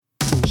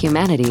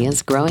Humanity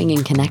is growing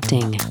and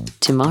connecting.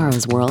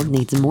 Tomorrow's world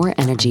needs more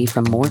energy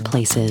from more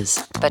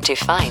places. But to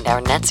find our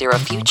net zero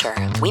future,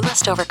 we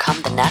must overcome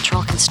the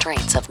natural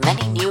constraints of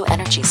many new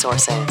energy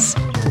sources.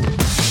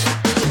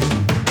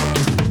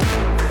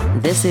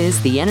 This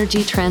is the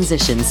Energy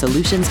Transition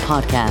Solutions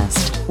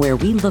Podcast, where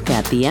we look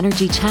at the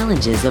energy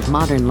challenges of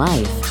modern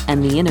life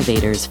and the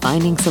innovators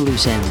finding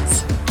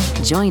solutions.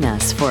 Join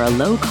us for a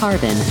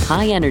low-carbon,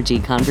 high-energy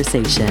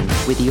conversation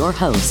with your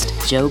host,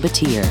 Joe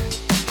Batir.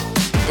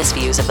 The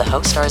views of the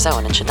host are his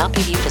own and should not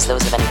be viewed as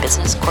those of any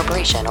business,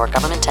 corporation, or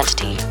government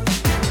entity.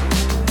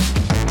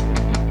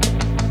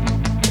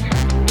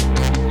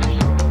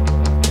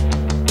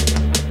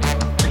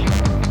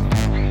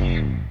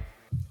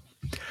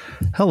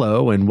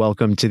 Hello, and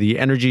welcome to the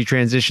Energy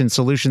Transition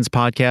Solutions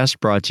Podcast,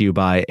 brought to you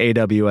by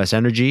AWS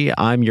Energy.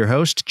 I'm your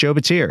host, Joe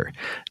Batir.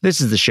 This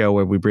is the show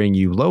where we bring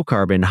you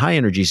low-carbon,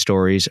 high-energy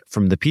stories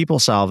from the people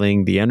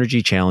solving the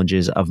energy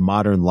challenges of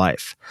modern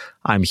life.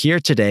 I'm here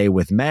today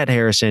with Matt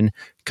Harrison,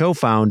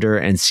 co-founder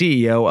and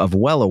CEO of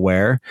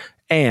WellAware,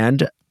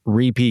 and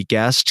repeat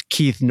guest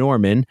Keith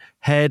Norman,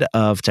 head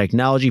of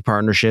technology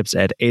partnerships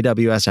at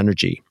AWS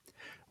Energy.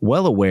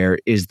 WellAware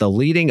is the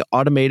leading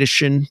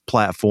automation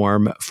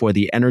platform for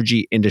the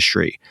energy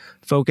industry,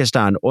 focused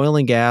on oil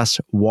and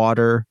gas,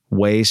 water,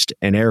 waste,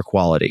 and air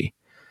quality.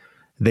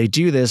 They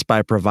do this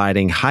by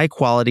providing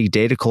high-quality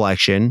data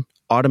collection,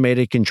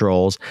 automated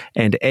controls,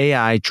 and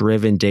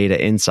AI-driven data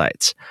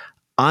insights.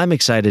 I'm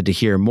excited to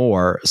hear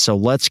more, so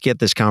let's get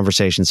this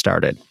conversation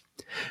started.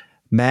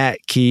 Matt,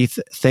 Keith,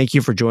 thank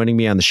you for joining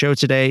me on the show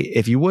today.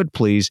 If you would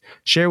please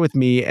share with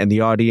me and the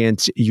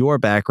audience your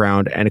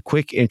background and a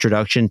quick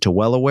introduction to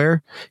WellAware.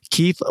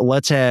 Keith,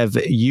 let's have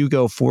you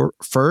go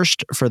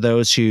first for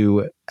those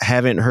who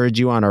haven't heard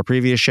you on our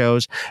previous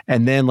shows,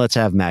 and then let's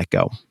have Matt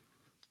go.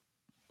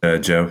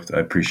 Joe, I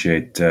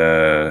appreciate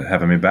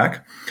having me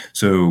back.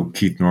 So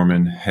Keith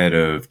Norman, head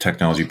of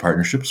technology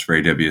partnerships for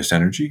AWS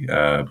Energy,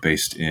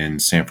 based in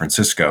San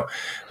Francisco.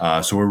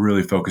 So we're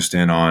really focused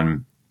in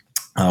on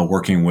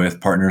working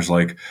with partners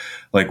like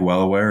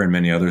WellAware and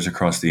many others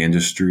across the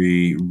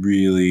industry,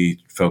 really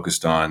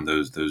focused on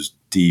those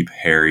deep,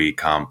 hairy,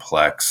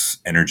 complex,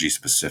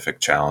 energy-specific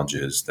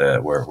challenges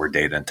that where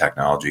data and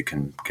technology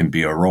can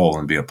be a role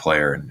and be a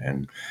player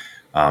and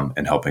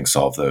helping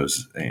solve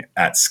those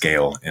at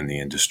scale in the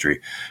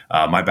industry.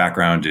 My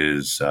background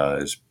is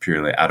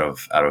purely out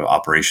of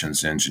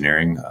operations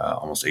engineering.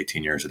 Almost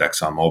 18 years at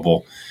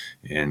ExxonMobil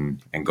in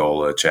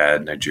Angola,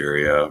 Chad,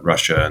 Nigeria,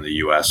 Russia, and the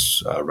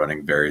U.S.,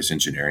 running various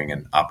engineering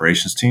and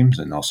operations teams,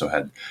 and also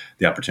had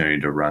the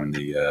opportunity to run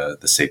the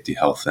safety,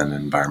 health, and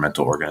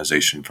environmental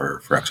organization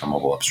for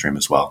ExxonMobil upstream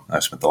as well. I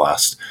spent the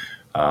last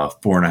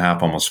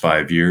 4.5, almost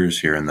 5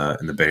 years here in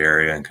the Bay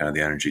Area and kind of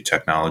the energy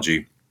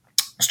technology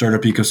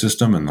startup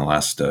ecosystem, and the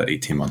last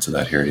 18 months of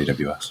that here at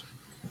AWS.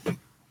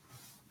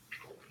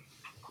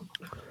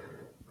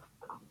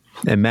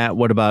 And Matt,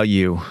 what about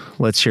you?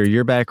 Let's hear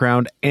your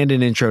background and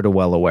an intro to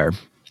WellAware.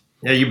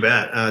 Yeah, you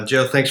bet.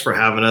 Joe, thanks for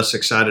having us.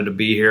 Excited to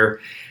be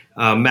here.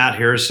 Matt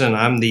Harrison,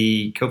 I'm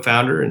the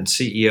co-founder and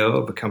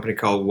CEO of a company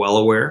called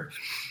WellAware.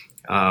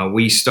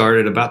 We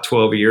started about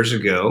 12 years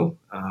ago,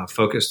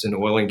 focused in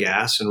oil and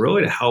gas, and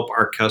really to help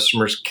our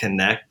customers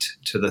connect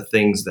to the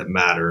things that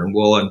matter. And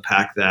we'll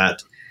unpack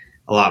that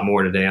a lot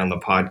more today on the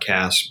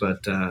podcast,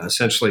 but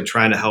essentially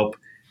trying to help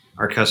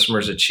our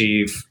customers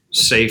achieve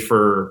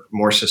safer,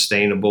 more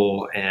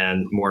sustainable,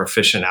 and more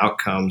efficient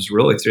outcomes,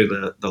 really through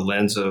the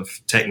lens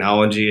of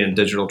technology and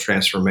digital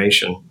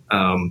transformation.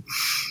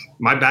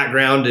 My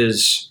background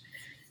is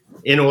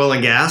in oil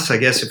and gas, I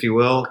guess, if you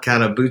will,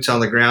 kind of boots on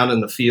the ground in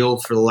the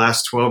field for the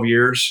last 12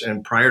 years.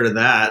 And prior to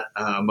that,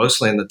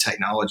 mostly in the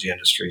technology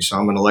industry. So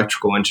I'm an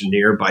electrical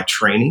engineer by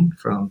training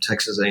from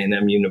Texas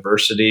A&M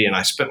University. And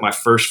I spent my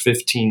first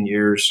 15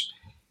 years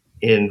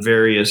in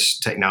various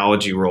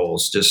technology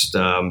roles, just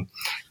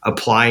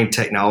applying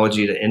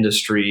technology to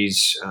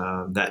industries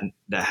that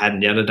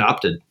hadn't yet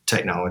adopted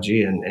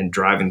technology and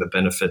driving the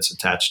benefits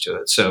attached to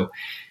it. So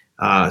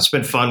it's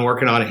been fun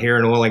working on it here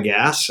in oil and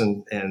gas,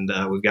 and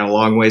we've got a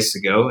long ways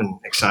to go, and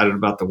excited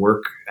about the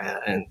work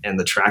and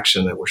the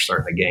traction that we're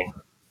starting to gain.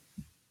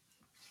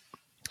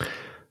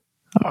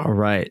 All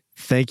right.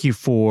 Thank you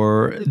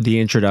for the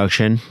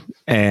introduction,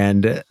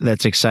 and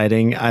that's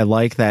exciting. I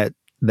like that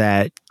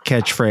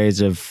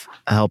catchphrase of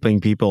helping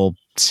people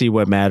see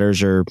what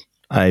matters, or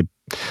of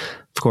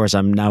course,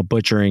 I'm now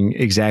butchering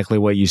exactly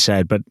what you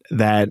said, but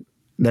that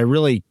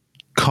really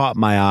caught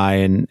my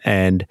eye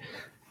and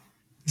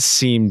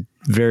seemed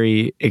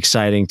very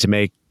exciting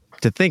to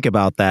think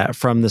about that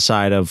from the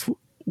side of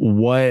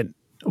what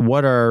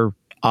are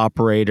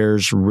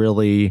operators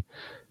really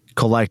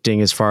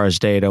collecting as far as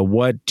data?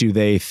 What do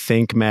they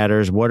think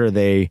matters? What are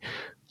they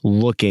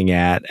looking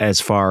at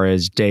as far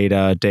as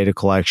data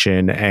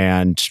collection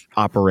and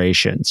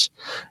operations?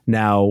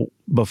 Now,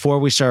 before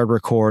we started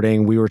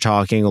recording, we were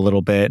talking a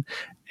little bit,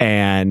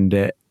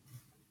 and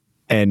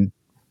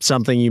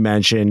something you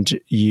mentioned,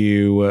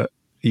 you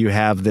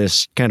have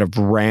this kind of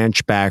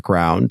ranch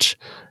background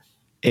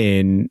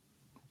in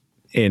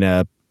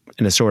a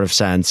in a sort of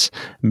sense,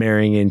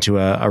 marrying into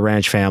a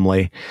ranch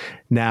family.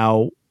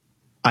 Now,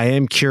 I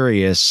am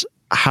curious,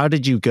 how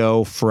did you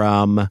go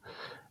from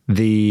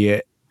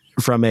a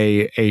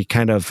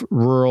kind of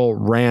rural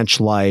ranch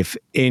life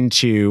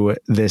into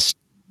this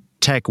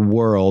tech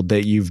world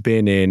that you've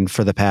been in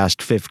for the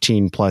past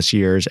 15 plus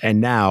years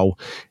and now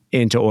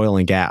into oil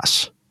and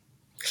gas?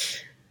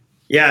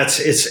 Yeah,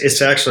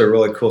 it's actually a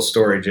really cool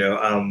story, Joe.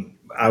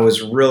 I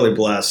was really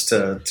blessed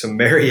to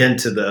marry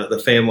into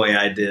the family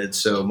I did.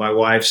 So my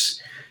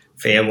wife's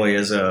family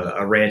is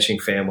a ranching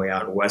family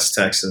out in West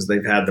Texas.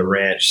 They've had the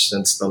ranch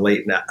since the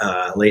late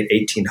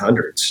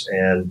 1800s,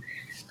 and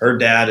her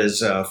dad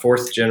is a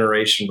fourth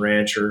generation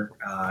rancher,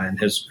 and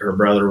her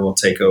brother will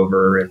take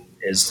over and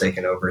is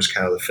taking over as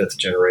kind of the fifth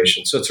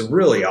generation. So it's a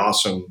really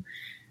awesome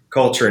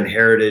culture and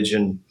heritage,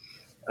 and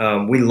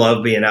we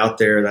love being out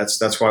there.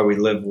 That's why we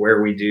live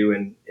where we do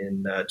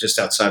in just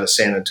outside of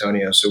San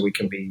Antonio, so we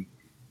can be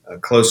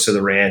close to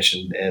the ranch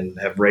and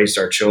have raised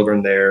our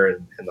children there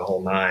and the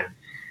whole nine.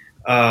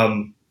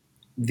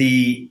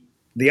 The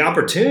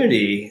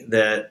opportunity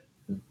that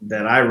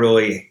I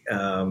really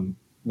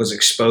was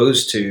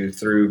exposed to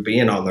through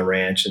being on the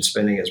ranch and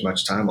spending as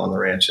much time on the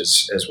ranch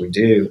as we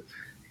do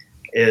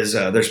is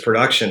there's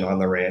production on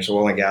the ranch,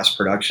 oil and gas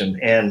production,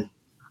 and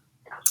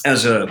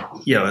as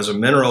a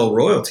mineral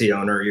royalty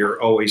owner,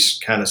 you're always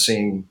kind of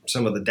seeing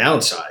some of the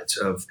downsides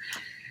of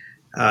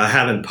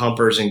having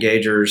pumpers and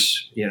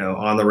gaugers,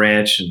 on the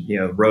ranch,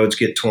 and roads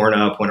get torn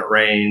up when it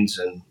rains,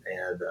 and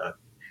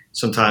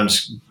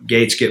sometimes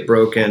gates get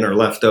broken or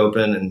left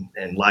open,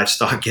 and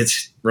livestock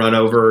gets run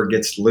over or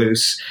gets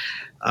loose.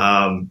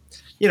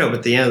 But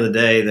at the end of the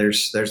day,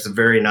 there's a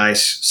very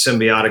nice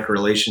symbiotic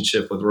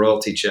relationship with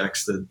royalty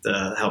checks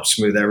that helps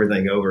smooth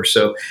everything over.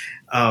 So,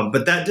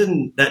 but that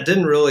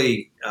didn't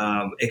really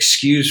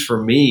excuse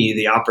for me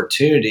the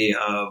opportunity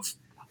of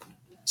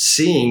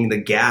seeing the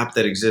gap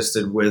that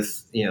existed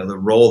with the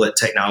role that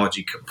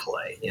technology could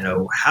play.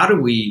 How do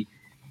we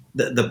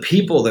the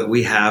people that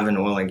we have in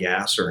oil and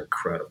gas are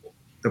incredible.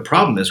 The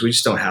problem is we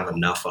just don't have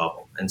enough of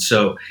them. And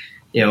so,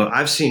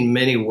 I've seen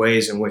many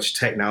ways in which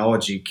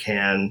technology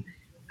can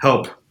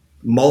help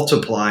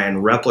multiply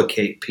and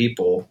replicate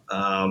people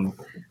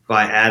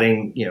by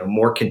adding,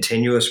 more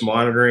continuous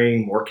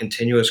monitoring, more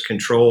continuous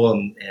control,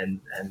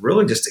 and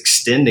really just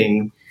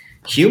extending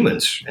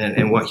humans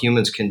and what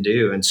humans can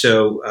do. And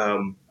so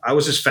I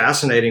was just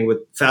fascinated with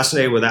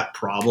that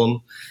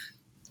problem.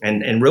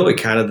 And really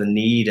kind of the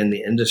need in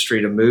the industry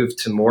to move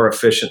to more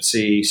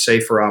efficiency,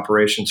 safer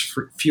operations,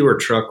 fewer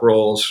truck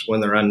rolls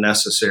when they're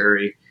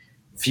unnecessary,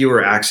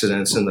 fewer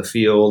accidents in the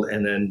field,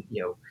 and then,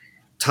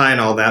 tying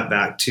all that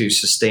back to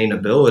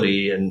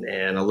sustainability and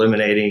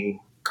eliminating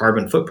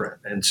carbon footprint.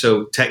 And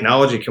so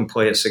technology can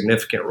play a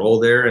significant role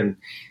there. And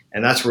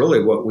that's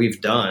really what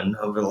we've done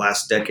over the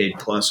last decade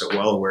plus at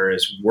WellAware,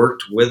 is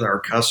worked with our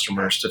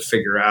customers to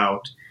figure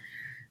out,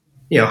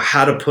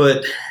 how to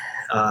put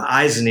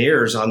eyes and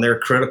ears on their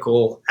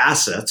critical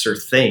assets or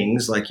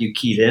things like you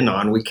keyed in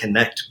on. We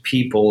connect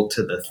people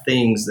to the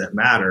things that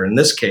matter. In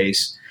this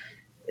case,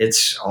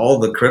 it's all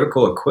the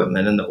critical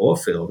equipment in the oil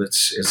field.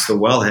 It's the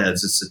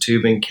wellheads, it's the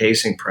tubing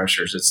casing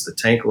pressures, it's the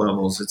tank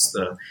levels, it's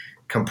the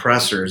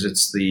compressors,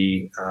 it's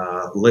the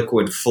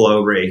liquid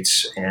flow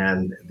rates,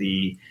 and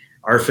the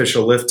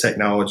artificial lift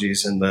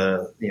technologies, and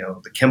the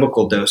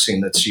chemical dosing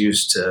that's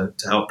used to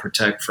help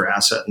protect for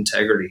asset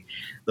integrity.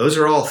 Those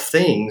are all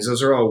things,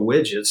 those are all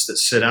widgets that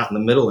sit out in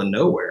the middle of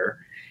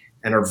nowhere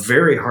and are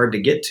very hard to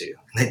get to.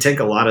 They take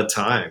a lot of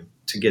time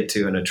to get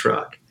to in a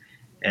truck.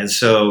 And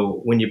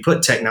so when you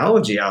put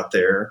technology out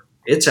there,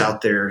 it's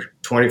out there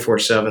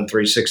 24/7,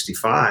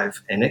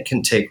 365, and it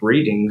can take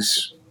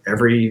readings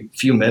every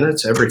few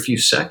minutes, every few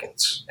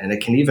seconds. And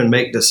it can even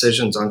make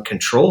decisions on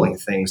controlling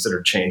things that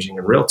are changing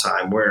in real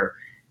time, where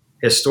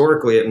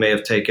historically it may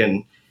have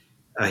taken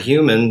a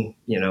human,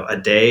 a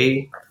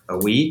day, a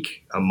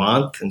week, a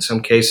month, in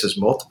some cases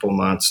multiple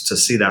months, to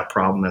see that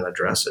problem and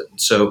address it.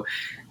 So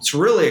it's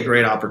really a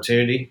great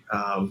opportunity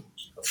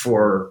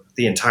for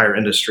the entire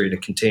industry to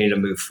continue to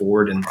move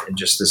forward in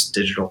just this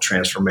digital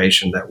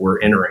transformation that we're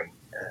entering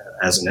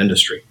as an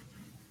industry.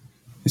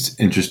 It's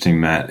interesting,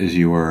 Matt, as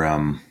you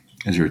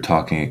were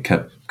talking, it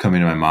kept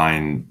coming to my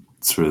mind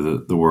sort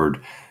of the word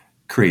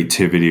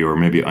creativity, or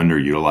maybe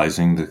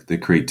underutilizing the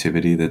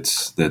creativity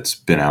that's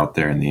been out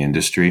there in the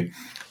industry.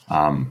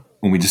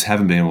 When we just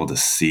haven't been able to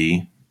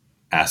see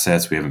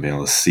assets, we haven't been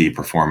able to see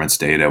performance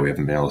data, we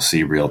haven't been able to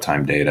see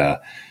real-time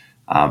data,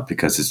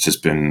 because it's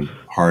just been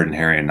hard and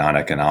hairy and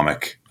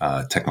non-economic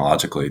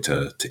technologically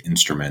to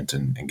instrument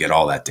and get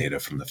all that data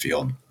from the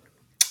field.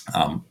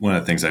 One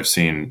of the things I've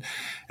seen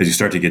as you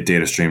start to get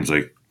data streams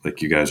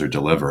like you guys are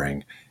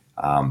delivering,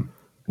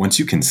 once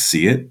you can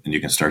see it and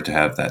you can start to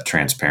have that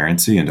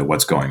transparency into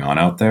what's going on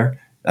out there,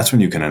 that's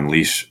when you can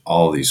unleash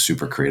all these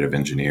super creative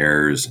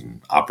engineers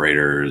and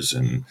operators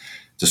and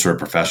just sort of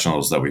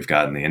professionals that we've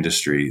got in the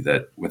industry,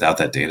 that without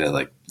that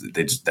data,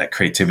 that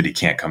creativity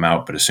can't come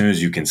out. But as soon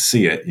as you can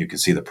see it, you can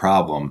see the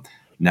problem.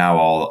 Now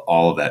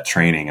all of that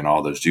training and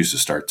all those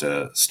juices start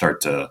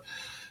to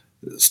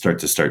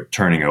start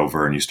turning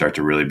over, and you start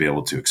to really be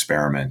able to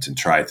experiment and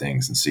try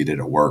things and see did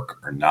it work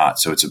or not.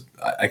 So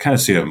I kind of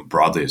see it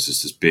broadly as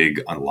just this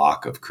big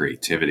unlock of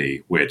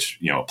creativity, which,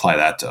 apply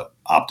that to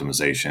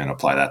optimization,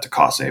 apply that to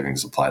cost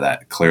savings, apply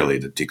that clearly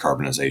to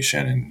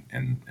decarbonization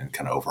and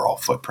kind of overall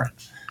footprint.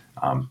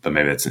 But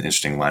maybe it's an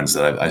interesting lens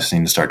that I've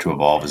seen start to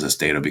evolve as this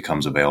data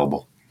becomes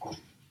available.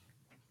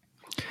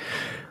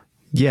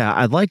 Yeah,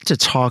 I'd like to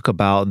talk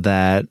about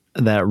that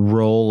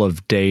role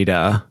of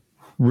data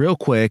real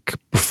quick.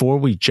 Before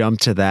we jump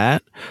to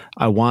that,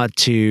 I want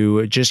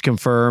to just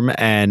confirm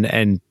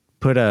and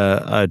put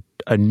a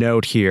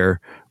note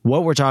here.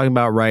 What we're talking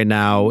about right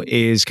now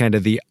is kind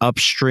of the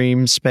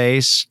upstream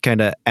space, kind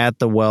of at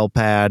the well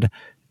pad,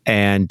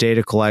 and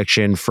data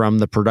collection from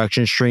the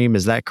production stream.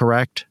 Is that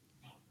correct?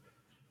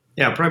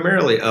 Yeah,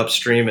 primarily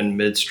upstream and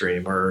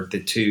midstream are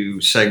the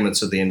two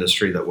segments of the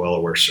industry that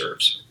WellAware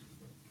serves.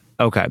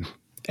 Okay.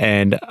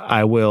 And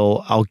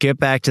I'll get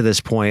back to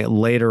this point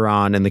later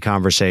on in the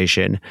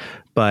conversation,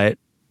 but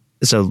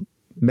so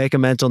make a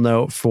mental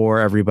note for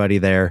everybody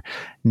there.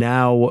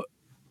 Now,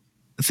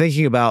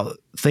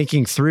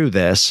 thinking through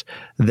this,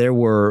 there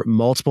were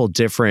multiple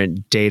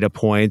different data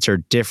points or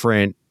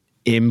different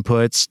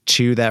inputs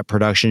to that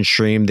production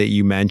stream that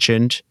you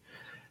mentioned.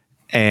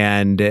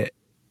 And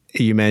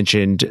you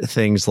mentioned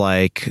things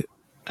like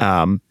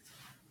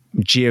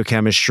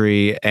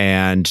geochemistry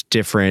and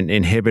different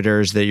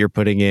inhibitors that you're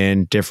putting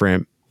in,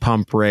 different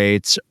pump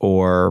rates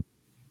or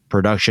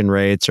production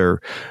rates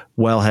or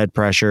wellhead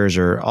pressures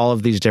or all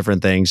of these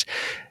different things.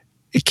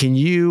 Can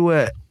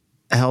you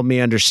help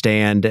me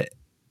understand,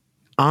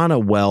 on a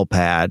well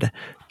pad,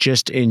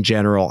 just in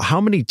general, how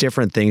many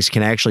different things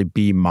can actually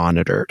be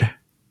monitored?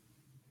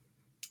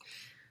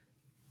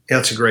 Yeah,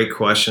 that's a great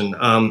question.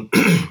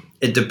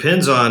 It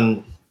depends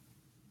on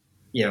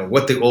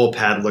what the oil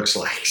pad looks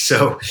like.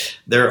 So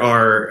there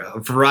are a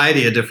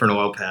variety of different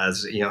oil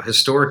pads.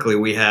 Historically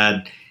we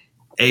had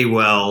a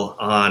well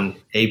on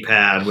a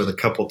pad with a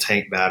couple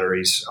tank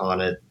batteries on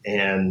it,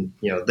 and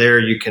there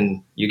you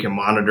can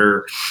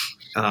monitor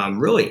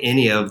really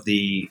any of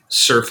the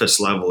surface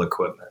level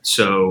equipment.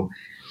 So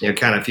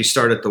kind of if you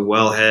start at the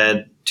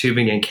wellhead,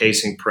 tubing and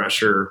casing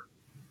pressure,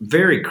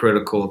 very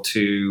critical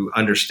to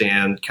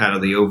understand kind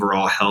of the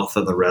overall health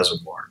of the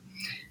reservoir.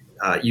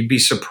 You'd be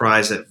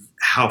surprised at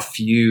how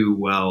few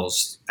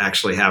wells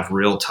actually have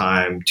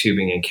real-time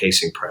tubing and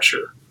casing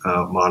pressure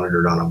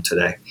monitored on them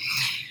today.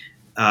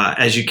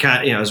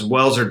 As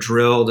wells are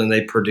drilled and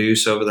they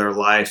produce over their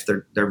life,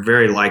 they're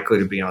very likely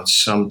to be on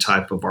some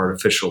type of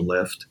artificial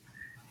lift,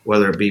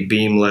 whether it be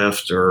beam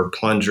lift or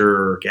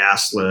plunger or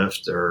gas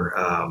lift or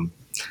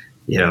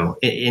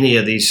any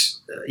of these,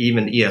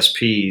 even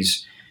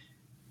ESPs.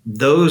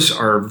 Those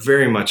are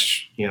very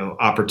much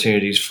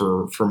opportunities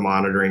for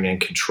monitoring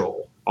and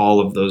control.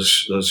 All of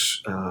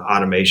those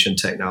automation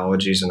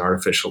technologies and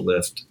artificial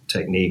lift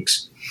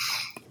techniques.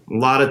 A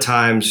lot of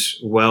times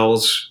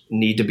wells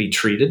need to be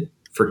treated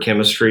for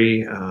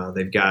chemistry.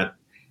 They've got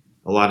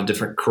a lot of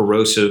different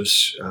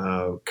corrosives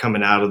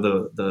coming out of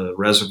the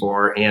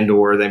reservoir,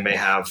 or they may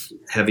have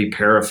heavy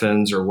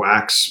paraffins or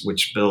wax,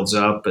 which builds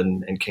up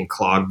and can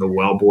clog the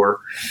wellbore.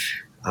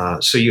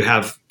 So you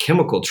have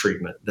chemical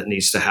treatment that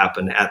needs to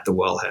happen at the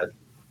wellhead.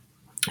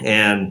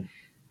 And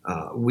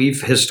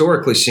we've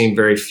historically seen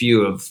very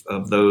few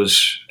of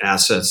those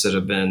assets that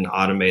have been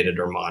automated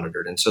or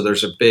monitored. And so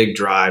there's a big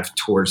drive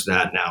towards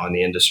that now in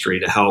the industry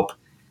to help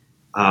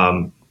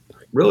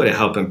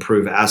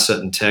improve asset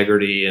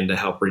integrity and to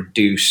help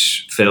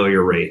reduce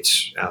failure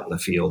rates out in the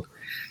field.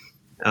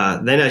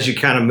 Then as you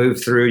kind of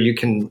move through, you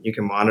can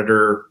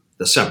monitor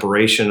the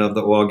separation of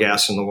the oil,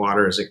 gas, and the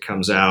water as it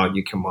comes out.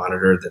 You can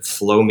monitor the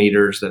flow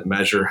meters that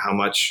measure how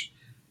much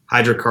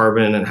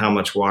hydrocarbon and how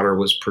much water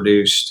was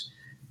produced.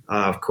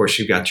 Of course,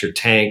 you've got your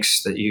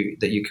tanks that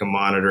you can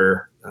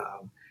monitor. A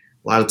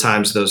lot of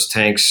times those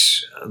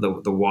tanks,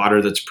 the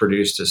water that's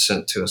produced is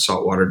sent to a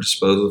saltwater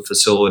disposal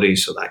facility,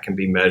 so that can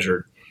be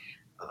measured.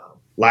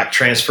 Lac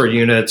transfer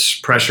units,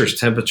 pressures,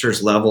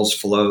 temperatures, levels,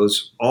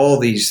 flows, all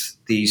these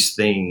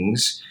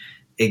things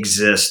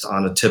exist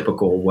on a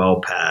typical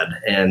well pad.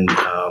 And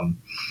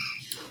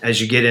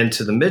as you get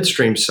into the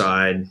midstream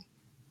side,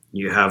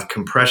 you have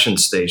compression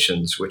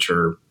stations, which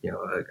are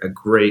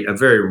a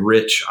very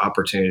rich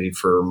opportunity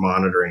for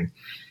monitoring.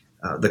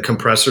 The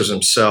compressors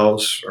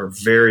themselves are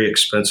very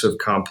expensive,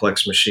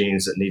 complex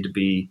machines that need to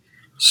be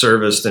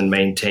serviced and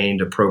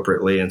maintained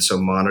appropriately, and so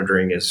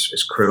monitoring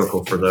is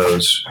critical for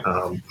those.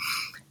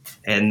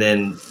 And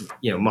then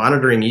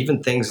monitoring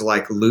even things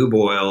like lube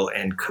oil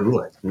and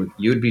coolant.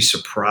 You'd be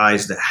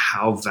surprised at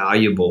how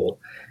valuable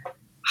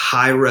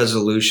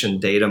high-resolution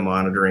data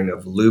monitoring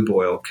of lube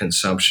oil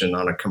consumption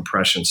on a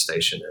compression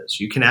station is.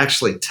 You can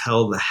actually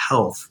tell the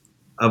health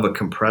of a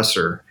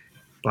compressor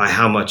by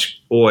how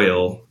much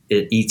oil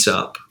it eats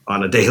up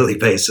on a daily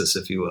basis,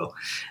 if you will.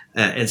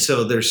 And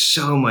so there's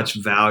so much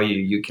value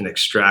you can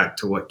extract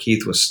to what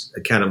Keith was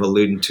kind of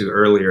alluding to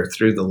earlier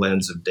through the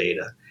lens of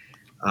data.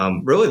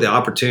 Really, the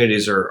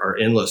opportunities are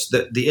endless.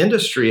 The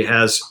industry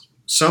has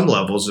some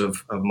levels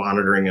of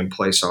monitoring in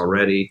place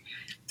already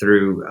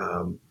through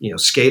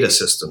SCADA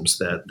systems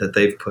that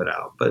they've put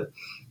out. But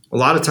a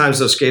lot of times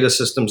those SCADA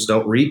systems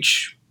don't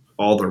reach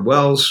all their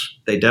wells.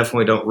 They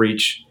definitely don't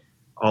reach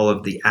all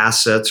of the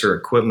assets or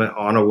equipment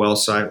on a well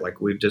site, like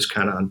we've just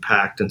kind of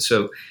unpacked. And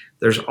so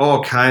there's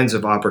all kinds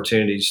of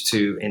opportunities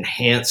to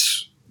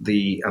enhance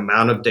the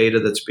amount of data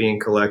that's being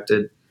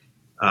collected,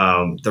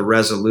 the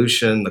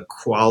resolution, the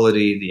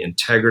quality, the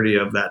integrity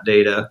of that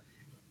data,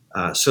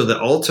 so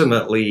that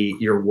ultimately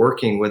you're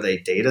working with a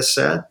data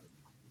set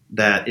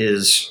that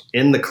is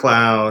in the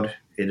cloud,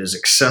 it is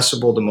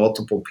accessible to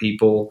multiple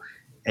people,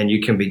 and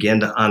you can begin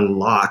to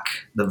unlock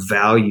the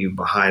value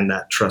behind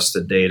that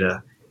trusted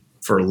data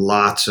for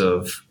lots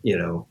of,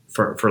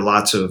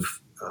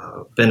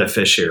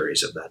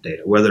 beneficiaries of that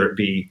data, whether it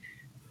be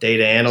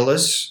data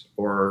analysts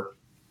or,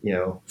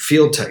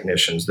 field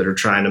technicians that are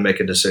trying to make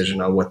a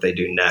decision on what they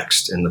do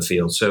next in the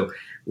field. So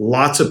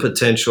lots of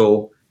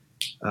potential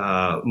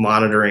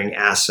monitoring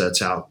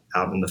assets out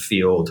in the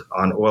field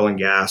on oil and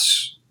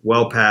gas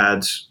well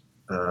pads,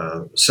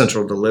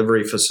 central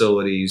delivery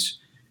facilities,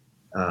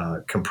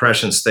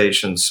 compression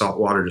stations,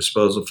 saltwater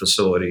disposal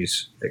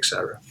facilities, et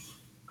cetera.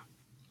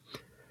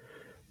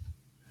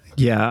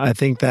 Yeah, I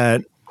think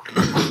that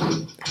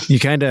you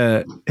kind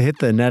of hit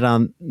the nail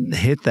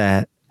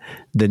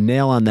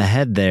on the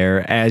head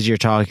there as you're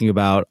talking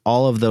about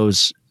all of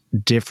those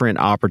different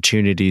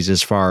opportunities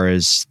as far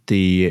as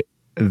the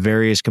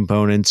various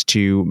components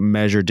to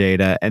measure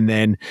data. And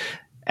then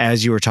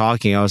as you were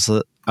talking, I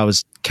was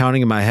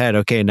counting in my head,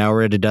 okay, now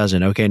we're at a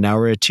dozen. Okay, now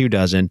we're at 2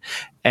 dozen.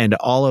 And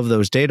all of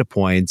those data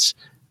points,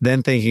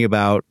 then thinking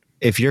about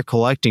if you're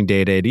collecting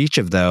data at each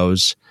of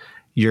those,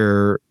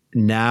 you're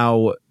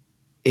now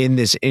in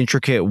this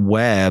intricate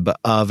web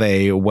of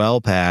a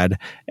well pad.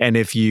 And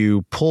if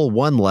you pull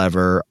one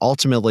lever,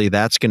 ultimately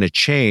that's going to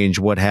change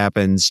what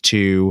happens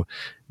to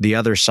the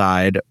other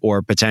side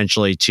or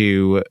potentially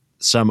to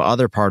some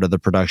other part of the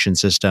production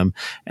system.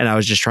 And I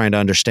was just trying to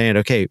understand,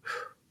 okay,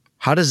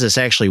 how does this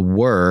actually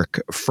work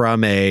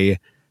from a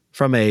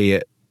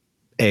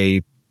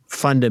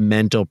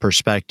fundamental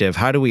perspective?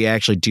 How do we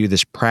actually do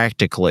this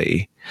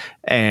practically?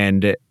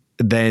 And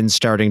then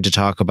starting to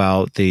talk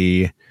about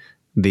the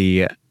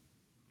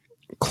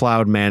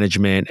cloud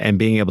management and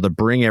being able to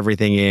bring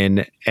everything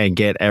in and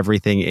get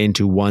everything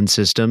into one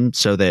system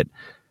so that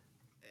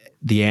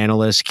the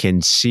analyst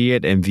can see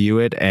it and view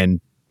it and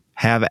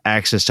have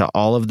access to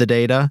all of the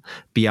data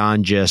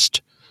beyond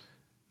just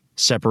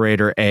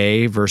separator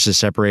A versus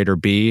separator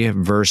B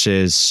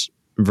versus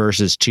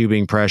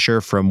tubing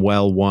pressure from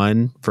well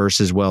 1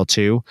 versus well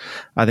 2.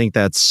 I think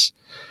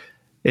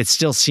it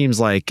still seems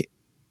like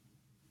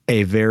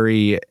a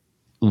very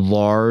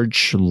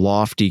large,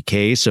 lofty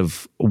case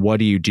of what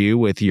do you do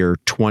with your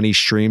 20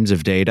 streams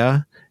of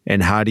data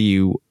and how do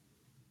you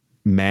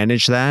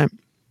manage that?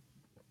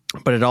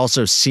 But it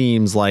also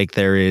seems like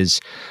there is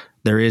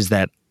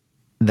that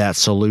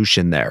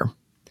solution there.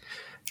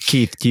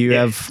 Keith, do you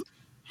have?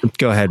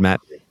 Go ahead, Matt.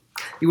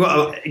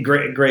 Well,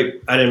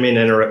 great. I didn't mean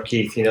to interrupt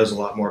Keith. He knows a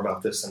lot more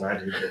about this than I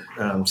do.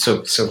 But,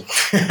 so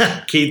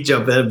Keith,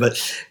 jump in.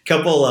 But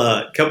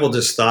couple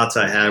just thoughts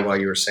I had while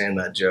you were saying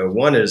that, Joe.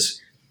 One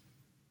is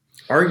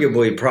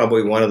arguably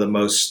probably one of the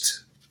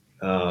most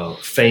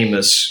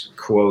famous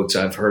quotes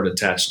I've heard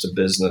attached to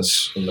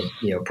business in the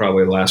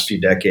probably the last few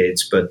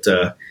decades. But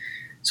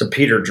it's a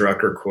Peter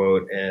Drucker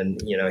quote,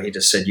 and he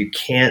just said, "You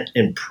can't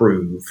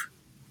improve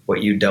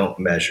what you don't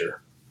measure."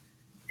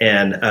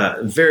 And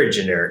very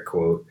generic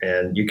quote,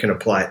 and you can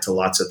apply it to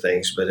lots of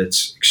things, but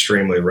it's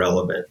extremely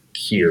relevant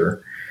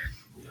here.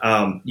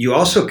 You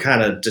also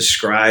kind of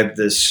describe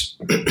this,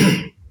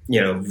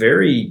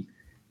 very,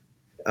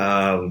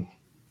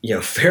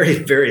 very,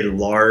 very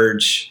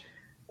large,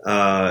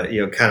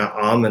 kind of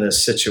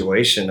ominous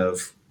situation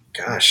of,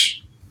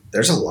 gosh,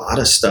 there's a lot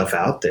of stuff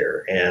out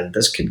there, and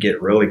this could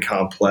get really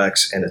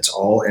complex, and it's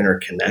all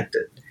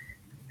interconnected.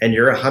 And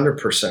you're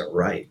 100%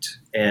 right.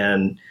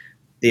 And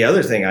the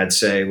other thing I'd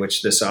say,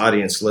 which this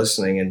audience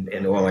listening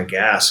in oil and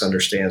gas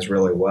understands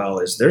really well,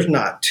 is there's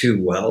not 2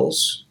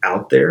 wells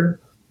out there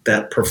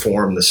that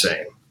perform the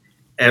same.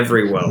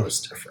 Every well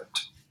is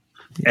different.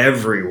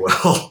 Every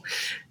well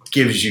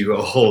gives you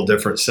a whole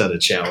different set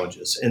of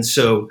challenges. And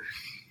so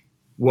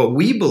what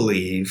we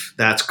believe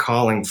that's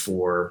calling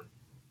for,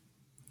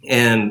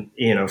 and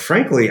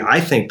frankly,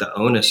 I think the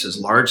onus is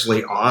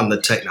largely on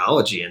the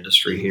technology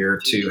industry here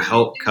to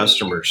help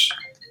customers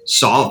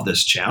solve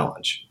this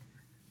challenge.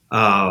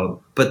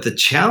 But the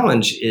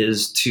challenge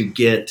is to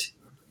get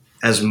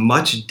as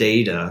much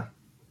data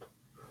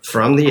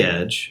from the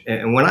edge.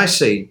 And when I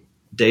say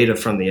data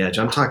from the edge,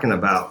 I'm talking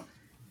about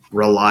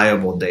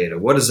reliable data.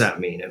 What does that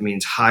mean? It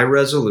means high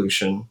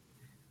resolution.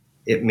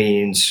 It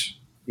means,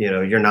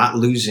 you're not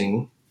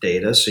losing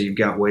data. So you've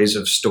got ways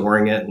of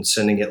storing it and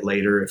sending it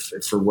later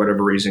if for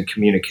whatever reason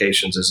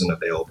communications isn't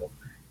available.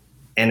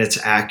 And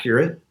it's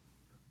accurate.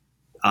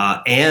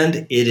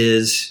 And it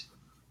is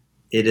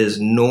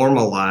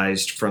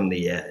normalized from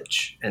the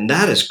edge. And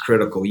that is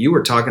critical. You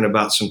were talking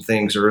about some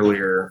things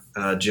earlier,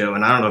 Joe,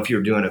 and I don't know if you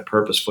were doing it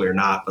purposefully or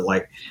not, but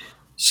like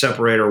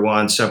separator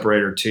 1,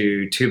 separator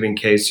 2, tubing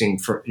casing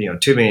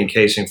and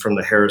casing from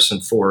the Harrison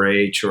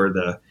 4H or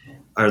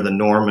the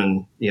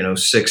Norman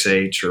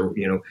 6H, or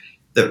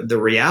the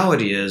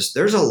reality is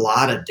there's a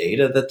lot of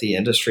data that the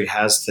industry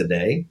has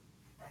today.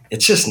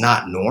 It's just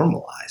not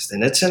normalized,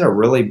 and it's in a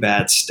really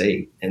bad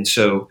state. And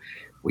so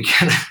we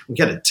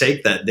gotta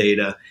take that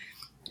data,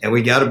 and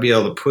we got to be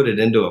able to put it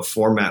into a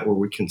format where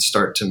we can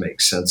start to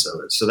make sense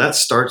of it. So that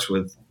starts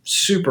with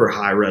super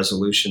high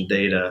resolution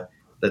data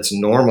that's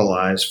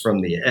normalized from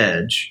the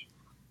edge,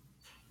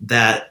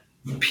 that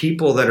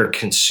people that are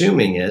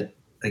consuming it,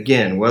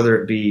 again, whether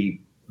it be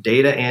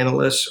data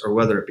analysts or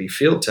whether it be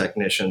field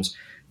technicians,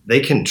 they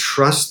can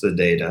trust the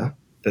data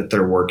that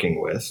they're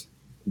working with.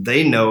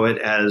 They know it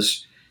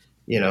as,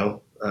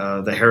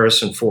 the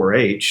Harrison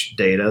 4H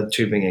data,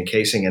 tubing and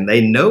casing, and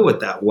they know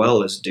what that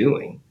well is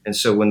doing. And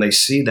so when they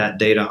see that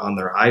data on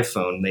their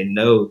iPhone, they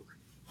know,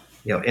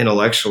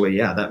 intellectually,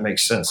 yeah, that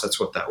makes sense. That's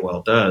what that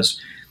well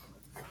does.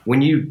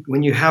 When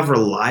you have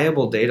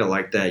reliable data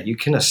like that, you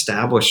can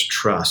establish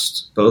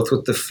trust both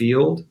with the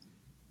field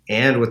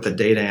and with the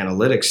data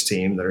analytics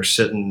team that are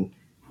sitting,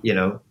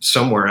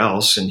 somewhere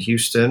else in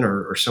Houston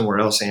or somewhere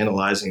else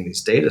analyzing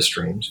these data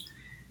streams.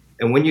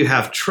 And when you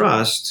have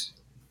trust,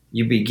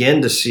 you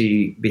begin to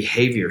see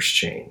behaviors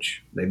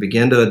change. They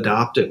begin to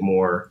adopt it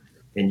more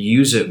and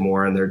use it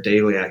more in their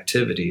daily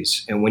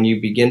activities. And when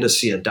you begin to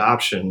see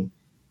adoption,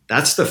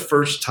 that's the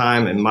first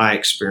time in my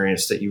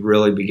experience that you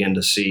really begin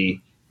to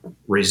see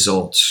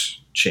results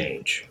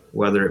change,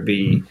 whether it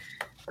be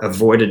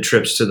avoided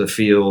trips to the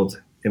field,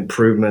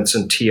 improvements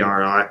in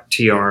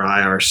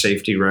TRIR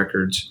safety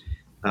records,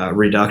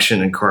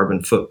 reduction in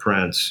carbon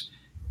footprints.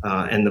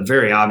 And the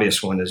very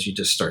obvious one is you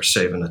just start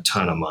saving a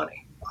ton of money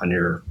on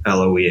your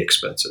LOE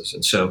expenses.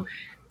 And so,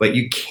 but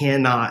you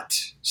cannot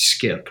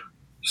skip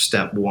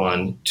step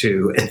 1,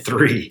 2, and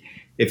 3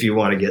 if you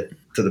want to get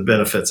to the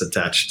benefits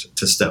attached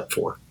to step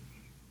 4.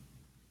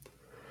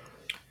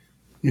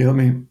 Yeah, let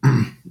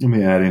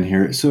me add in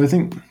here. So I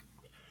think,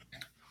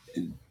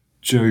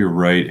 Joe, you're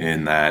right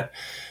in that,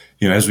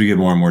 as we get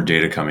more and more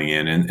data coming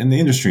in, and the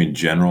industry in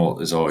general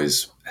has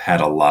always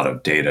had a lot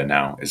of data.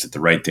 Now, is it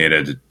the right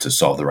data to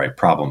solve the right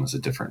problem is a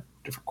different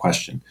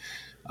question.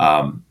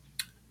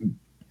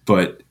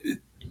 But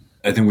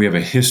I think we have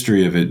a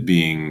history of it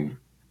being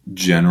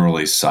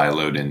generally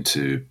siloed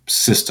into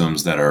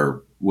systems that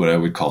are what I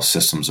would call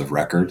systems of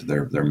record.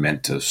 They're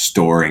meant to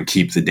store and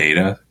keep the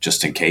data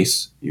just in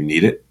case you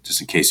need it,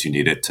 just in case you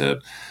need it to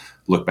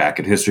look back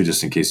at history,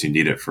 just in case you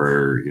need it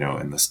for,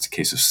 in this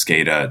case of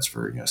SCADA, it's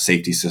for,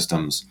 safety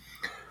systems.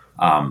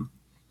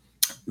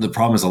 The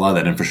problem is a lot of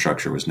that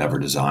infrastructure was never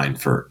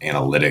designed for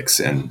analytics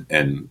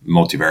and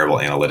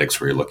multivariable analytics,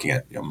 where you're looking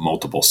at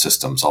multiple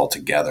systems all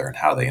together and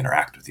how they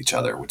interact with each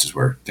other, which is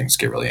where things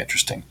get really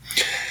interesting.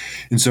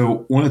 And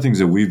so one of the things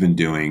that we've been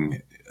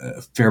doing,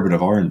 a fair bit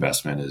of our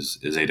investment is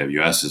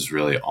AWS is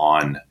really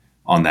on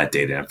that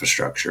data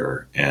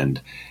infrastructure.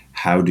 And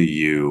how do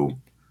you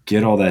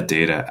get all that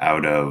data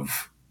out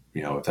of,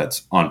 if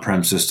that's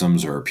on-prem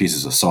systems or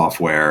pieces of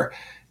software,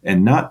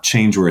 and not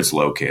change where it's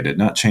located,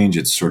 not change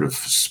its sort of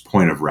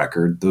point of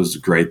record. Those are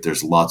great.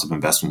 There's lots of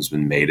investments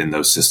been made in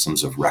those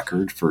systems of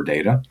record for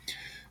data,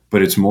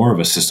 but it's more of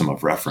a system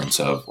of reference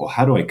of, well,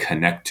 how do I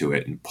connect to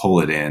it and pull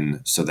it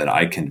in so that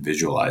I can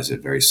visualize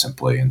it very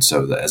simply? And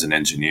so that as an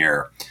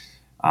engineer,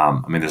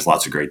 there's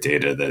lots of great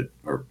data that,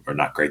 or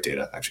not great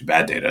data, actually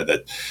bad data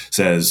that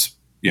says,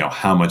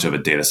 how much of a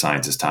data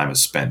scientist's time is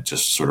spent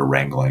just sort of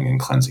wrangling and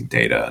cleansing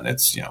data. And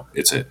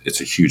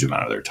it's a huge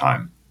amount of their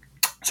time.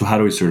 So how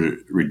do we sort of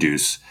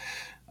reduce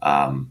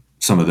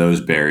some of those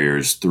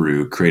barriers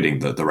through creating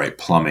the right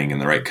plumbing and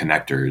the right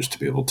connectors to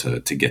be able to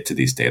get to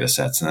these data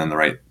sets, and then the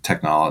right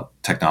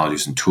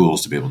technologies and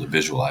tools to be able to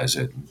visualize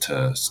it and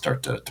to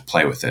start to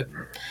play with it.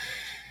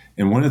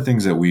 And one of the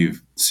things that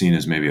we've seen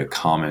as maybe a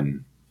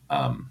common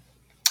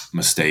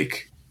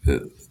mistake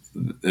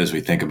as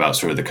we think about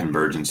sort of the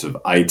convergence of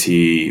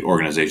IT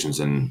organizations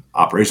and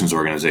operations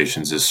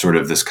organizations is sort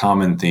of this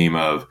common theme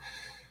of,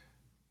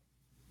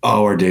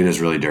 oh, our data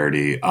is really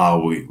dirty.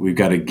 Oh, we've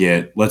got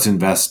to let's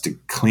invest to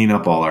clean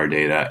up all our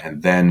data,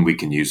 and then we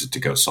can use it to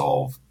go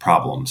solve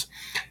problems.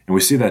 And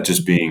we see that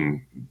just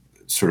being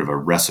sort of a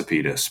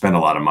recipe to spend a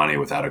lot of money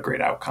without a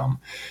great outcome.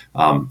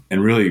 And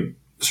really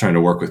trying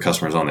to work with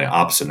customers on the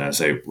opposite and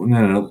say, well,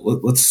 no,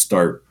 let's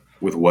start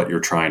with what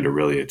you're trying to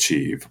really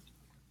achieve.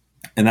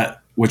 And that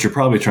what you're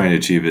probably trying to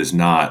achieve is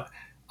not,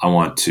 I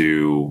want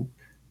to,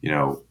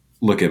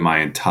 look at my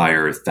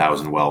entire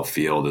 1,000 well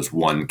field as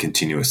one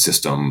continuous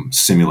system,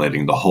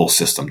 simulating the whole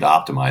system to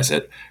optimize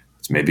it.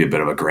 It's maybe a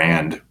bit of a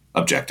grand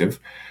objective.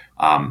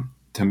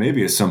 To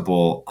maybe a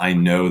simple, I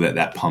know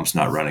that pump's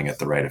not running at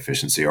the right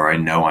efficiency, or I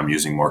know I'm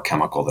using more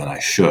chemical than I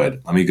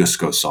should. Let me just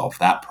go solve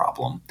that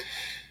problem.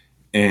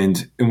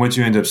 And what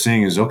you end up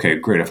seeing is, okay,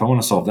 great. If I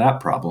want to solve that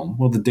problem,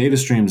 well, the data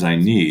streams I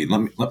need,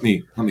 let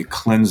me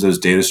cleanse those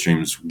data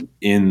streams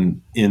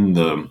in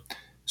the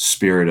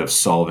spirit of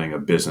solving a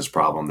business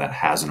problem that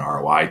has an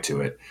ROI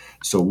to it.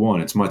 So one,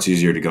 it's much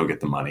easier to go get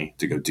the money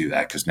to go do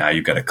that because now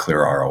you've got a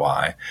clear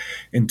ROI.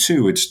 And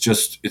two, it's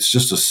just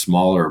a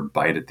smaller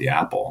bite at the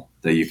apple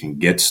that you can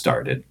get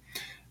started.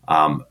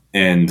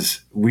 And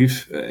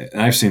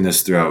I've seen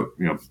this throughout,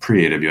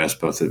 pre AWS,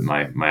 both at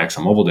my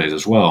ExxonMobil days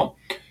as well.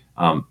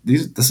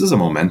 This is a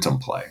momentum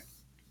play.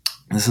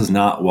 This is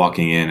not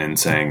walking in and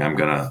saying I'm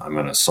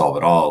gonna solve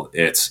it all.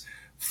 It's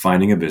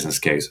finding a business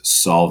case,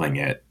 solving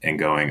it, and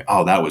going,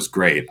 oh, that was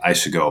great. I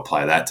should go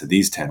apply that to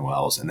these 10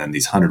 wells and then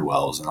these 100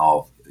 wells and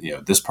all,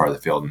 this part of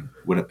the field. And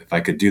what if I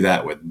could do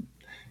that with,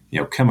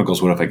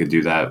 chemicals? What if I could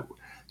do that,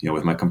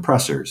 with my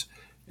compressors?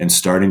 And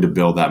starting to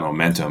build that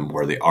momentum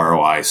where the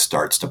ROI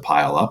starts to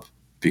pile up,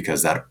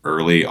 because that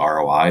early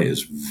ROI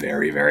is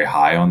very, very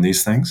high on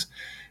these things.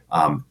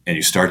 And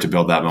you start to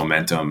build that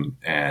momentum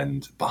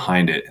and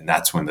behind it. And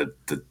that's when the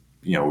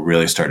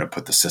really starting to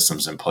put the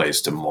systems in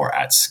place to more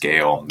at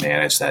scale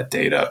manage that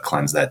data,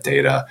 cleanse that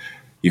data.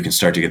 You can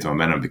start to get the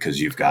momentum because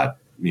you've got,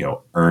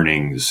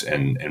 earnings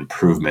and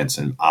improvements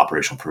and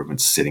operational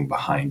improvements sitting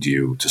behind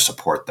you to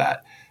support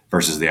that,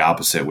 versus the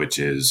opposite, which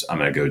is I'm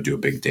going to go do a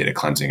big data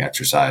cleansing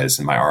exercise.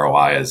 And my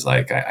ROI is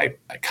like, I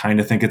kind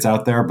of think it's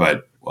out there,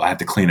 but I have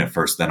to clean it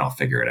first, then I'll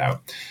figure it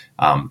out,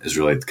 is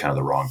really kind of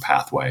the wrong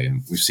pathway.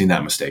 And we've seen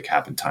that mistake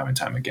happen time and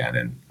time again.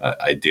 And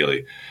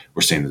ideally,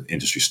 we're seeing the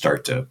industry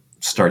start to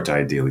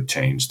ideally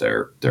change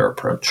their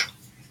approach.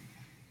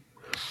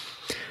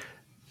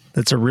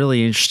 That's a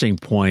really interesting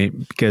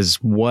point, because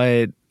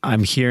what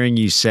I'm hearing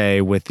you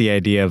say with the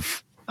idea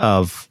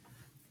of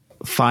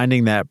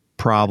finding that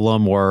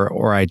problem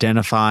or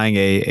identifying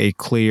a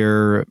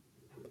clear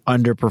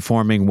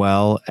underperforming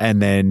well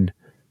and then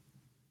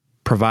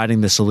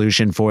providing the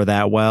solution for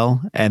that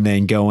well, and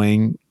then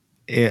going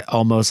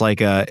almost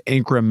like a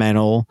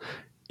incremental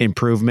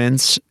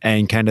improvements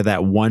and kind of that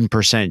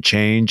 1%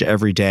 change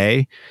every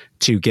day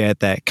to get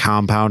that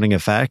compounding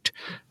effect,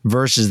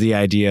 versus the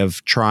idea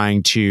of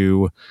trying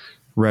to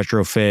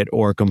retrofit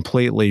or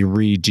completely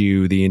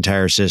redo the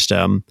entire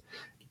system.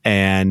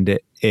 And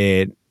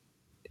it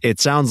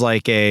sounds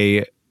like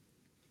a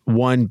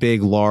one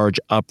big, large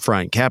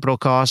upfront capital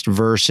cost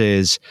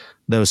versus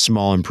those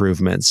small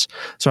improvements.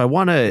 So I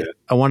want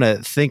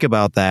to think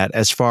about that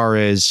as far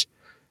as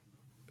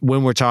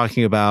when we're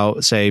talking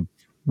about, say,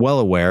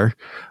 WellAware.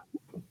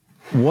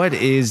 What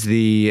is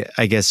the,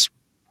 I guess,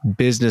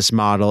 business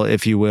model,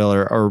 if you will,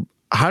 or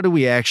how do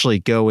we actually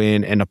go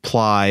in and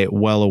apply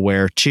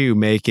WellAware to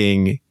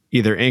making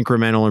either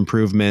incremental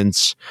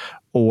improvements,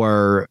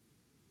 or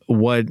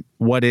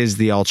what is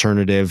the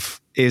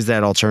alternative? Is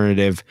that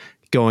alternative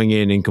going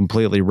in and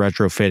completely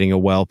retrofitting a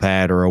well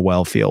pad or a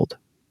well field?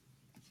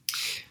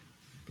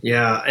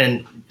 Yeah,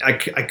 and I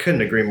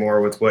couldn't agree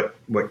more with what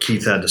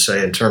Keith had to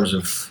say in terms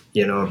of,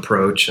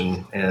 approach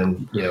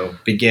and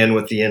begin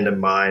with the end in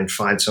mind,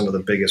 find some of the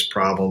biggest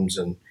problems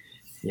and,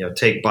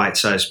 take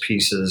bite-sized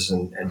pieces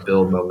and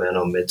build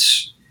momentum.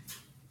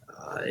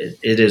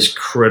 It is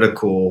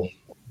critical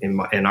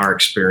in our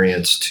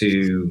experience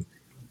to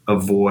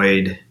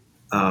avoid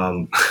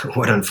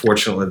what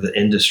unfortunately the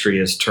industry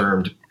has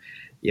termed,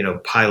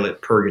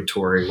 pilot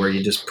purgatory, where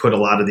you just put a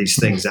lot of these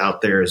things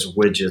out there as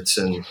widgets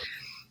and,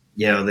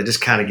 they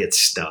just kind of get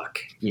stuck.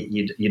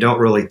 You don't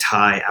really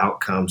tie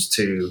outcomes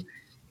to,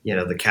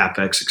 the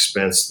CapEx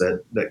expense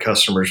that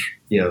customers,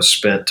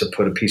 spent to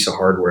put a piece of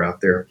hardware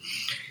out there.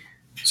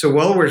 So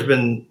WellAware's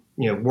been,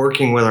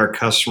 working with our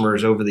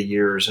customers over the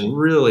years and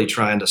really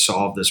trying to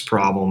solve this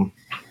problem.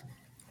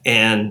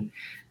 And,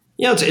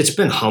 it's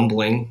been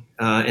humbling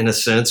in a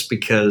sense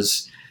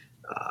because,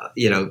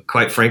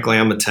 quite frankly,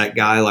 I'm a tech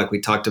guy, like we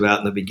talked about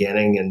in the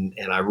beginning,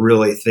 and I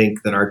really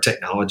think that our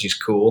technology is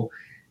cool.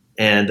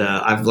 And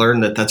I've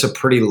learned that that's a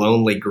pretty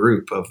lonely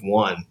group of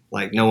one.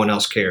 Like no one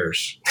else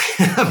cares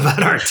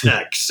about our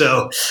tech.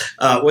 So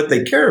what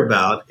they care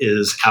about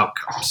is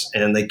outcomes,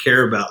 and they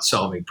care about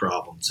solving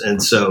problems.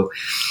 And so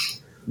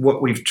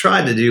what we've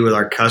tried to do with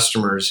our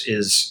customers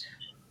is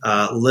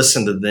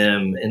listen to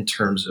them in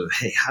terms of,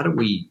 hey, how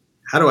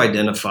do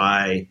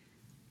identify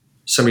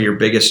some of your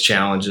biggest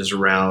challenges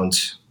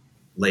around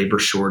labor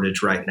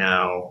shortage right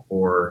now,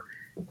 or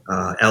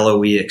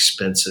LOE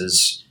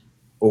expenses,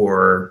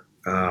 or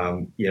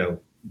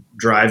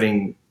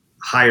driving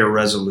higher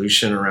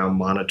resolution around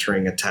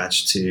monitoring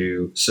attached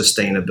to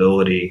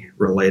sustainability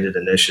related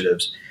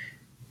initiatives,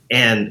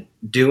 and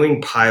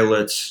doing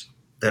pilots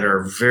that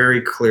are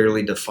very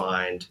clearly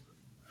defined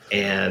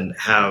and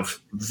have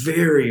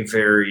very,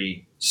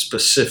 very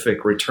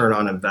specific return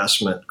on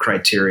investment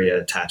criteria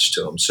attached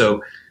to them.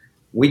 So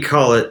we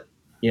call it,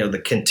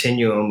 the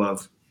continuum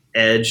of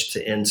edge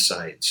to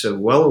insight. So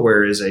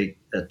WellAware is a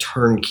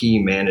turnkey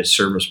managed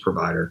service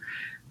provider.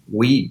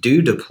 We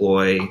do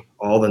deploy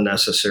all the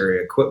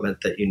necessary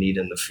equipment that you need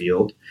in the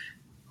field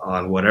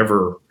on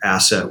whatever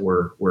asset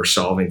we're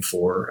solving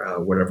for,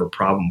 whatever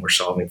problem we're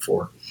solving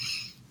for.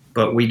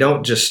 But we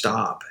don't just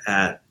stop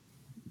at,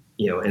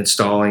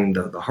 installing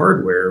the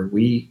hardware.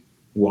 We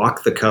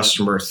walk the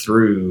customer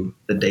through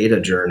the data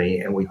journey,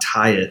 and we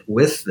tie it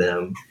with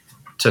them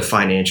to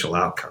financial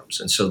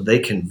outcomes. And so they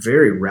can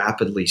very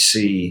rapidly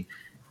see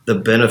the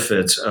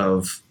benefits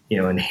of,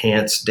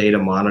 enhanced data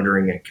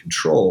monitoring and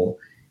control,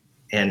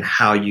 and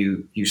how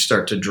you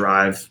start to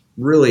drive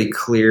really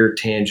clear,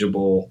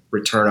 tangible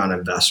return on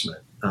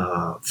investment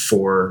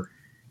for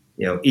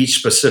each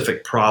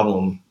specific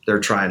problem they're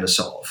trying to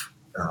solve,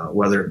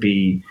 whether it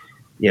be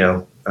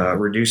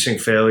reducing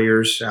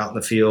failures out in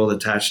the field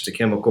attached to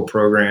chemical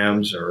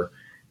programs, or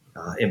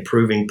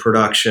improving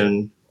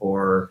production,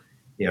 or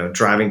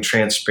driving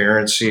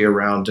transparency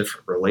around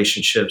different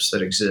relationships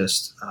that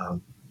exist.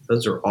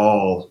 Those are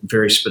all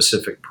very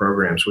specific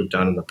programs we've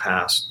done in the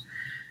past.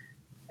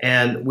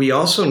 And we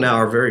also now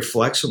are very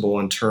flexible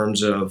in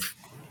terms of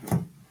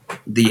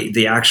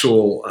the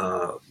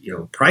actual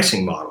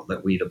pricing model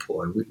that we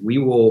deploy.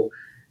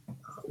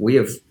 We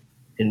have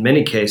in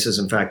many cases,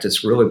 in fact,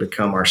 it's really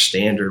become our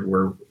standard,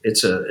 where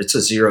it's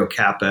a zero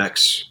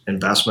CapEx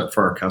investment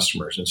for our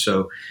customers. And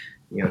so,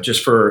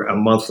 just for a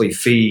monthly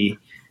fee,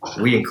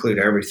 we include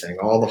everything,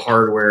 all the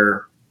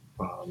hardware,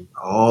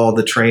 all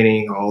the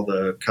training, all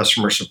the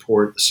customer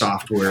support, the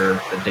software,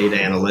 the data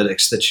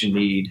analytics that you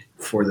need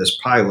for this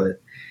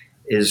pilot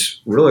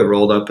is really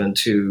rolled up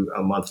into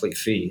a monthly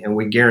fee. And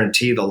we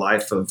guarantee the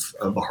life of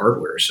the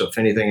hardware. So if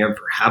anything ever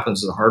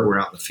happens to the hardware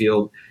out in the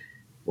field,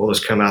 we'll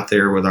just come out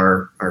there with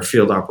our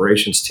field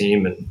operations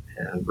team and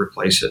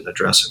replace it and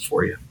address it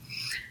for you.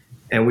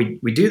 And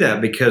we do that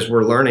because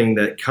we're learning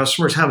that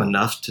customers have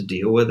enough to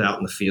deal with out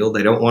in the field.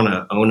 They don't want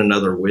to own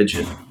another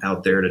widget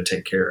out there to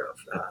take care of.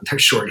 They're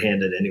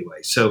shorthanded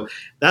anyway. So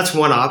that's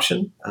one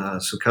option.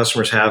 So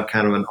customers have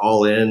kind of an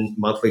all-in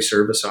monthly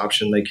service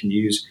option they can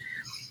use.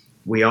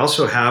 We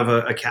also have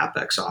a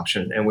CapEx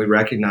option, and we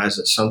recognize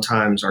that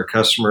sometimes our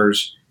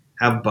customers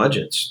have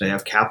budgets. They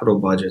have capital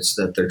budgets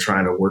that they're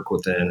trying to work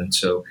within. And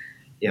so,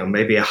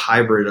 maybe a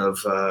hybrid of,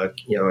 a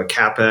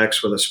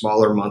CapEx with a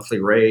smaller monthly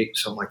rate,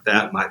 something like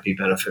that might be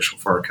beneficial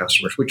for our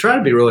customers. We try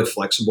to be really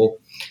flexible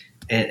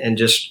and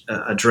just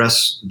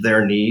address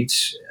their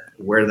needs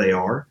where they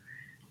are.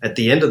 At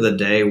the end of the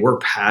day, we're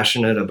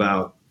passionate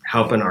about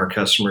helping our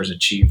customers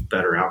achieve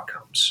better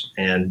outcomes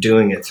and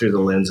doing it through the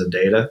lens of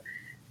data.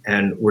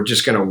 And we're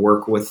just going to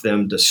work with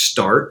them to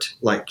start,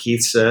 like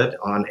Keith said,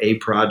 on a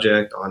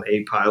project, on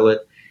a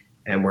pilot.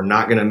 And we're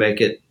not going to make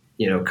it,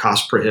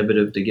 cost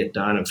prohibitive to get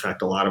done. In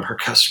fact, a lot of our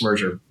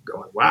customers are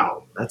going,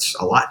 wow, that's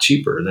a lot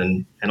cheaper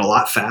and a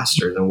lot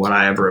faster than what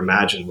I ever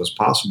imagined was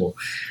possible.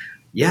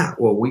 Yeah,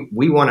 well,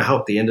 we want to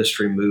help the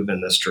industry move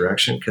in this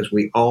direction, because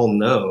we all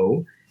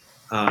know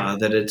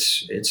that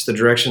it's the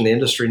direction the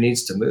industry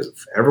needs to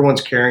move.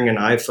 Everyone's carrying an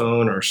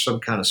iPhone or some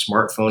kind of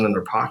smartphone in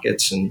their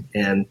pockets,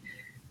 and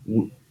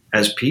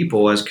as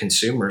people, as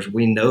consumers,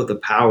 we know the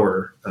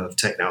power of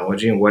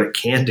technology and what it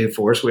can do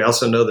for us. We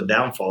also know the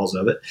downfalls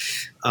of it,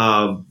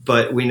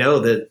 but we know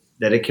that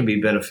it can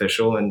be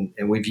beneficial, and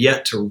we've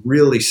yet to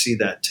really see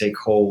that take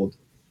hold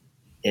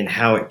in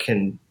how it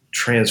can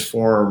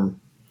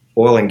transform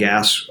oil and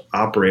gas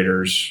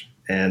operators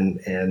and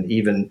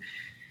even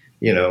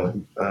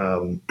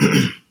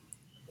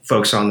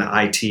folks on the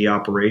IT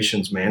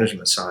operations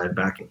management side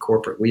back in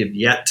corporate. We have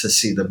yet to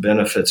see the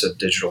benefits of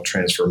digital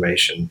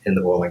transformation in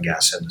the oil and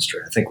gas industry.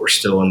 I think we're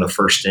still in the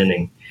first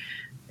inning,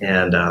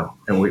 and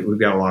we've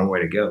got a long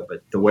way to go.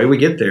 But the way we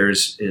get there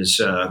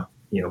is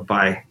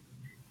by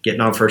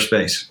getting on first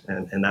base,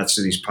 and that's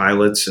these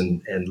pilots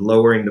and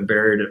lowering the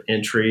barrier to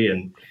entry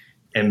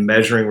and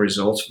measuring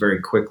results very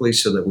quickly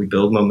so that we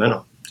build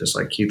momentum, just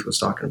like Keith was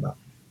talking about.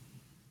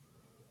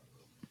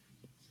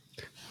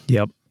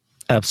 Yep,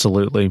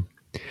 absolutely.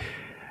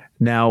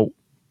 Now,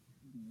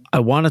 I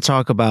want to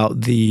talk about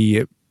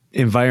the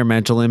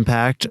environmental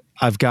impact.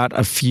 I've got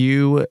a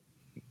few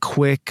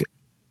quick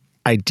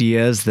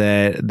ideas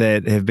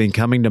that have been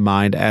coming to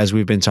mind as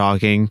we've been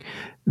talking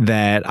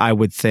that I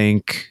would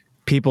think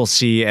people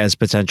see as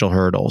potential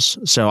hurdles.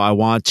 So I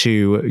want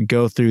to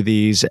go through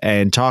these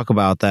and talk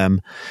about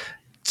them,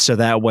 so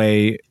that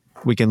way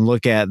we can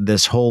look at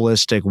this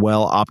holistic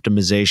well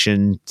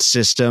optimization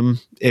system,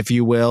 if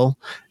you will,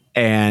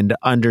 and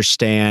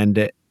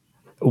understand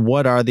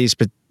what are these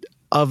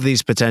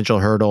potential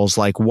hurdles,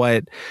 like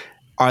what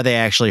are they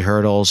actually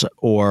hurdles,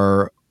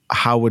 or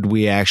how would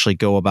we actually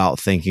go about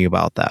thinking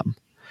about them?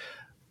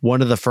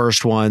 One of the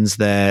first ones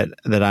that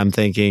I'm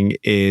thinking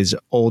is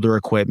older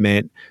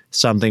equipment,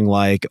 something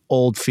like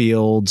old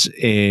fields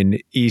in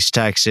East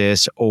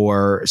Texas,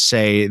 or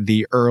say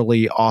the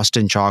early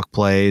Austin chalk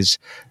plays.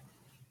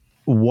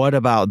 What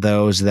about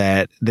those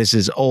that this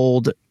is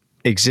old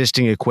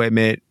existing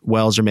equipment,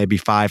 wells are maybe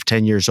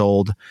 5-10 years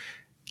old?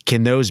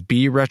 Can those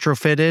be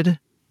retrofitted,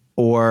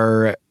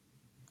 or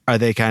are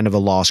they kind of a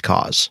lost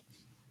cause?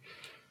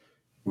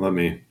 I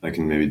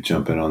can maybe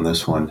jump in on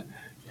this one.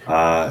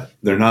 They're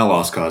not a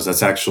lost cause.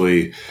 That's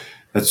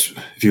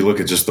if you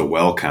look at just the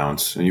well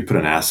counts and you put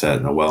an asset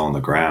and a well in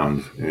the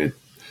ground,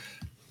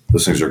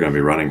 those things are going to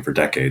be running for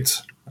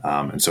decades.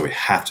 And so we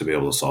have to be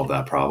able to solve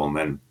that problem.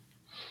 And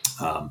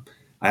I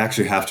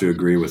actually have to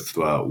agree with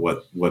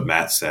what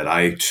Matt said.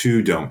 I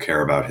too don't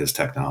care about his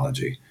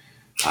technology.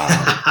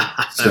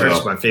 That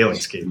hurts my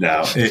feelings, Keith.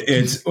 No,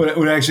 it's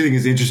what I actually think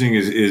is interesting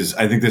is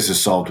I think this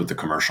is solved with the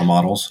commercial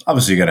models.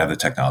 Obviously, you got to have the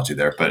technology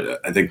there,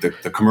 but I think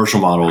the commercial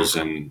models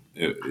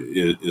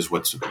is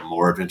what's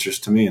more of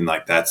interest to me. And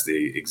like that's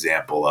the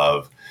example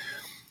of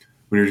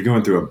when you're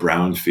going through a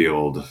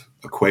brownfield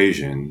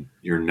equation,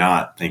 you're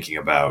not thinking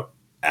about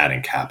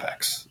adding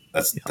capex.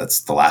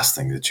 That's the last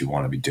thing that you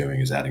want to be doing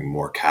is adding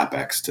more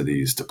capex to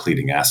these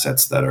depleting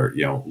assets that are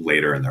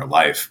later in their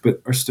life,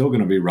 but are still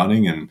going to be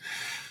running and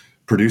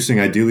producing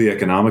ideally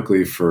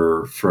economically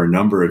for a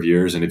number of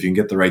years. And if you can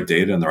get the right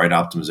data and the right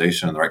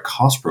optimization and the right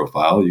cost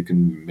profile, you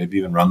can maybe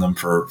even run them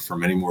for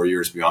many more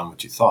years beyond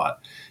what you thought.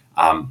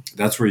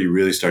 That's where you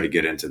really start to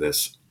get into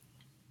this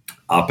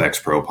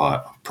OpEx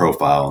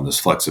profile and this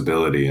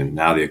flexibility. And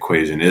now the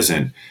equation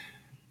isn't,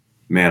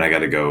 man, I got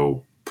to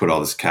go put all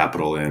this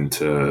capital in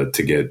to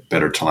get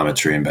better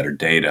telemetry and better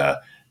data.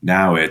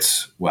 Now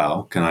it's,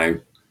 well,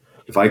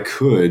 if I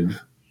could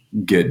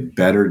get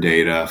better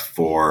data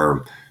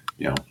for,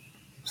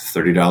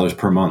 $30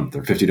 per month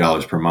or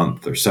 $50 per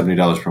month or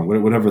 $70 per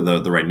month, whatever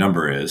the right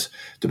number is,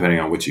 depending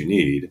on what you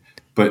need.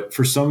 But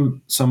for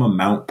some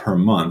amount per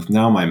month,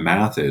 now my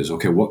math is,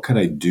 okay, what could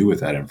I do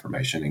with that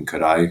information? And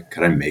could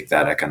I make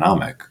that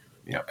economic,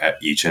 at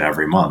each and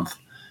every month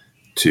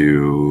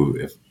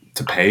to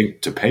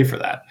pay for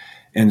that?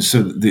 And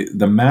so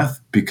the math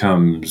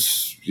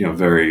becomes,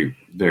 very,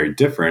 very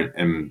different.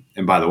 And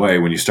by the way,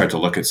 when you start to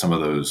look at some of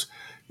those,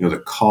 the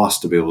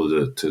cost to be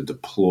able to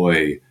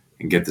deploy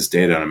and get this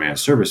data on a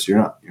managed service,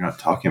 you're not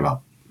talking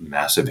about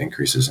massive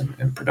increases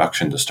in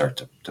production to start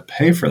to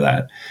pay for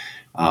that.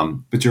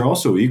 But you're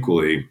also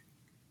equally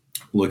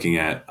looking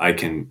at, I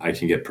can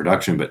get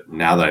production, but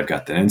now that I've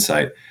got that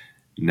insight,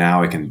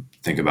 now I can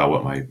think about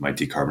what my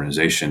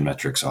decarbonization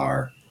metrics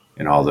are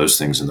and all those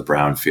things in the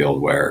brownfield,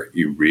 where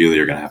you really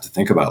are going to have to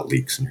think about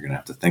leaks, and you're going to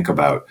have to think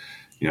about,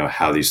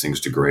 how these things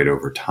degrade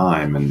over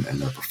time and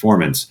their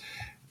performance.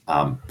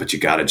 But you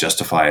got to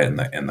justify it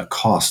in the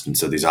cost. And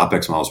so these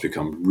OpEx models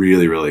become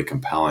really, really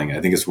compelling.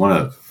 I think it's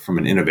from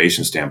an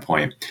innovation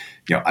standpoint,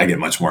 I get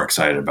much more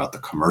excited about the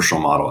commercial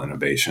model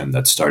innovation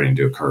that's starting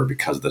to occur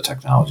because of the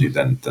technology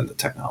than the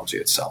technology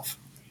itself.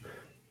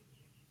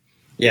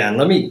 Yeah, and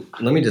let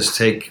me just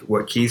take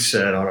what Keith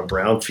said on a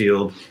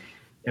brownfield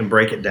and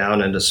break it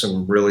down into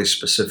some really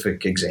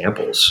specific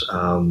examples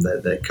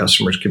that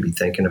customers could be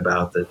thinking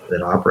about,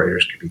 that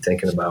operators could be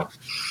thinking about.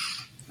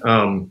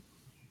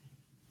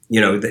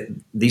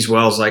 These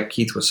wells, like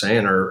Keith was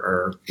saying,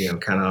 are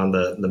kind of on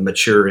the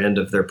mature end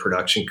of their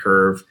production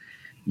curve.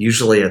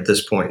 Usually at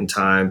this point in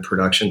time,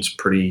 production's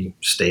pretty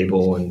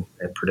stable and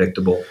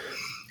predictable.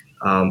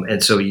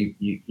 And so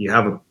you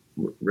have a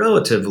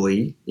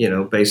relatively,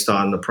 based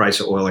on the price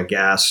of oil and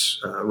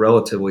gas,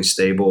 relatively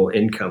stable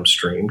income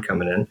stream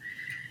coming in.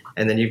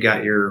 And then you've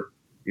got your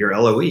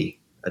LOE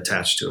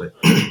attached to it.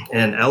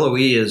 And LOE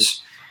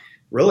is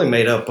really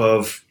made up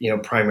of,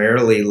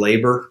 primarily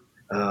labor,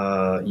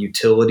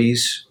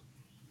 utilities,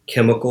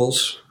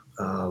 chemicals,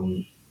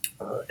 and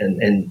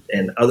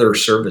other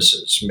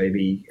services,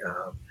 maybe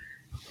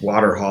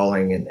water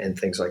hauling and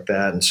things like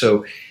that. And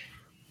so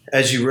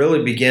as you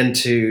really begin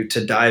to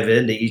dive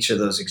into each of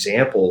those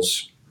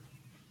examples,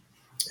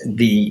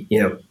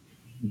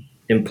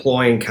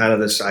 employing kind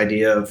of this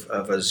idea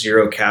of a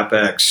zero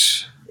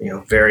capex,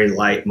 very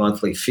light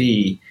monthly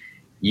fee,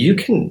 you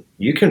can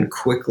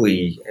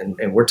quickly,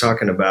 and we're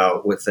talking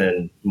about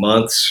within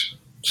months,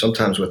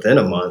 sometimes within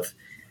a month,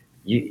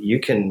 you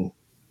can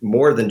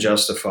more than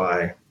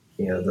justify,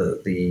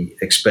 the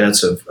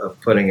expense of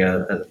putting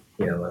a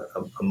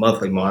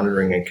monthly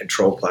monitoring and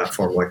control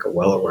platform like a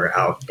WellAware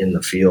out in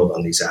the field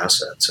on these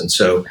assets. And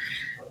so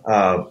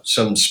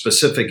some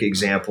specific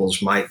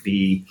examples might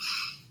be,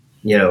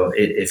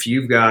 if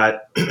you've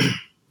got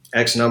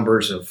X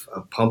numbers of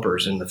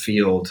pumpers in the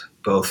field,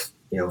 both,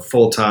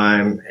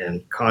 full-time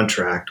and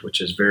contract,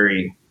 which is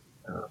very,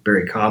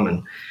 very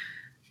common.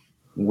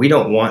 We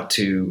don't want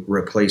to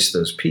replace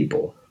those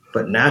people,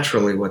 but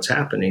naturally what's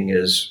happening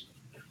is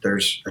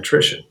there's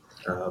attrition.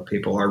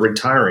 People are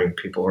retiring.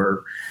 People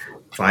are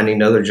finding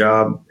another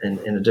job in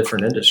a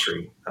different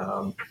industry.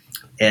 And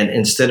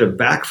instead of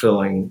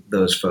backfilling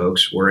those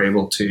folks, we're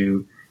able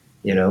to,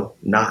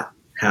 not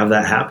have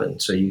that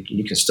happen. So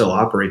you can still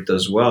operate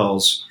those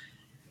wells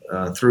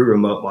through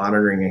remote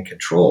monitoring and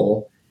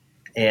control,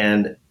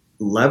 and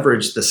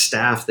leverage the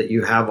staff that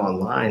you have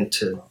online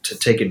to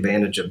take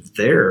advantage of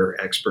their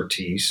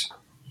expertise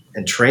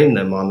and train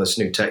them on this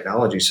new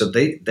technology. So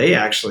they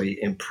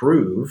actually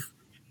improve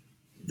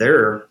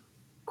their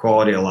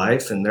quality of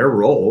life and their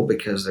role,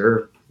 because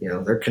they're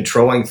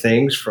controlling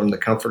things from the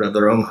comfort of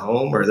their own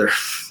home, or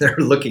they're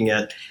looking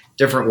at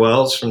different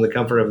wells from the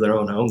comfort of their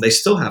own home. They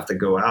still have to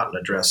go out and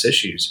address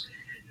issues,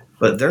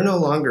 but they're no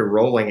longer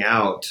rolling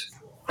out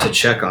to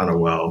check on a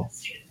well.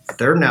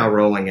 They're now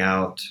rolling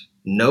out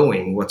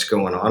knowing what's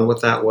going on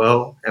with that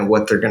well and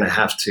what they're going to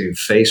have to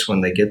face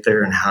when they get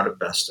there and how to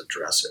best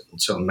address it.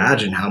 And so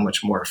imagine how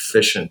much more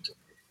efficient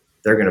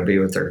they're going to be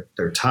with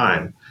their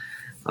time.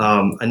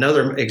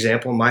 Another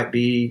example might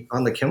be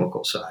on the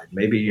chemical side.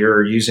 Maybe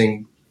you're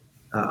using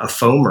a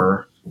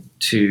foamer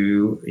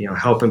to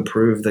help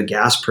improve the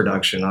gas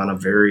production on a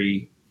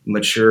very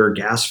mature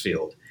gas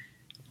field.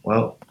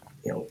 Well,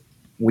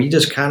 we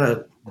just kind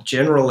of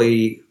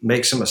generally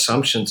make some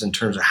assumptions in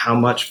terms of how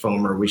much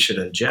foamer we should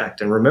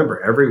inject. And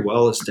remember, every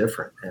well is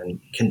different,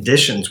 and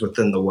conditions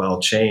within the well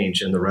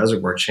change and the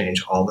reservoir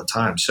change all the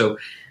time. So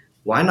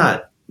why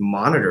not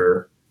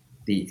monitor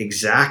the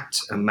exact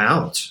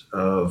amount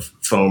of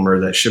foamer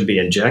that should be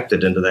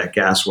injected into that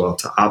gas well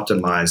to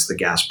optimize the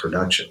gas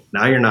production?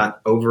 Now you're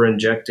not over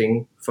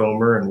injecting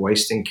foamer and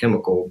wasting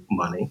chemical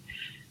money.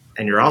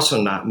 And you're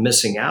also not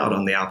missing out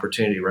on the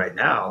opportunity right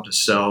now to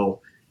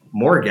sell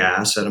more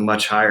gas at a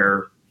much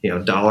higher,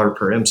 dollar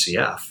per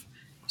MCF.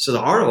 So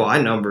the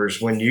ROI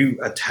numbers, when you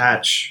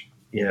attach,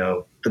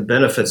 the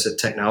benefits that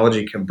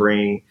technology can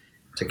bring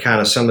to kind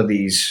of some of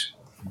these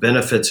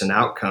benefits and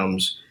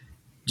outcomes,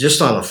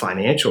 just on the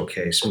financial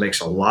case,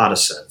 makes a lot of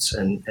sense.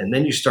 And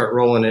then you start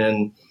rolling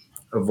in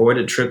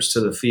avoided trips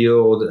to the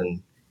field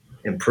and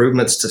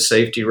improvements to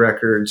safety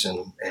records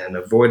and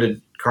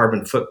avoided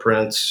carbon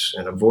footprints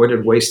and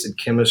avoided wasted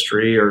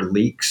chemistry or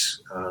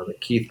leaks that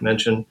Keith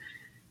mentioned.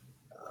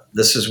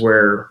 This is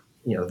where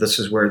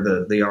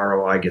the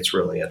ROI gets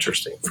really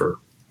interesting for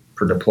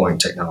deploying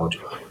technology.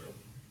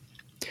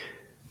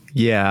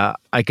 Yeah,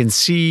 I can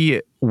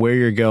see where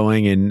you're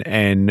going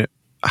and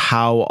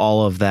how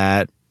all of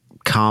that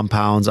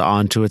compounds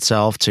onto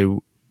itself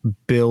to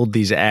build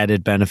these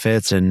added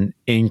benefits and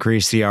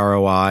increase the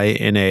ROI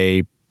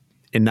in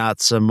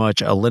not so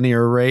much a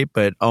linear rate,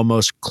 but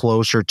almost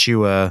closer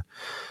to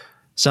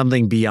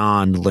something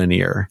beyond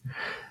linear.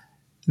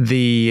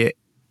 The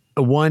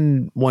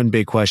one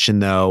big question,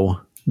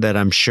 though, that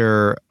I'm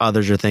sure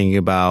others are thinking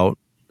about,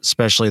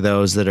 especially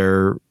those that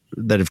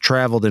have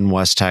traveled in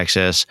West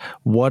Texas,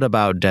 what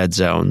about dead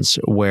zones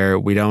where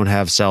we don't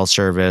have cell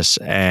service,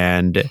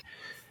 and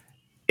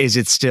is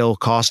it still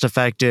cost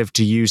effective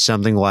to use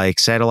something like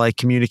satellite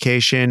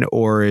communication,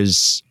 or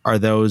are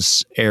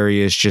those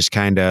areas just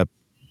kind of,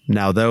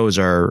 now those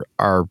are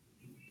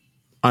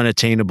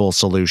unattainable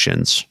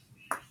solutions?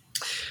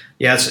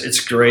 Yeah, it's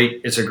great.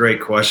 It's a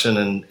great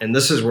question. And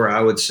this is where I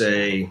would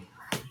say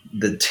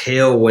the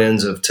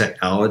tailwinds of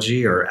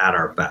technology are at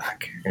our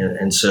back.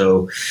 And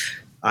so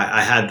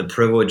I had the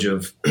privilege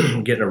of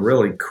getting a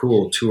really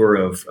cool tour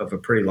of a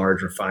pretty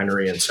large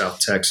refinery in South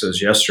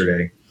Texas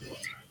yesterday.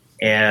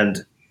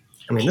 And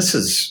I mean,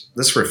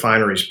 this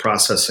refinery is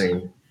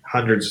processing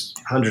hundreds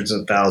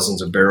of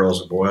thousands of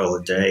barrels of oil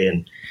a day,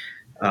 and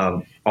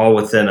all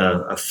within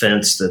a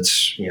fence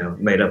that's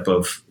made up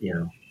of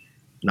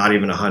not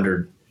even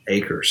 100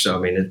 acres. So I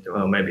mean,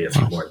 maybe a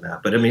few more than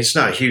that, but I mean, it's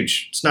not a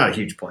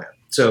huge plant.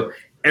 So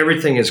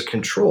everything is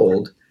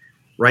controlled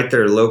right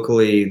there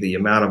locally. The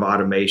amount of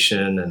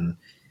automation and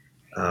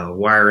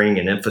wiring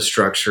and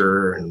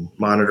infrastructure and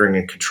monitoring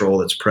and control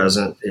that's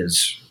present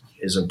is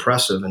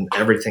impressive, and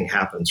everything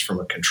happens from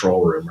a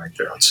control room right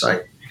there on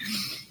site.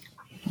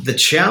 The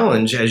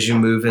challenge as you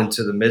move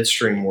into the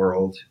midstream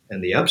world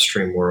and the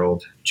upstream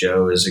world,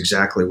 Joe, is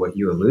exactly what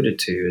you alluded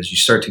to, is you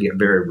start to get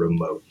very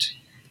remote.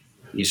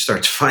 You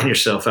start to find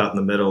yourself out in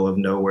the middle of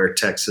nowhere,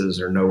 Texas,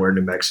 or nowhere,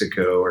 New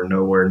Mexico, or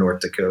nowhere, North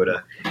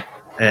Dakota.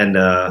 And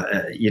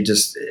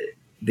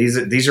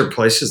these are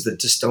places that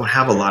just don't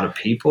have a lot of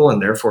people,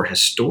 and therefore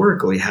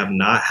historically have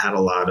not had a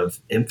lot of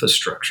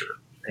infrastructure.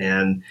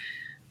 And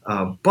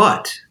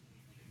but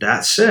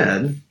that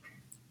said,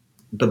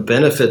 the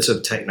benefits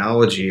of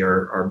technology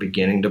are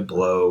beginning to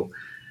blow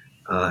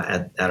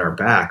at our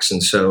backs.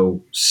 And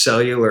so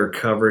cellular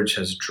coverage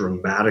has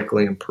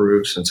dramatically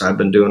improved since I've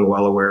been doing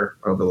WellAware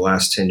over the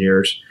last 10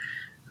 years.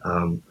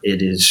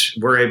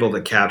 We're able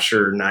to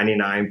capture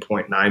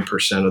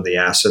 99.9% of the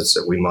assets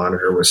that we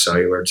monitor with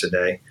cellular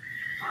today.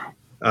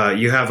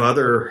 You have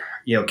other,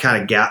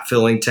 kind of gap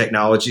filling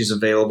technologies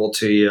available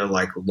to you,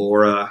 like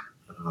LoRa,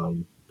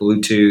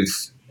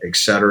 Bluetooth, et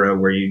cetera,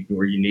 where you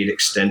need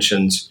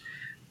extensions.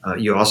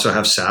 You also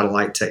have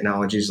satellite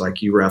technologies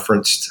like you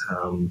referenced.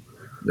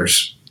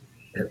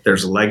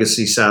 There's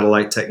legacy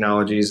satellite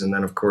technologies, and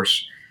then of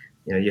course,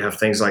 you have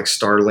things like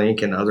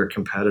Starlink and other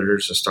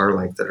competitors of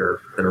Starlink that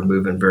are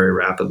moving very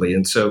rapidly.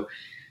 And so,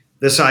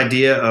 this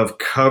idea of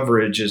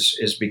coverage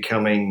is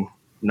becoming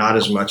not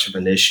as much of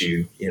an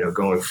issue,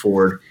 going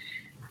forward.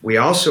 We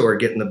also are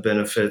getting the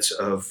benefits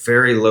of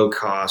very low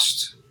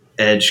cost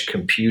edge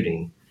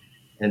computing,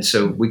 and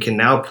so we can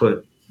now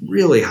put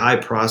really high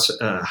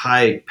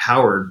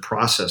powered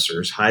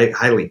processors,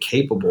 highly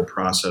capable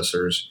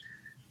processors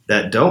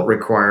that don't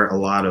require a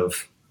lot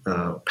of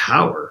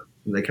power.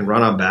 They can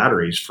run on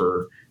batteries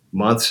for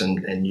months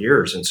and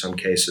years in some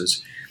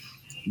cases,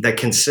 that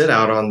can sit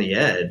out on the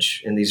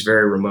edge in these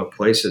very remote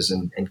places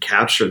and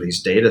capture these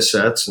data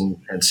sets and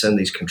send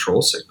these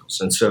control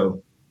signals. And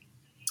so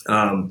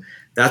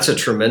that's a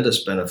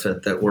tremendous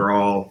benefit that we're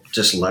all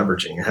just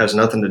leveraging. It has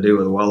nothing to do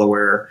with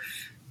WellAware.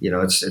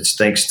 it's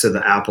thanks to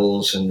the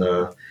Apples and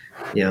the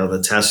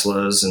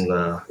Teslas and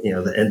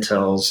the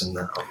Intels and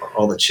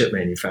all the chip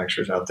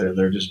manufacturers out there.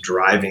 They're just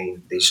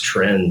driving these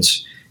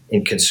trends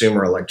in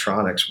consumer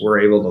electronics. We're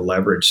able to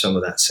leverage some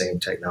of that same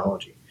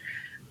technology.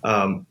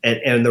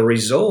 And the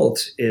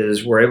result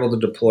is we're able to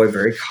deploy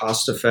very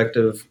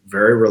cost-effective,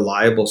 very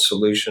reliable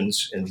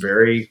solutions in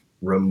very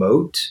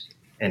remote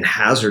and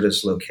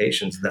hazardous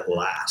locations that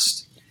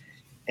last.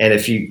 And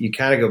if you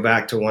kind of go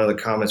back to one of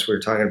the comments we were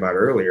talking about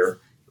earlier,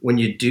 when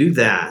you do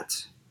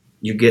that,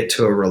 you get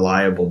to a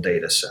reliable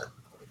data set.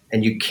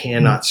 And you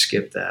cannot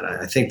skip that.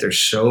 I think there's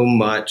so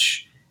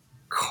much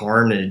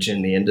carnage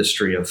in the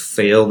industry of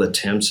failed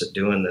attempts at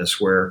doing this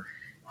where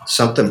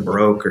something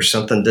broke or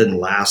something didn't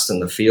last in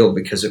the field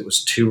because it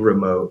was too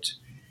remote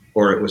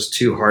or it was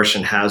too harsh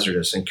and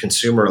hazardous, and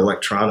consumer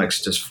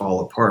electronics just fall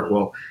apart.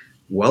 Well,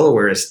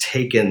 WellAware has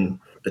taken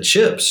the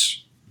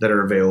chips that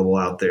are available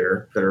out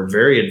there that are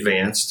very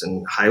advanced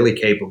and highly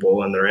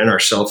capable, and they're in our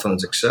cell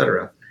phones, et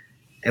cetera,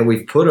 and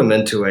we've put them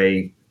into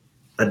a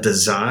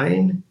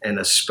design and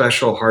a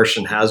special harsh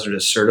and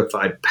hazardous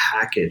certified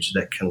package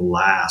that can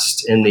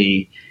last in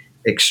the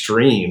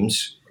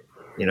extremes,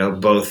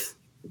 both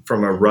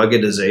from a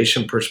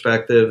ruggedization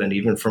perspective and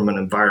even from an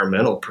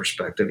environmental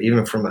perspective,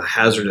 even from a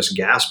hazardous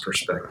gas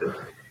perspective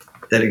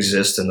that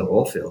exists in the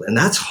oil field. And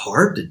that's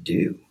hard to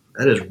do.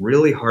 That is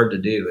really hard to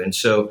do. And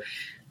so,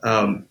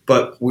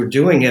 but we're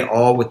doing it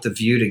all with the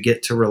view to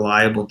get to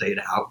reliable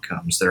data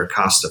outcomes that are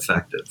cost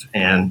effective.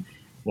 And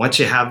once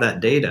you have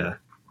that data,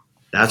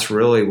 that's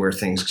really where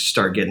things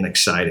start getting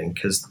exciting,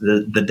 because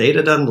the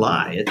data doesn't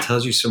lie. It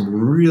tells you some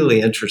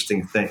really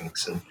interesting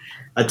things. And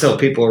I tell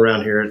people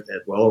around here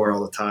at WellAware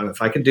all the time,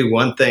 if I could do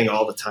one thing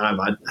all the time,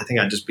 I think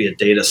I'd just be a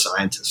data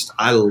scientist.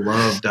 I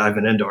love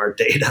diving into our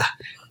data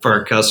for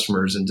our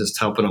customers and just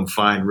helping them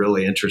find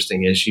really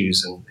interesting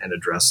issues and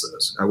address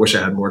those. I wish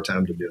I had more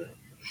time to do it.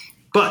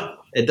 But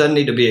it doesn't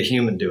need to be a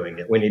human doing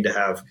it. We need to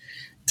have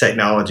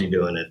technology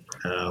doing it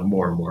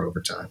more and more over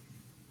time.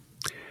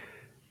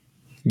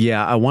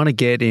 Yeah, I want to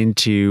get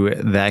into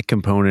that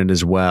component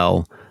as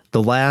well.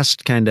 The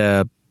last kind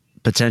of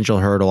potential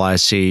hurdle I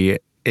see,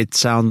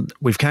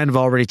 we've kind of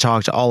already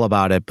talked all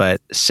about it, but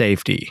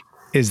safety.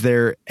 Is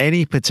there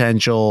any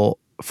potential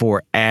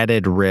for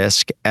added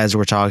risk as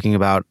we're talking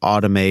about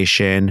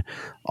automation,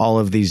 all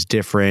of these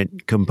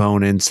different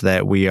components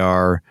that we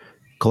are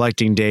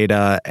collecting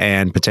data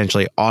and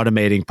potentially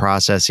automating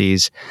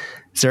processes?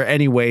 Is there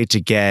any way to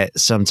get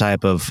some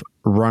type of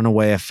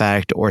runaway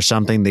effect or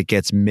something that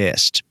gets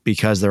missed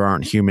because there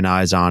aren't human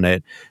eyes on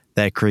it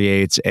that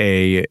creates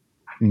a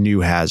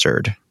new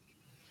hazard?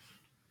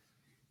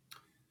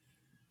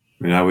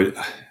 I mean,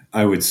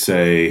 I would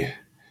say,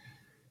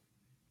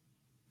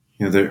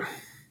 you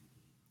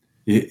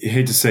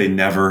hate to say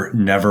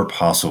never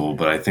possible,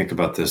 but I think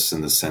about this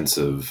in the sense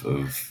of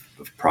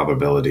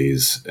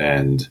probabilities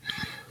and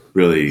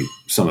really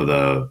some of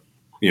the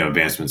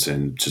advancements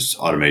in just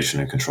automation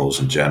and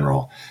controls in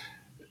general.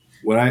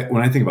 When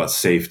I think about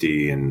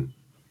safety and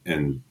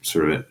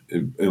sort of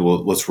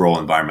let's roll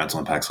environmental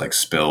impacts like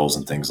spills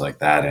and things like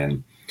that,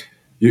 and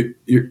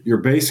your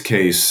base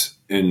case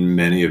in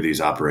many of these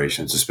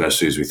operations,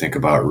 especially as we think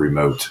about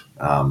remote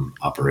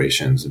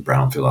operations and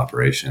brownfield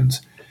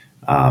operations,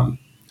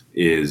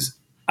 is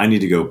I need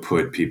to go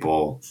put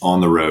people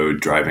on the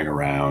road driving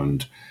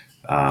around,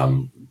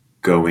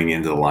 going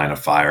into the line of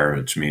fire,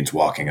 which means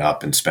walking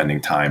up and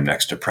spending time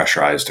next to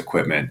pressurized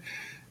equipment.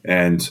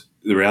 And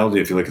the reality,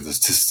 if you look at the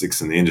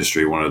statistics in the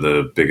industry, one of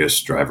the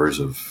biggest drivers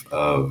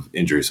of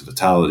injuries and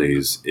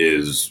fatalities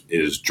is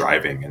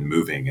driving and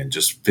moving and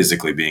just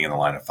physically being in the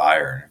line of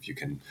fire. And if you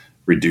can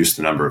reduce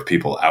the number of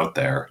people out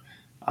there,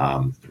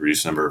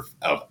 reduce the number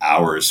of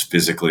hours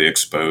physically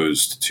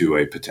exposed to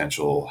a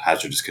potential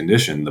hazardous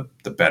condition,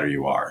 the better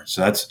you are.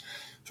 So that's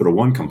sort of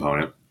one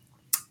component.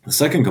 The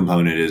second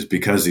component is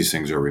because these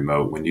things are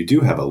remote, when you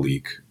do have a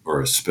leak or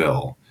a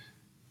spill,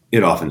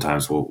 it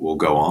oftentimes will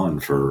go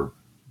on for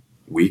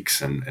weeks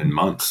and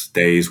months,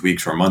 days,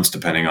 weeks, or months,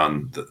 depending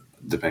on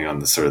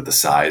the sort of the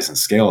size and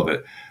scale of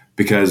it,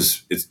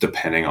 because it's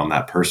depending on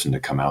that person to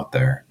come out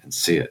there and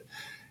see it.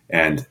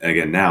 And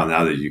again, now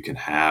that you can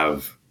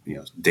have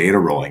data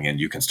rolling in,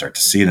 you can start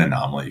to see an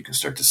anomaly. You can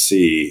start to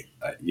see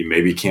you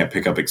maybe can't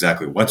pick up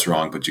exactly what's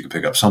wrong, but you can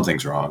pick up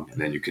something's wrong,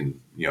 and then you can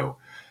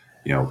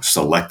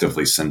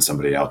selectively send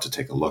somebody out to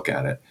take a look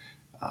at it.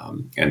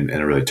 In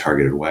a really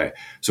targeted way.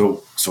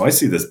 So I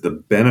see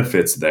the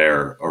benefits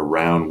there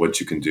around what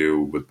you can do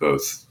with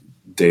both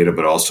data,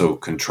 but also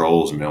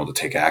controls and being able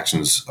to take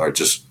actions are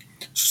just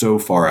so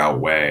far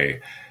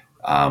outweigh,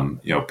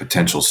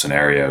 potential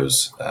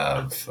scenarios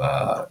of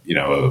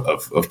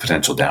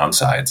potential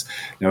downsides.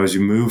 Now, as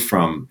you move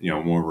from,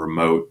 more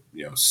remote,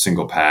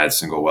 single pads,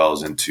 single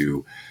wells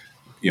into,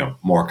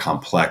 more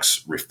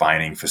complex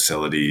refining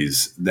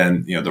facilities,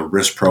 then, the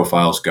risk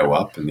profiles go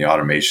up and the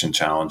automation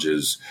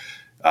challenges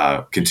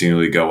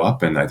continually go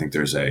up, and I think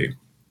there's a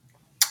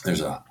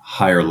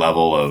higher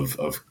level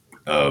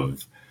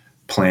of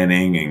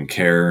planning and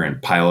care and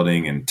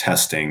piloting and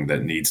testing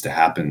that needs to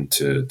happen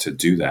to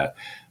do that.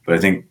 But I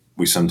think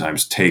we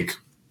sometimes take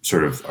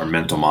sort of our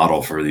mental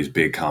model for these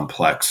big,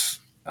 complex,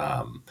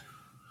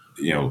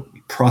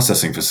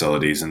 processing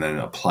facilities, and then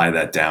apply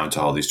that down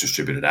to all these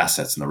distributed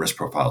assets, and the risk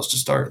profiles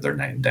just they're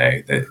night and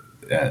day.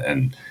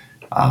 And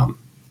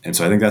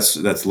so I think that's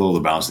a little the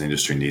balance the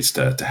industry needs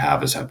to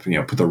have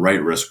put the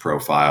right risk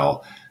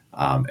profile,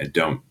 and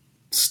don't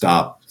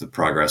stop the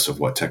progress of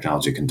what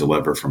technology can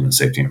deliver from a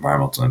safety and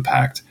environmental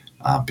impact,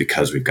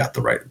 because we've got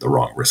the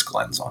wrong risk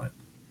lens on it.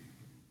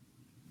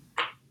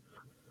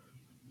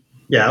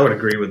 Yeah, I would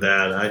agree with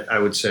that. I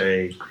would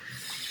say,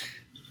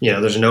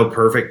 there's no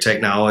perfect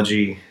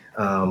technology.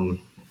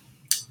 Everything's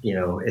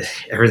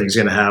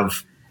going to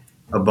have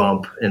a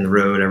bump in the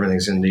road.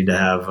 Everything's going to need to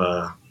have,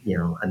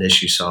 an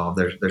issue solved.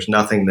 There's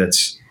nothing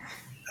that's,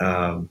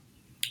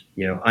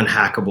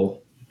 unhackable.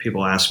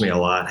 People ask me a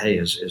lot, hey,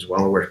 is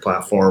WellAware's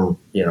platform,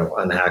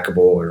 unhackable,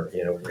 or,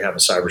 we have a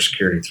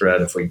cybersecurity threat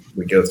if we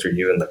go through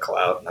you in the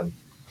cloud. And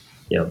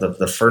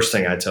the first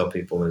thing I tell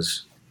people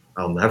is,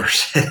 I'll never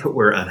say that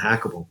we're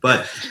unhackable.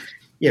 But,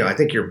 I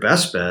think your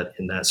best bet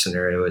in that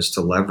scenario is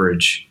to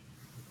leverage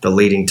the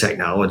leading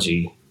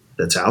technology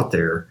that's out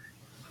there,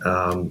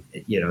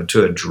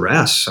 to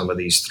address some of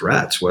these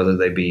threats, whether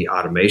they be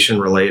automation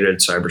related,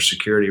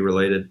 cybersecurity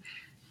related.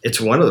 It's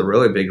one of the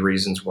really big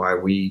reasons why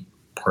we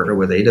partner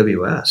with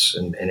AWS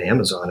and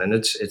Amazon. And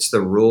it's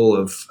the rule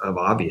of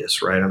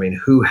obvious, right? I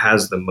mean, who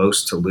has the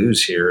most to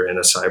lose here in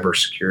a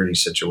cybersecurity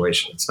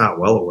situation? It's not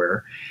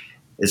WellAware.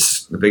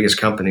 It's the biggest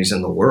companies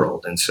in the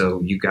world. And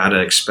so you got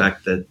to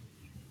expect that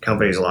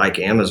companies like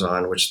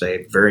Amazon, which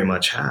they very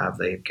much have,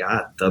 they've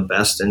got the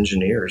best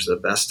engineers, the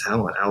best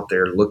talent out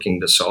there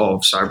looking to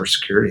solve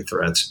cybersecurity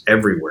threats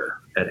everywhere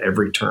at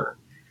every turn.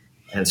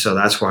 And so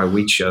that's why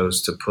we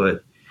chose to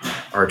put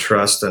our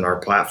trust and our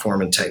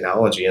platform and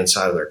technology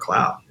inside of their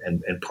cloud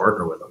and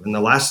partner with them. And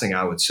the last thing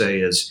I would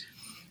say is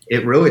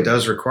it really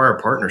does require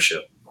a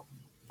partnership.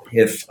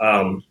 If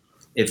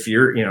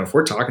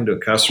we're talking to a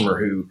customer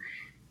who,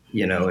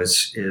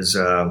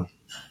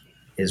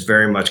 is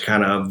very much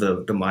kind of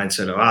the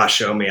mindset of,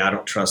 show me, I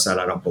don't trust that,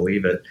 I don't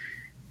believe it.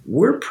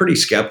 We're pretty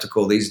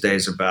skeptical these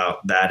days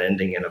about that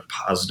ending in a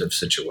positive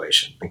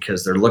situation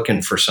because they're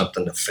looking for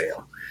something to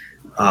fail.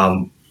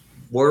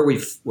 Where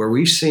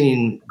we've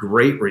seen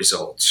great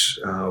results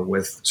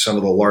with some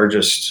of the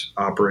largest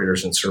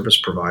operators and service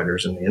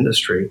providers in the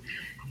industry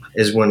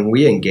is when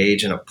we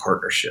engage in a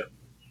partnership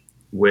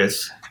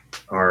with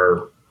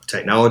our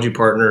technology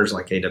partners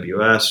like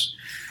AWS,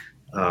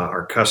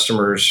 our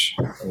customers,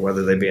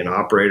 whether they be an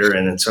operator,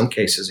 and in some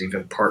cases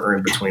even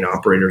partnering between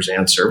operators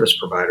and service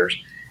providers,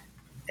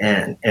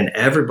 and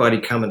everybody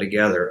coming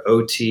together,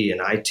 OT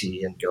and IT,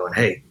 and going,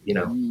 hey,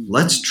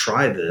 let's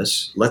try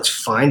this. Let's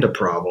find a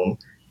problem.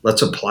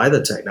 Let's apply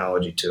the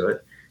technology to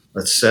it.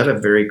 Let's set a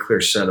very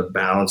clear set of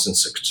balance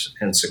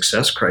and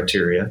success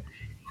criteria.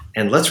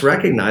 And let's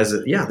recognize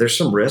that, there's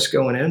some risk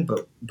going in,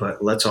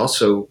 but let's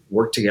also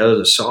work together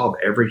to solve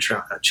every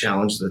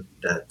challenge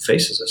that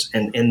faces us.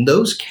 And in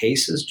those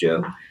cases,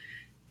 Joe,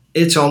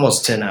 it's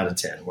almost 10 out of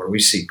 10 where we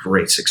see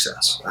great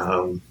success.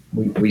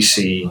 We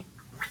see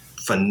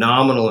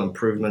phenomenal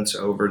improvements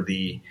over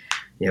the,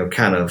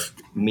 kind of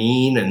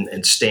mean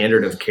and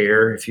standard of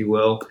care, if you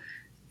will.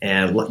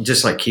 And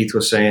just like Keith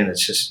was saying,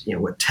 it's just,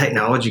 what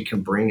technology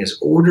can bring is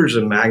orders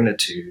of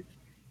magnitude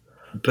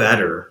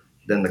better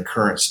than the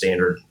current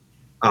standard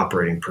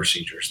operating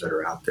procedures that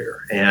are out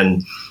there.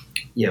 And,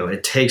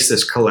 it takes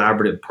this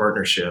collaborative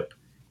partnership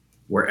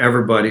where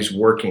everybody's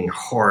working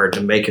hard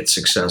to make it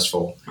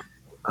successful.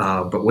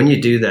 But when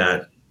you do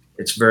that,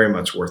 it's very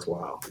much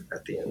worthwhile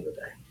at the end of the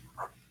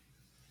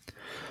day.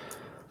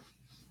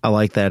 I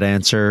like that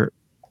answer.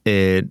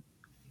 It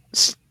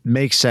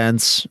makes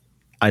sense.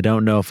 I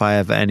don't know if I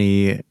have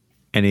any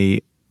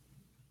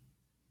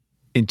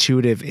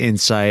intuitive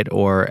insight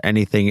or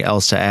anything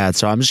else to add.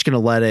 So I'm just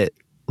going to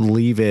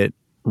leave it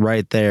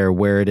right there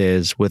where it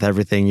is with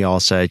everything y'all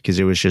said, because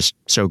it was just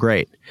so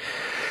great.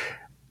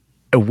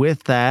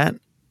 With that,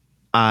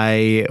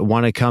 I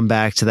want to come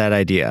back to that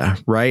idea.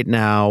 Right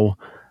now,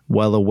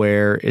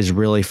 WellAware is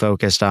really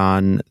focused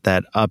on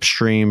that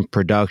upstream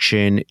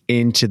production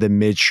into the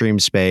midstream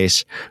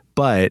space,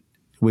 but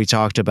we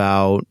talked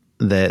about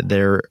that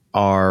there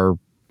are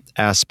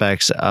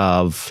aspects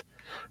of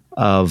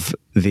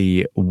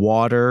the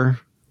water,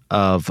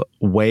 of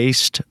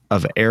waste,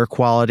 of air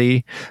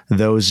quality,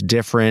 those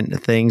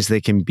different things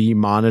that can be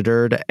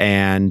monitored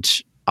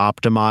and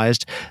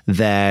optimized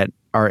that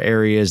are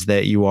areas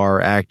that you are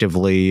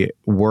actively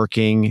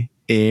working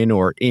in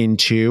or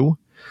into.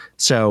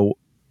 So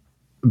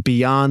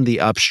beyond the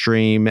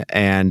upstream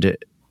and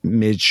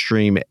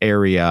midstream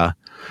area,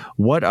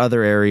 what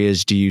other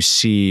areas do you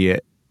see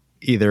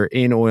either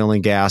in oil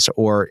and gas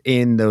or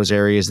in those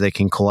areas that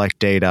can collect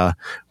data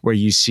where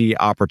you see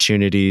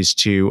opportunities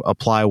to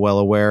apply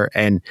WellAware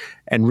and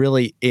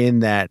really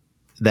in that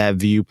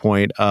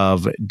viewpoint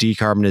of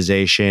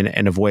decarbonization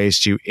and of ways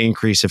to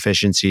increase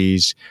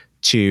efficiencies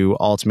to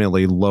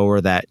ultimately lower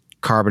that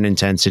carbon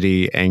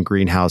intensity and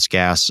greenhouse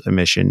gas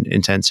emission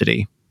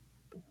intensity?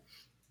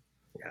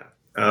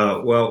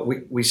 Well,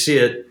 we see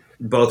it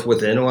both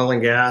within oil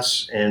and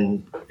gas,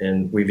 and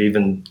we've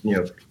even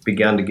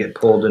begun to get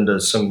pulled into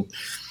some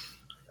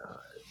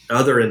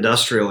other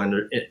industrial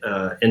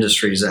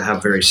industries that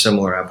have very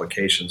similar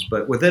applications.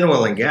 But within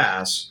oil and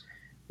gas,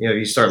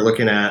 you start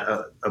looking at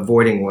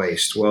avoiding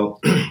waste.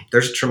 Well,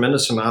 there's a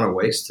tremendous amount of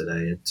waste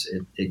today.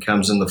 It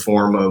comes in the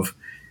form of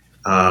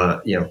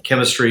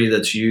chemistry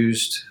that's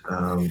used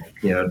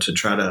to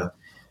try to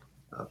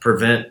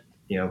prevent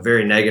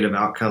very negative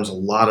outcomes. A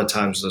lot of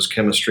times those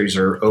chemistries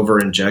are over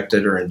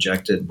injected or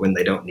injected when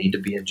they don't need to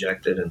be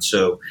injected, and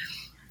so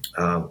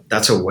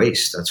that's a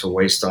waste. That's a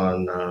waste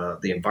on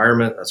the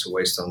environment. That's a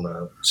waste on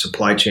the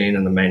supply chain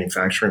and the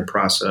manufacturing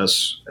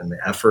process and the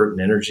effort and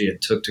energy it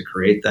took to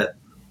create that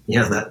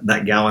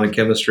gallon of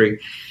chemistry.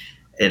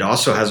 It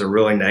also has a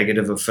really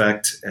negative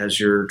effect as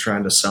you're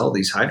trying to sell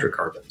these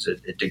hydrocarbons.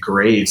 It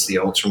degrades the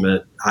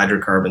ultimate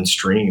hydrocarbon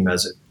stream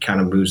as it kind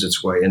of moves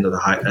its way into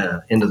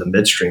the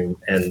midstream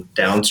and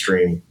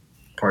downstream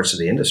parts of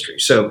the industry.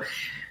 So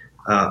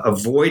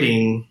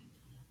avoiding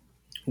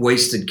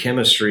wasted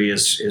chemistry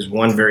is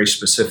one very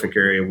specific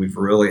area we've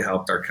really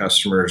helped our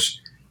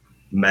customers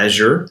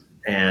measure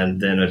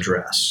and then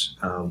address.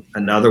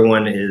 Another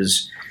one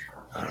is,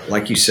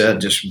 like you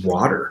said, just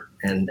water.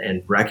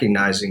 And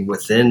recognizing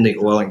within the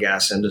oil and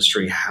gas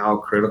industry how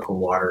critical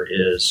water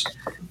is.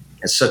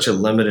 It's such a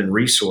limited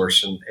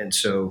resource. And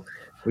so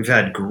we've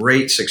had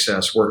great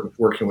success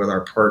working with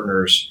our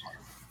partners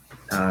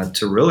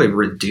to really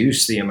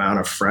reduce the amount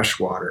of fresh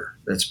water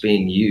that's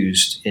being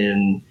used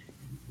in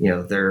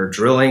their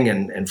drilling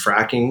and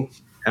fracking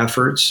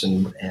efforts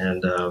and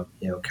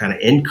kind of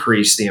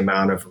increase the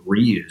amount of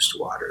reused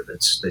water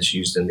that's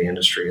used in the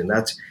industry. And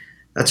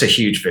that's a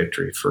huge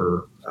victory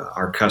for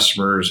our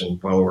customers,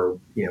 and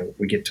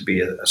we get to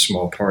be a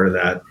small part of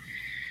that.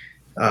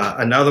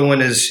 Another one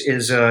is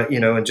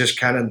just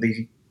kind of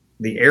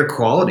the air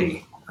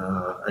quality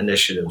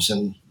initiatives,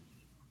 and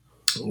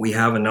we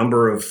have a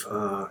number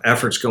of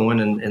efforts going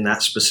in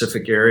that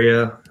specific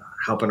area,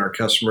 helping our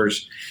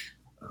customers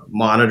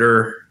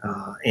monitor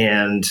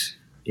and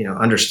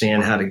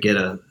understand how to get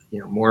a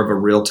more of a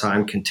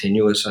real-time,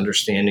 continuous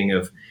understanding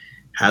of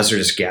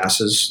hazardous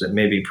gases that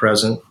may be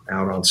present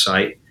out on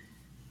site,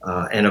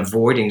 and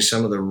avoiding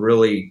some of the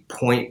really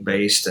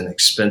point-based and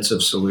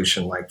expensive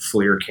solution like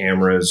FLIR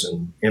cameras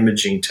and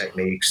imaging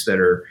techniques that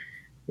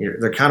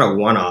they're kind of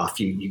one-off.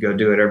 You go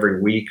do it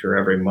every week or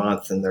every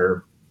month, and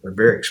they're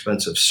very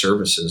expensive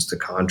services to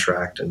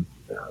contract and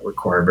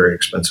require very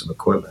expensive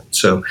equipment.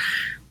 So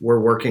we're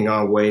working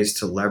on ways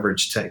to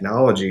leverage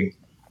technology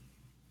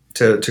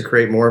to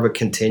create more of a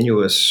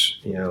continuous,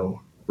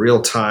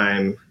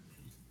 real-time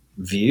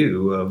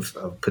view of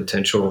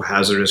potential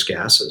hazardous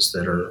gases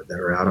that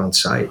are out on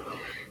site.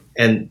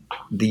 And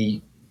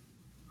the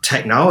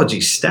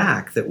technology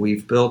stack that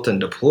we've built and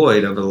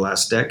deployed over the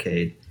last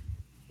decade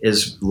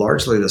is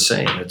largely the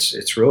same.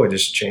 It's really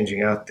just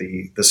changing out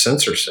the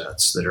sensor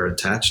sets that are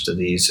attached to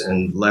these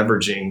and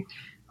leveraging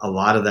a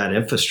lot of that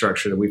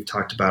infrastructure that we've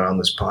talked about on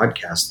this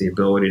podcast, the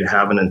ability to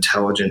have an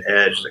intelligent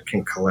edge that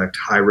can collect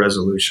high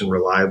resolution,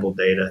 reliable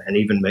data and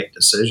even make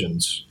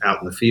decisions out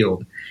in the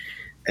field,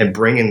 and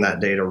bringing that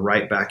data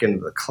right back into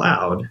the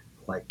cloud,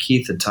 like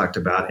Keith had talked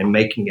about, and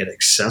making it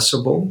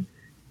accessible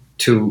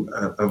to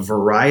a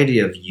variety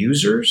of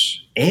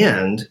users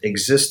and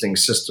existing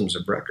systems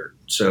of record.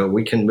 So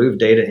we can move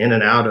data in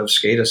and out of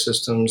SCADA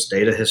systems,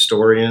 data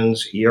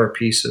historians,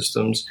 ERP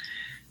systems,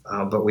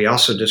 but we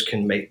also just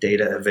can make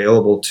data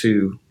available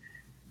to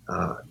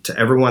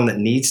everyone that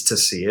needs to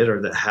see it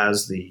or that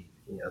has the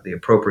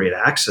appropriate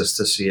access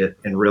to see it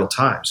in real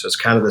time. So it's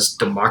kind of this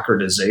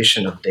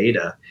democratization of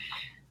data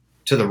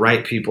to the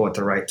right people at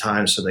the right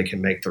time so they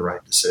can make the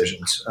right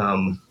decisions.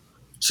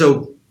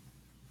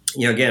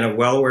 Again,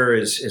 WellAware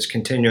is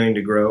continuing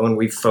to grow, and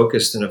we've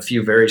focused in a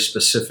few very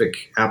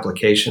specific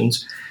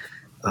applications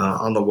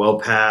on the well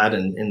pad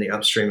and in the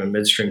upstream and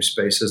midstream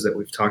spaces that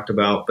we've talked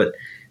about. But,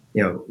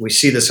 we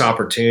see this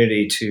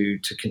opportunity to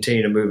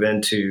continue to move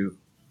into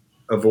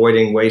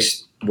avoiding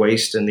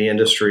waste in the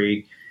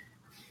industry,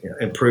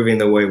 improving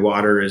the way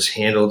water is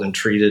handled and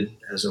treated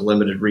as a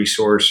limited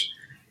resource,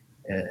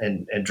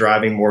 and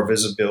driving more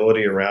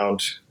visibility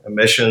around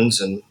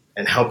emissions and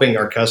helping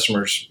our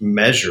customers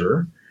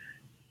measure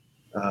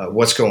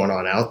what's going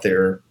on out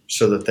there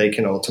so that they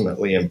can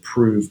ultimately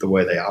improve the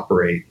way they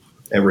operate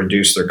and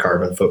reduce their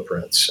carbon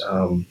footprints.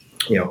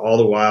 All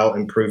the while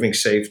improving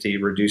safety,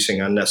 reducing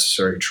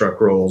unnecessary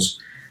truck rolls.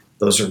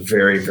 Those are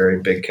very,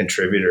 very big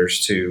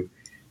contributors to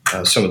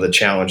some of the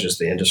challenges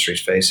the industry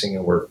is facing,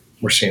 and we're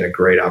seeing a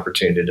great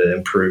opportunity to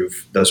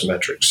improve those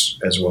metrics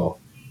as well.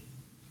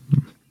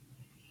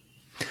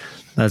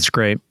 That's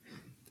great,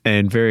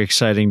 and very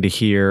exciting to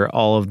hear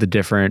all of the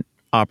different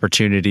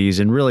opportunities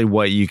and really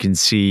what you can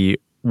see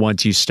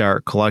once you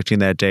start collecting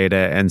that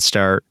data and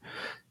start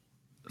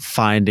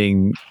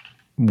finding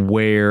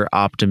where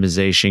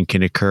optimization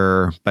can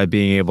occur by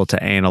being able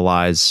to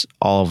analyze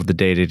all of the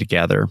data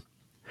together.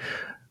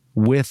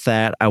 With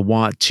that, I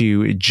want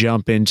to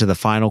jump into the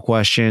final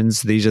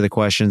questions. These are the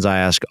questions I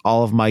ask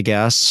all of my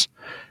guests,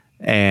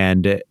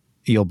 and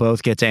you'll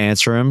both get to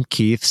answer them.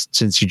 Keith,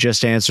 since you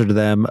just answered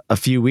them a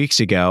few weeks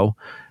ago,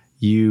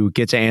 you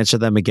get to answer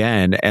them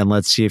again, and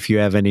let's see if you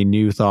have any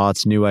new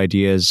thoughts, new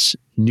ideas,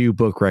 new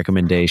book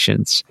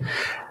recommendations.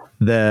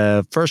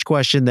 The first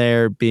question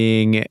there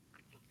being,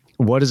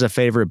 what is a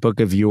favorite book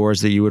of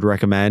yours that you would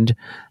recommend?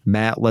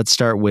 Matt, let's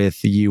start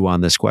with you on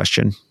this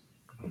question.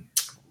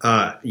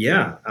 Well,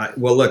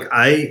 look,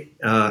 I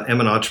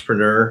am an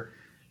entrepreneur.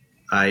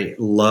 I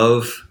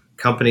love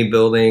company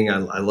building.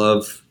 I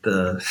love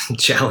the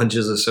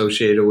challenges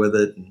associated with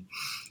it. And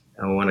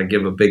I want to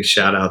give a big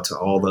shout out to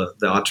all the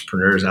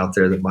entrepreneurs out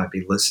there that might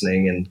be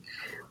listening and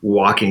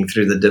walking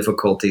through the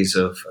difficulties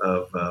of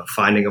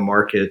finding a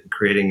market,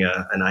 creating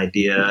an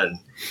idea, and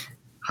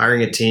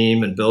hiring a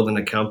team and building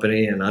a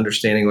company and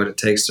understanding what it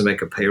takes to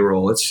make a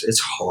payroll. It's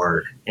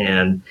hard.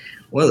 And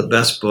one of the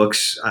best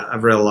books,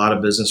 I've read a lot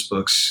of business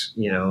books,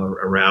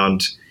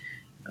 around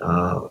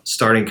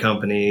starting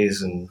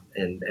companies and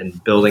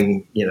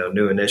building,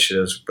 new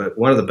initiatives. But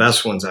one of the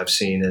best ones I've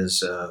seen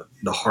is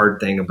The Hard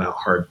Thing About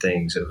Hard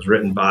Things. It was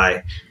written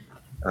by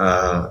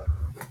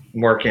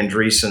Mark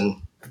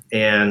Andreessen,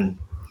 and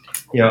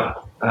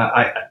not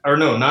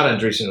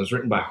Andreessen. It was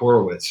written by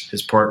Horowitz,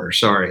 his partner.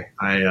 Sorry,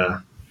 I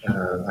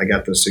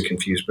got those two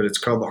confused. But it's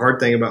called The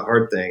Hard Thing About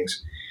Hard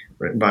Things,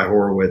 written by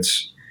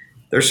Horowitz.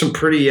 There's some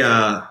pretty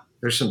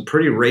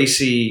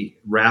racy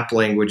rap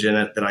language in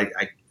it that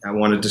I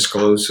want to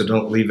disclose, so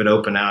don't leave it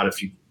open out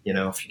if you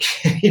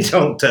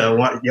don't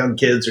want young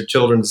kids or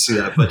children to see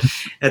that. But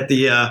at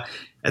the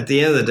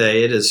end of the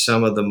day, it is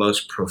some of the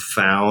most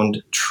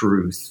profound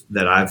truth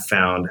that I've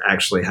found,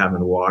 actually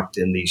having walked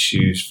in these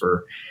shoes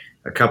for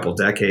a couple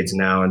decades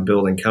now and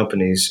building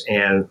companies.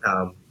 And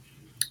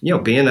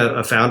being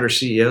a founder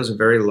CEO is a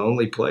very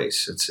lonely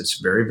place. It's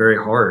very, very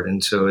hard,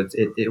 and so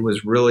it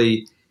was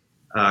really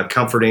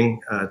comforting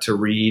to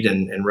read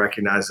and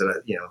recognize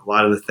that a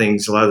lot of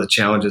the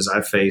challenges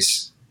I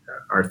face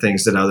are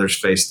things that others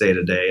face day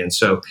to day. And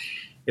so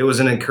it was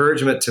an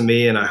encouragement to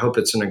me, and I hope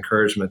it's an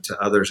encouragement to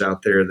others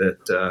out there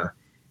that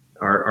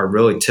are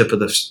really tip of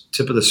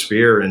the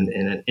spear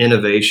in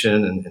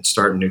innovation and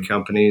starting new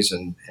companies.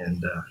 And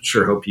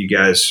sure hope you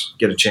guys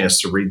get a chance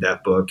to read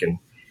that book and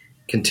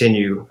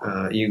continue,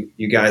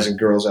 you guys and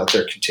girls out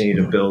there, continue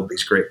to build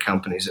these great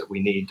companies that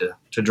we need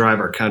to drive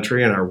our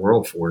country and our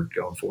world forward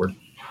going forward.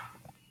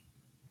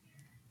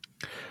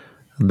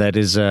 That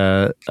is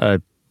a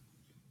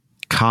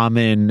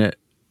common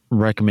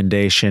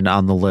recommendation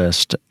on the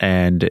list,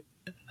 and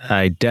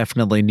I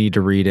definitely need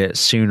to read it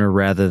sooner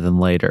rather than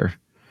later.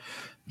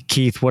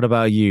 Keith, what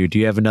about you? Do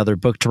you have another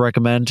book to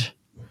recommend?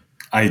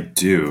 I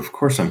do. Of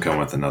course, I'm coming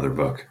with another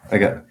book.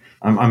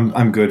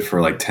 I'm good for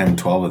like 10,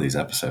 12 of these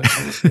episodes.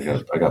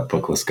 I got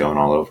book lists going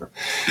all over.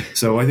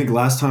 So I think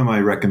last time I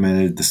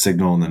recommended The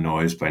Signal and the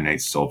Noise by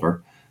Nate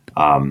Silver,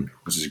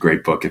 which is a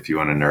great book if you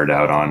want to nerd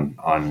out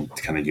on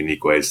kind of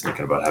unique ways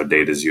thinking about how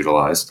data is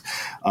utilized.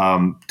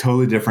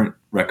 Totally different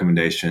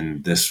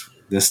recommendation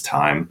this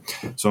time.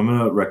 So I'm going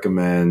to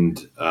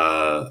recommend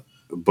a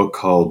book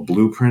called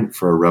Blueprint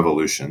for a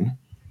Revolution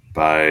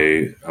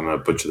by, I'm going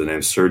to butcher the name,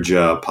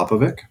 Sergej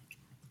Popovic.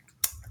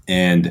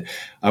 And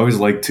I always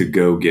like to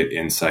go get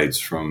insights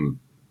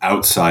from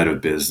outside of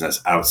business,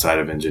 outside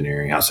of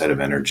engineering, outside of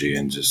energy,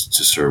 and just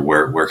sort of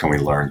where can we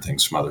learn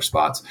things from other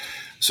spots.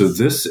 So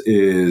this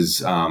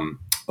is a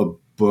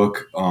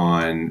book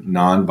on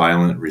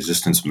nonviolent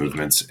resistance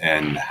movements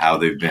and how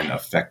they've been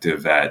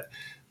effective at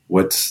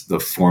what's the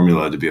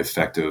formula to be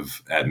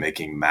effective at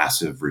making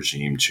massive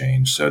regime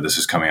change. So this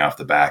is coming off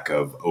the back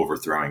of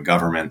overthrowing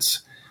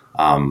governments,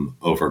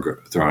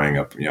 overthrowing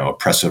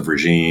oppressive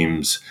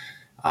regimes,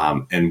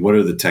 and what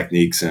are the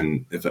techniques?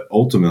 And if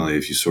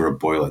you sort of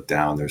boil it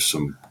down, there's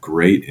some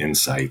great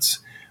insights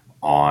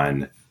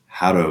on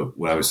how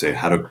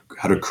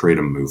to create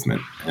a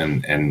movement.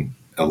 And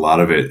a lot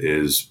of it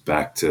is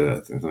back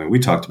to the thing we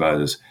talked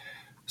about is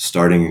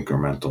starting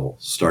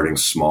incremental, starting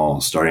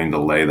small, starting to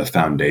lay the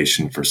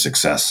foundation for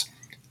success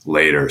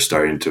later,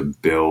 starting to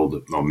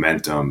build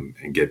momentum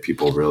and get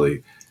people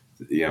really,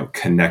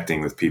 connecting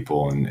with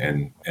people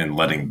and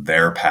letting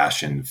their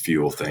passion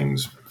fuel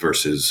things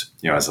versus,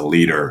 as a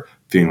leader,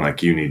 feeling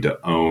like you need to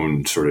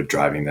own sort of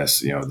driving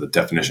this. The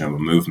definition of a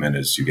movement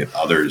is you get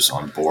others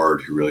on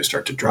board who really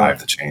start to drive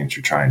the change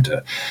you're trying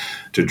to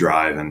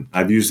drive. And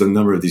I've used a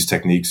number of these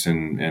techniques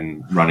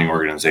in running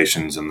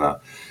organizations in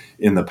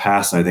the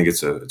past. And I think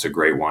it's a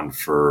great one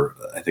for,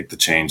 I think, the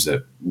change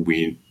that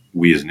we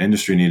as an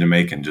industry need to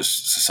make, and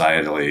just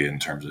societally in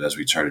terms of as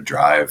we try to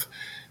drive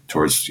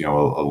towards a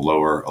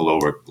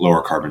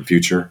lower carbon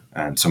future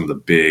and some of the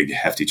big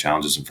hefty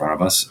challenges in front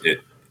of us.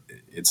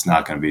 It's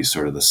not going to be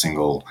sort of the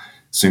single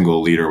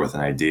leader with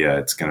an idea.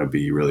 It's going to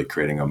be really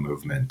creating a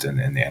movement and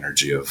the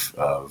energy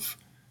of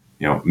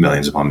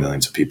millions upon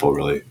millions of people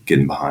really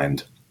getting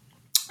behind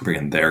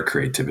bringing their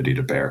creativity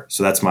to bear.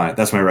 So that's my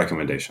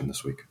recommendation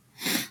this week.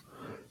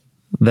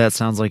 That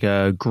sounds like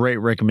a great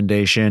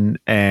recommendation,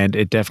 and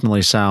it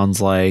definitely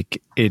sounds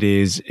like it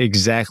is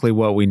exactly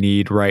what we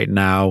need right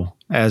now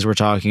as we're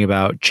talking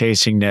about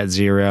chasing net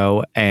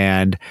zero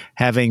and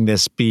having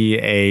this be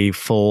a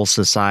full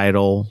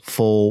societal,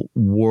 full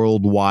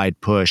worldwide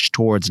push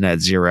towards net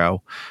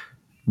zero.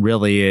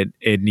 Really,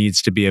 it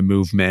needs to be a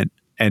movement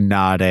and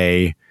not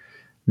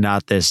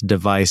this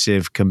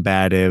divisive,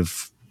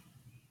 combative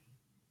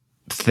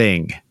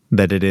thing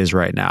that it is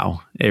right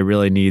now. It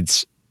really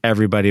needs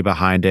everybody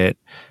behind it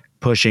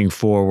pushing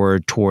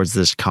forward towards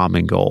this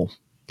common goal.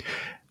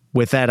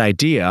 With that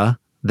idea,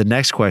 the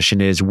next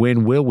question is,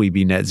 when will we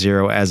be net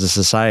zero as a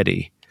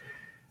society?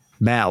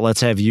 Matt,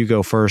 let's have you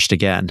go first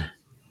again.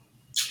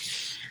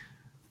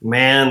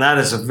 Man, that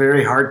is a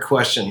very hard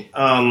question.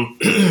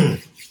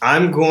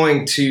 I'm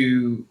going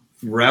to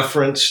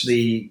reference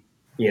the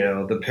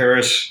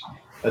Paris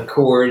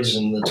Accords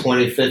and the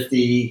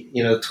 2050,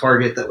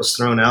 target that was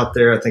thrown out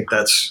there. I think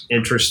that's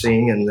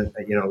interesting, and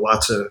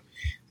lots of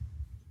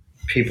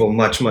people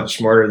much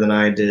smarter than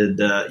I did,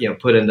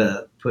 put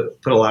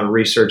a lot of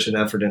research and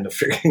effort into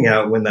figuring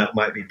out when that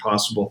might be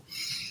possible.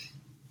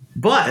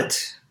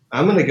 But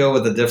I'm going to go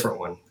with a different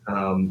one.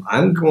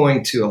 I'm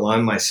going to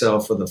align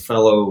myself with a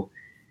fellow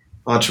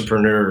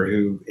entrepreneur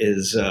who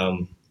is,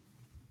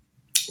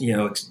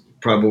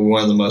 probably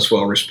one of the most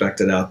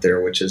well-respected out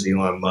there, which is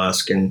Elon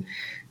Musk. And,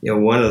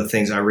 one of the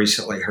things I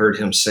recently heard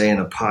him say in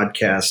a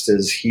podcast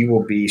is he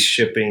will be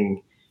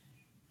shipping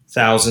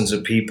thousands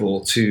of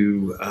people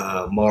to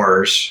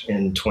Mars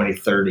in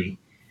 2030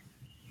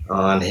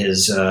 on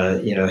his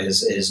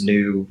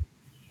new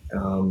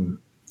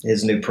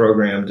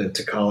program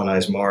to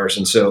colonize Mars.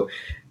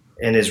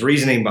 And his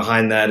reasoning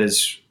behind that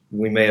is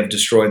we may have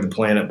destroyed the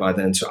planet by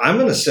then. So I'm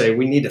going to say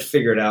we need to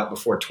figure it out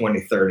before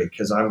 2030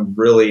 because I'm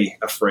really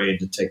afraid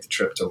to take the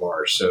trip to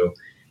Mars. So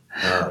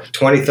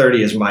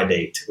 2030 is my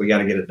date. We got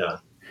to get it done.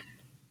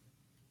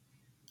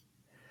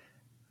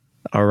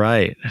 All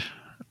right.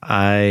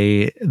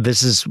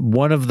 This is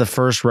one of the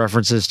first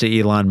references to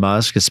Elon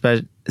Musk,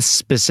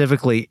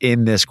 specifically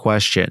in this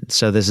question.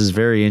 So this is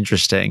very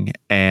interesting,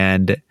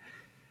 and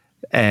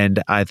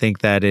I think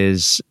that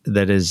is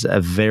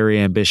a very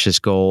ambitious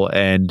goal,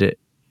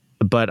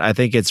 but I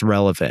think it's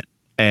relevant,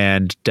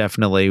 and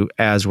definitely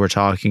as we're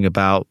talking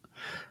about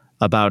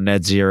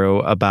net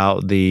zero,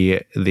 about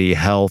the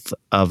health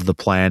of the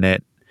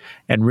planet,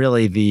 and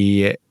really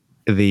the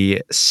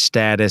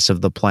status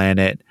of the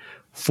planet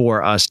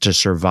for us to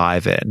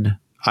survive in.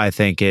 I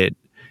think it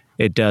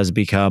does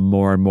become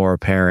more and more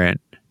apparent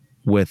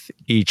with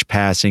each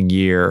passing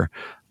year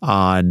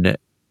on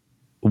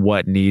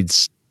what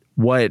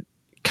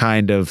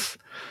kind of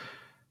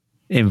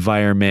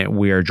environment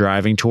we are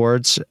driving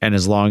towards. And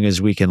as long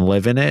as we can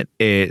live in it,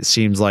 it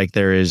seems like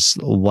there is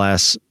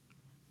less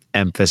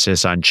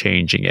emphasis on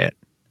changing it.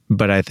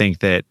 But I think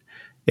that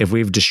if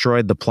we've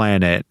destroyed the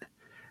planet,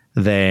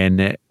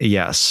 then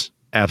yes,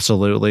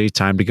 absolutely,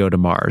 time to go to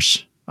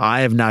Mars.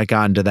 I have not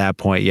gotten to that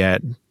point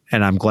yet,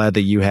 and I'm glad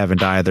that you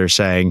haven't either,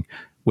 saying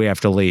we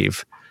have to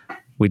leave.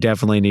 We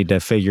definitely need to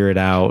figure it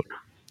out.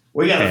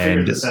 We got to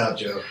figure this out,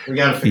 Joe. We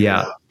got to figure it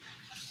out.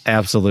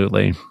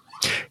 Absolutely.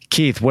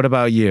 Keith, what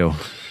about you?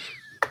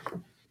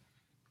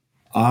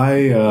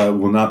 I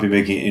will not be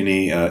making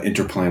any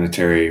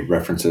interplanetary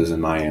references in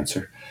my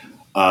answer.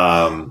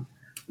 I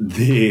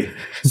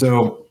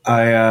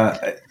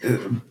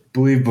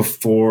believe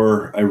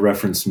before I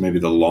referenced maybe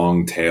the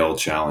long tail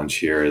challenge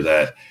here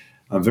that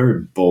I'm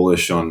very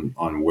bullish on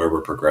where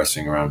we're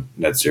progressing around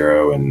net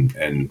zero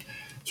and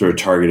sort of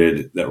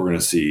targeted that we're going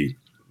to see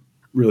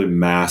really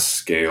mass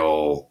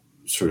scale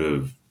sort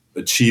of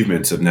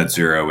achievements of net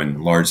zero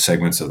in large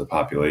segments of the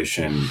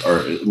population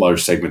or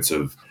large segments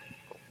of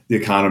the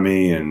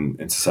economy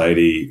and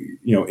society,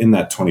 in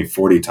that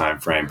 2040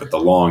 timeframe. But the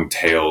long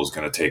tail is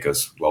going to take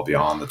us well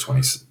beyond the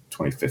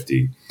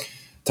 2050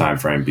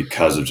 timeframe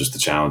because of just the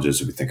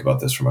challenges if we think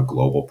about this from a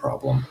global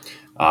problem.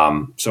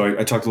 So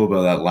I talked a little bit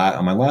about that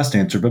on my last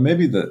answer, but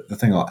maybe the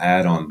thing I'll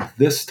add on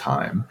this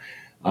time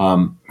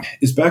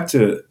is back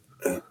to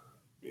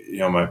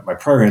my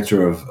prior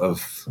answer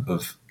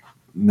of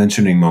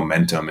mentioning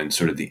momentum and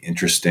sort of the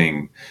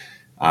interesting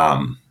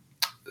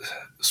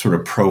sort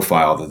of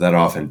profile that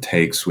often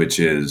takes, which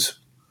is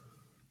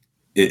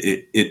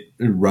it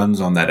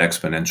runs on that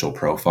exponential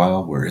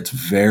profile where it's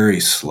very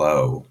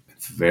slow,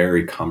 it's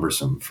very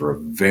cumbersome for a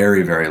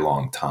very, very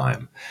long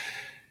time.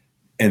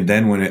 And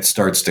then when it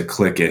starts to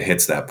click, it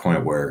hits that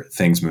point where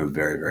things move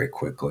very, very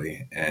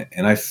quickly.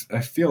 And I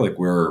feel like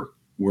we're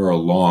a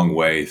long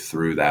way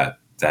through that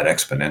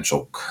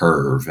exponential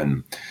curve,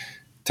 and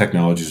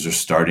technologies are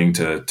starting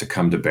to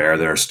come to bear.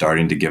 They're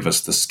starting to give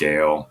us the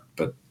scale.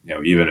 But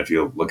even if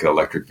you look at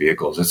electric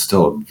vehicles, it's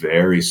still a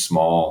very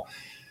small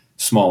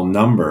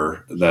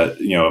number that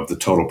of the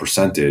total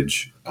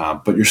percentage.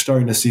 But you're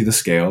starting to see the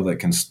scale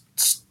that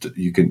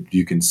you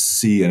can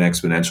see an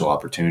exponential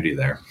opportunity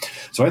there.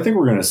 So I think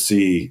we're going to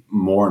see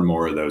more and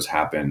more of those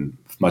happen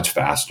much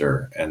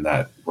faster, and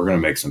that we're going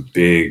to make some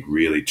big,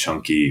 really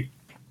chunky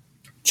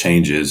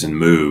changes and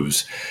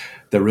moves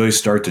that really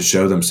start to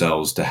show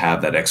themselves to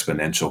have that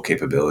exponential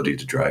capability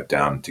to drive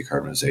down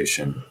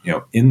decarbonization,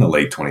 in the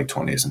late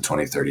 2020s and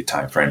 2030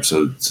 timeframe.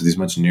 So these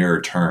much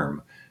nearer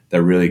term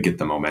that really get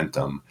the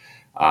momentum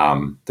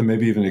to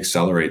maybe even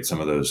accelerate some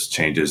of those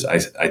changes.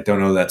 I don't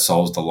know that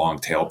solves the long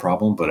tail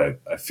problem, but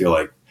I feel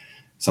like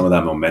some of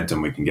that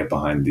momentum we can get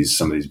behind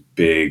some of these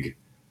big,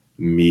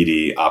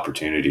 meaty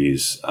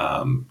opportunities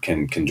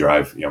can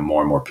drive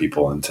more and more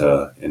people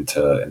into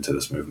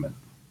this movement.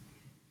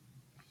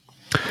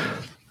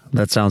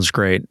 That sounds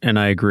great. And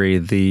I agree.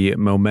 The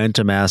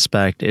momentum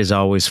aspect is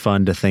always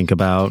fun to think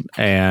about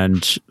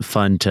and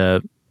fun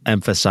to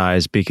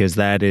emphasize, because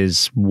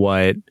that's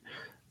what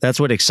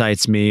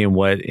excites me, and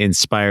what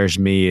inspires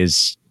me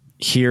is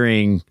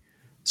hearing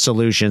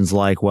solutions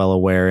like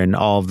WellAware and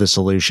all of the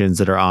solutions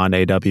that are on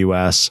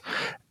AWS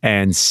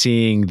and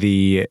seeing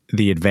the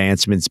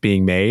advancements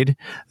being made.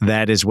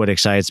 That is what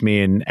excites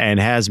me and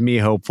has me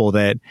hopeful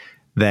that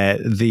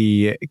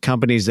the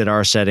companies that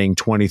are setting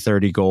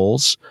 2030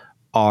 goals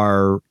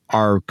are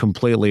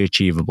completely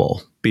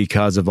achievable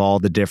because of all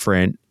the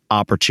different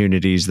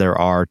opportunities there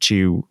are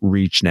to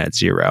reach net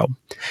zero.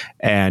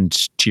 And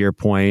to your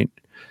point,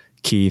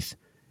 Keith,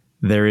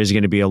 there is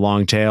going to be a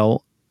long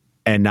tail,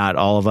 and not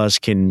all of us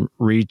can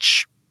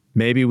reach.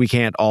 Maybe we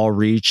can't all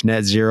reach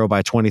net zero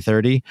by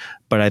 2030,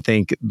 but I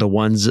think the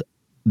ones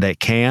that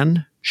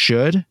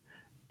should,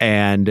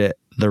 and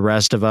the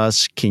rest of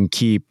us can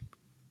keep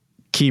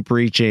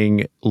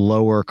reaching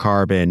lower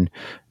carbon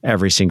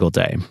every single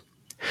day.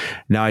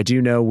 Now, I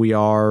do know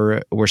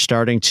we're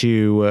starting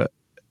to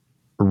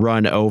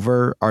run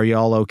over. Are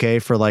y'all okay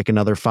for like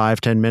another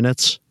 5-10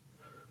 minutes?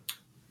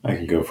 I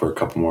can go for a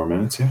couple more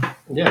minutes.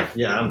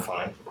 Yeah, I'm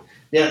fine.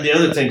 Yeah, the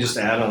other thing just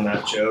to add on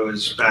that, Joe,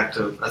 is back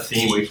to a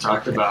theme we've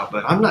talked about,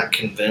 but I'm not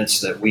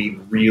convinced that we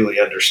really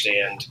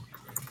understand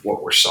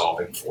what we're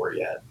solving for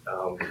yet.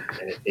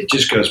 And it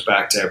just goes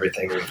back to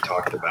everything we've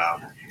talked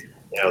about.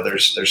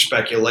 There's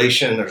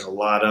speculation. There's a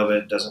lot of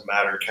it. Doesn't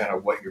matter kind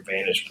of what your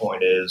vantage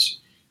point is,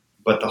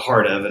 but the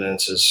hard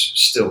evidence is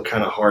still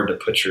kind of hard to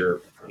put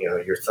your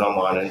thumb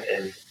on.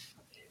 And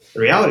the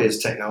reality is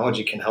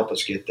technology can help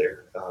us get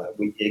there.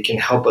 It can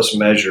help us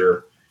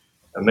measure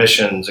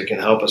emissions. It can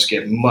help us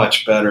get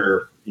much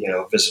better,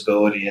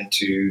 visibility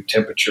into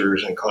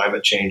temperatures and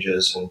climate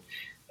changes and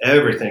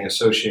everything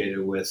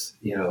associated with,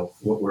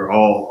 what we're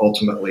all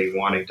ultimately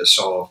wanting to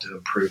solve to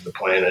improve the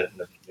planet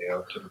and,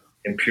 to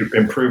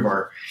improve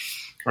our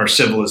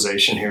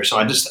civilization here. So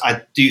I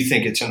do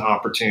think it's an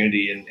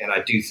opportunity, and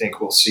I do think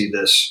we'll see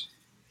this,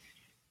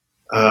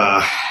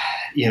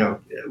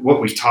 what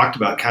we've talked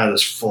about, kind of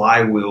this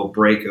flywheel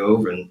break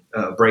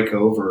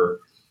over,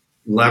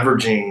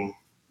 leveraging,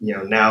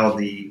 now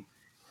the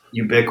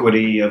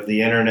ubiquity of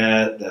the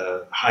internet,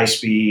 the high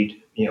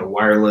speed,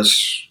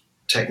 wireless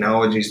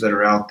technologies that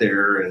are out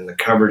there, and the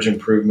coverage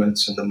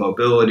improvements and the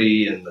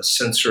mobility and the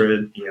sensor,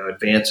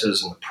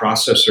 advances and the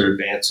processor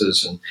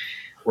advances. And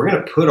we're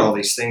going to put all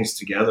these things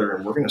together,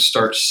 and we're going to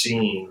start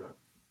seeing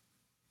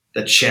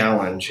the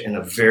challenge in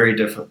a very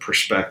different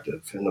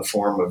perspective in the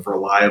form of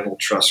reliable,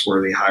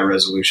 trustworthy,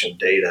 high-resolution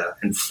data.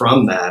 And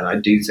from that, I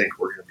do think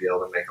we're going to be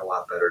able to make a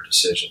lot better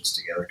decisions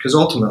together, because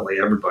ultimately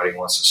everybody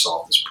wants to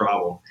solve this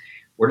problem.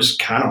 We're just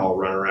kind of all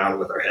running around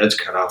with our heads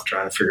cut off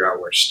trying to figure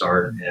out where to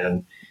start.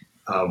 And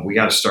we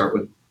got to start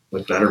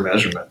with better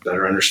measurement,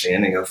 better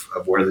understanding of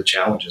where the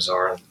challenges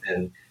are.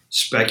 And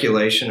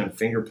speculation and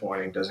finger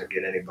pointing doesn't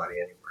get anybody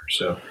anywhere.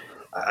 So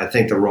I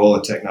think the role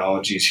of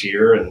technology is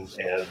here, and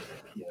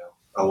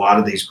a lot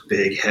of these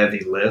big,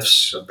 heavy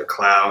lifts of the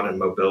cloud and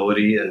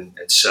mobility and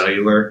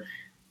cellular,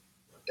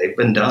 they've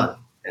been done.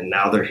 And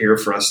now they're here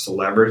for us to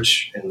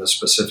leverage in the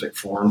specific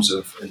forms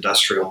of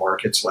industrial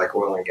markets like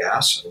oil and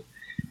gas. And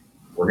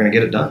we're going to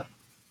get it done.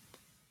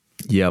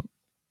 Yep,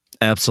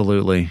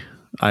 absolutely.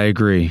 I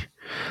agree.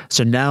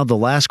 So now the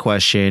last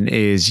question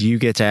is, you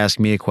get to ask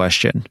me a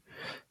question.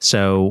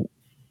 So,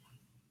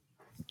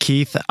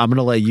 Keith, I'm going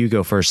to let you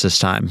go first this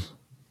time.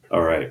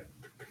 All right.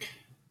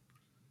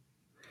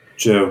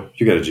 Joe,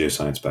 you got a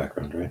geoscience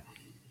background, right?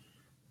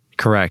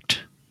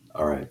 Correct.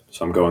 All right.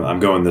 So I'm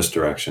going this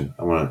direction.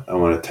 I want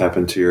to tap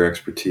into your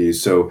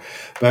expertise. So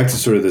back to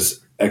sort of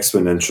this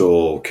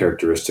exponential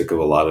characteristic of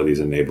a lot of these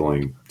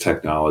enabling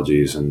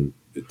technologies, and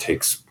it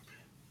takes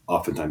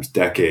oftentimes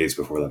decades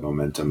before that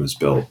momentum is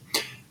built.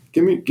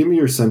 Give me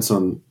your sense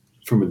on,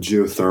 from a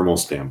geothermal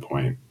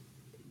standpoint,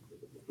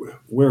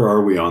 where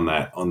are we on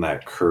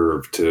that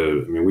curve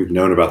we've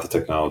known about the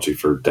technology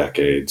for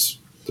decades.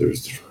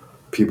 There's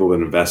people have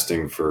been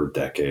investing for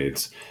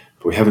decades,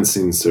 but we haven't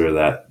seen sort of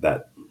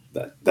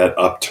that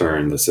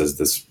upturn that says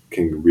this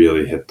can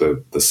really hit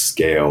the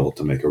scale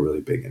to make a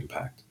really big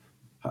impact.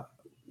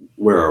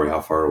 Where are we? How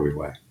far are we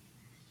away?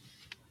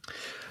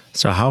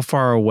 So how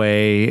far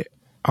away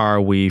are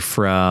we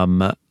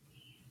from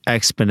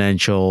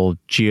exponential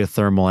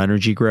geothermal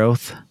energy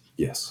growth?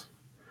 Yes.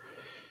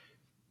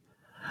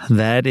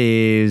 That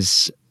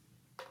is,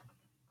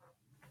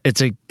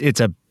 it's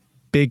a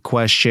big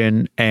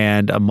question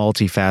and a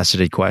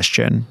multifaceted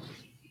question.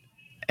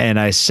 And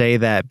I say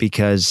that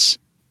because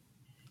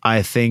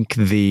I think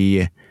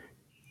the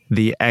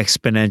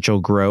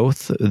exponential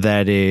growth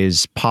that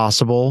is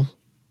possible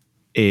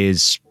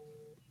is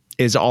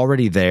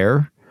already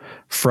there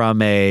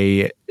from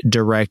a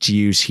direct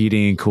use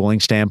heating and cooling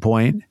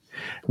standpoint.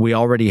 We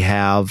already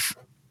have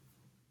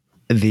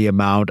the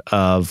amount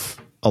of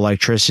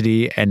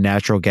electricity and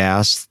natural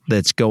gas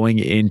that's going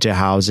into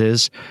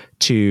houses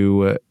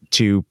to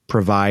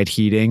provide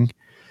heating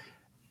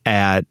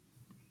at,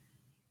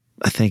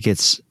 I think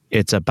it's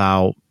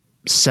about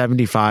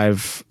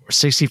 65 or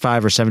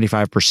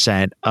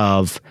 75%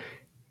 of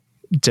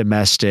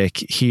domestic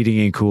heating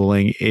and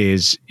cooling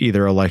is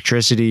either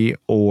electricity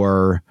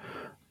or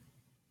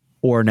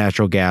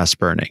natural gas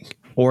burning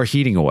or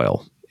heating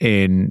oil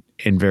in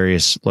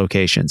various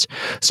locations.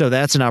 So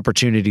that's an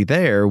opportunity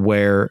there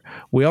where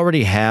we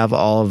already have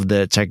all of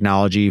the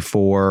technology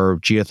for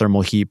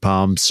geothermal heat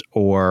pumps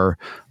or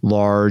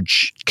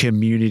large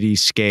community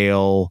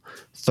scale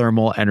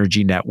thermal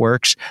energy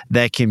networks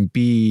that can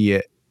be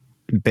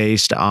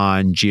based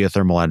on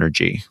geothermal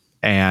energy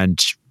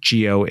and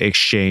geo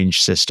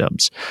exchange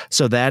systems.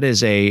 So that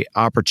is a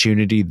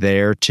opportunity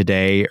there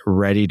today,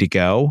 ready to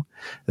go,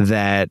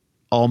 that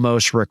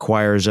almost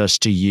requires us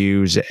to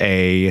use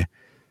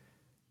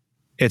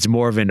it's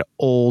more of an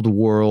old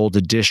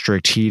world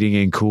district heating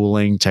and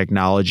cooling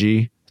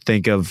technology.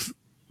 Think of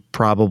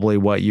probably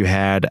what you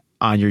had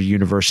on your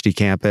university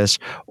campus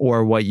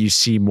or what you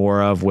see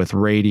more of with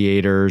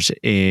radiators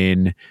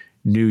in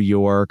New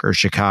York or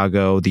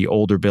Chicago, the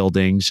older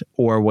buildings,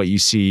 or what you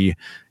see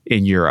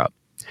in Europe.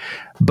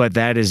 But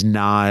that is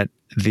not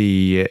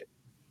the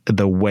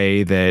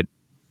way that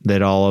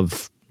all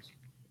of,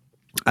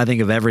 I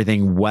think of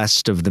everything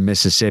west of the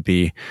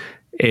Mississippi,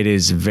 it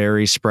is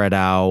very spread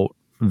out,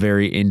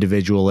 very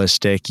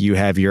individualistic. You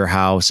have your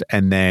house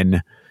and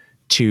then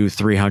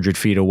 200-300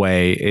 feet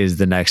away is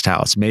the next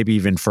house, maybe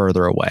even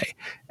further away.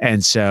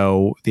 And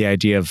so the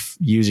idea of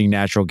using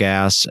natural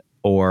gas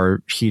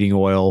or heating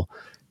oil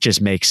just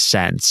makes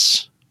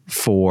sense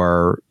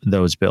for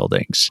those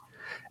buildings.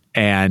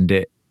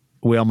 And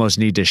we almost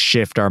need to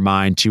shift our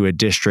mind to a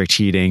district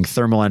heating,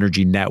 thermal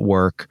energy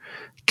network,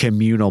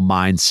 communal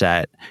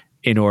mindset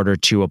in order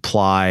to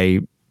apply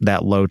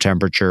that low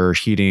temperature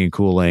heating and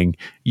cooling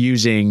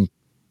using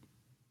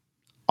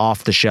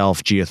off the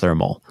shelf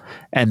geothermal.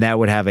 And that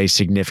would have a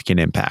significant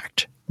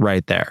impact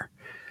right there.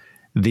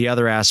 The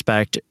other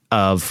aspect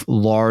of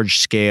large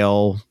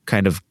scale,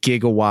 kind of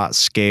gigawatt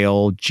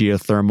scale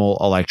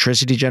geothermal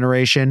electricity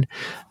generation,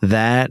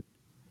 that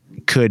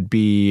could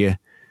be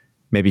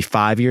maybe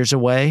 5 years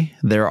away.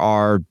 There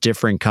are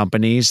different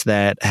companies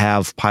that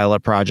have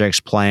pilot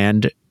projects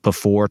planned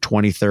before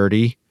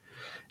 2030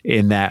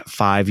 in that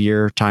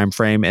 5-year time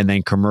frame, and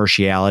then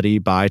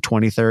commerciality by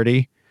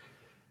 2030.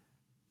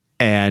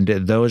 And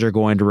those are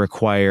going to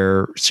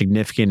require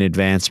significant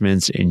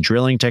advancements in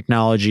drilling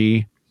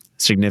technology,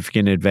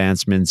 significant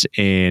advancements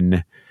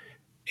in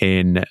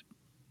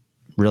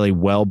really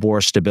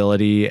wellbore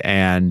stability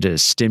and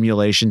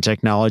stimulation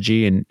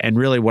technology. And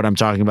really what I'm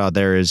talking about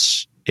there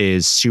is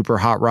super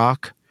hot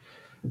rock,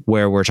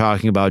 where we're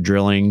talking about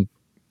drilling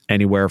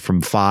anywhere from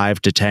 5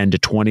 to 10 to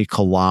 20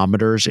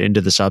 kilometers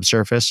into the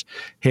subsurface,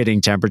 hitting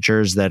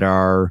temperatures that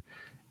are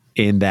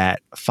in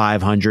that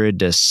 500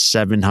 to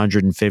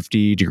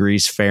 750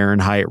 degrees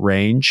Fahrenheit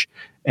range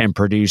and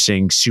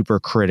producing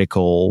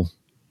supercritical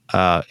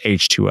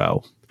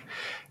H2O.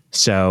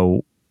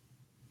 So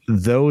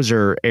those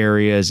are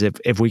areas,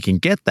 if we can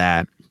get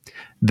that,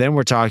 then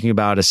we're talking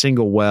about a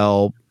single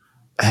well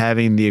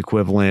having the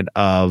equivalent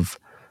of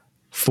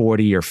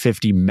 40 or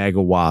 50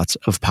 megawatts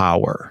of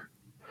power.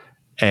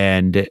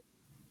 And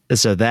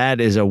so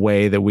that is a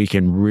way that we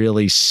can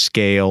really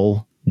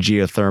scale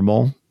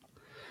geothermal.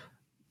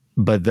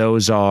 But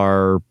those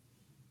are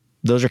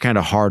kind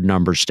of hard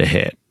numbers to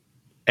hit.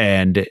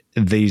 And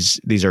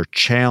these are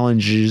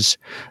challenges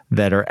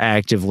that are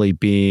actively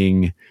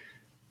being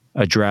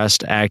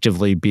addressed,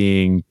 actively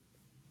being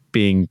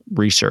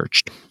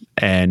researched.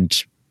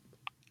 And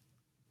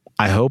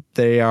I hope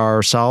they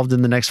are solved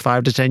in the next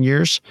 5 to 10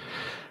 years.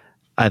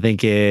 I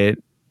think in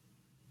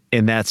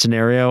that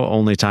scenario,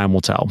 only time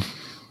will tell.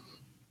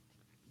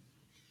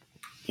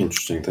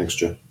 Interesting. Thanks,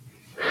 Joe.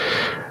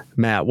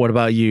 Matt, what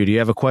about you? Do you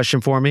have a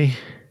question for me?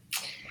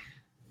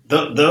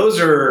 Those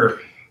are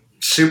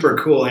super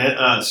cool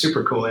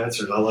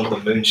answers. I love the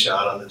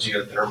moonshot on the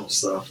geothermal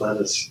stuff.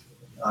 That's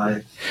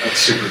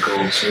super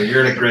cool. So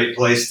you're in a great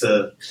place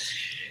to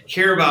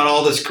hear about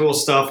all this cool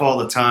stuff all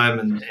the time,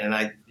 and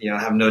I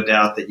have no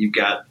doubt that you've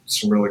got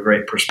some really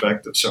great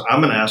perspective. So I'm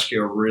going to ask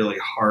you a really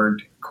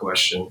hard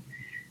question.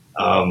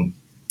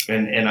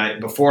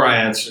 Before I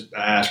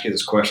ask you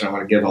this question, I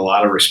want to give a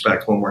lot of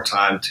respect one more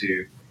time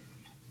to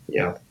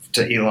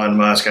Elon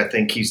Musk. I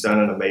think he's done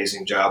an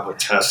amazing job with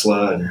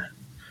Tesla, and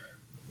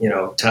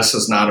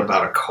Tesla's not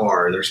about a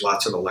car. There's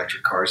lots of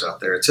electric cars out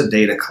there. It's a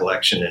data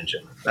collection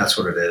engine. That's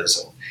what it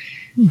is.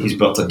 And he's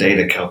built a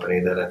data company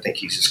that I think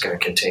he's just going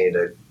to continue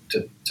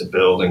to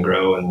build and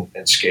grow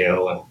and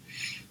scale. And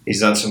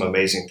he's done some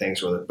amazing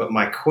things with it. But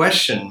my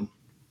question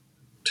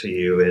to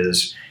you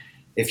is,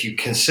 if you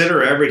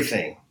consider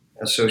everything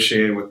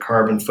associated with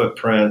carbon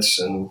footprints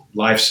and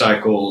life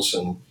cycles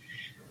and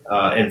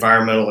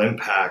environmental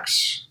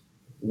impacts,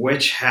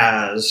 which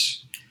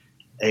has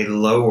a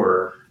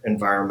lower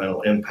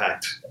environmental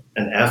impact,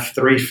 an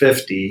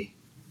F350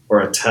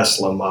 or a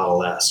Tesla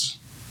Model S?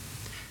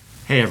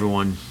 Hey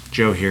everyone,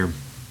 Joe here.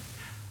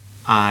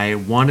 I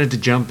wanted to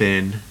jump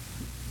in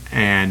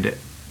and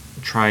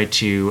try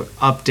to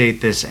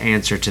update this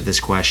answer to this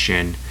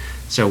question.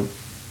 So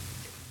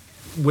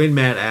when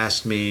Matt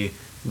asked me,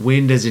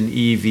 when does an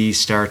EV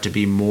start to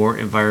be more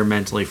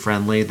environmentally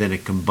friendly than a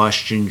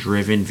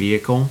combustion-driven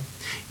vehicle?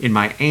 In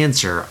my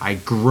answer, I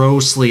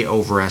grossly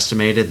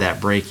overestimated that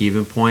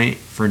break-even point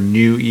for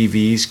new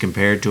EVs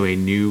compared to a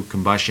new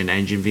combustion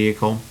engine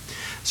vehicle.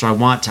 So I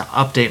want to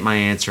update my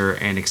answer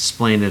and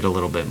explain it a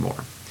little bit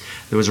more.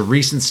 There was a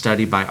recent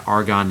study by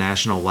Argonne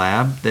National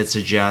Lab that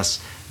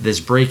suggests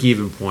this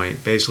break-even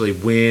point, basically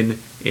when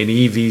an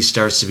EV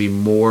starts to be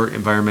more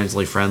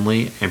environmentally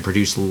friendly and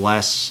produce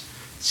less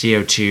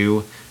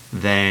CO2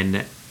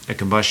 than a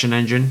combustion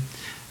engine.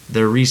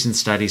 The recent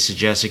study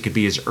suggests it could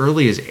be as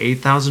early as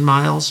 8,000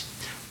 miles,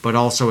 but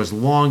also as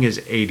long as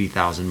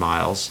 80,000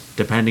 miles,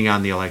 depending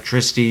on the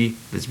electricity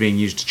that's being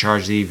used to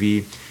charge the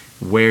EV,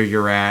 where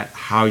you're at,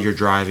 how your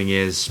driving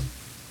is,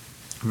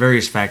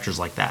 various factors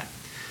like that.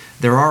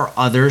 There are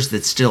others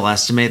that still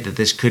estimate that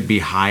this could be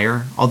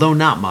higher, although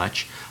not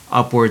much,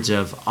 upwards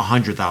of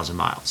 100,000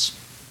 miles.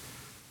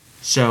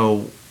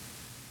 So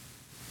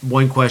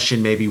one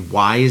question maybe,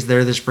 why is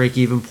there this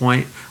break-even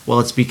point? Well,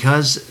 it's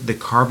because the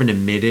carbon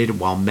emitted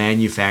while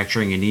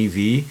manufacturing an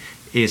EV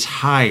is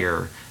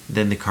higher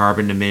than the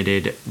carbon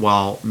emitted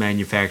while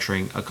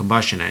manufacturing a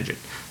combustion engine.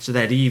 So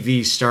that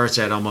EV starts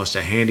at almost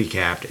a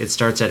handicapped. It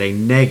starts at a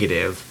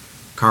negative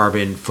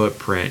carbon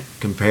footprint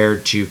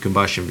compared to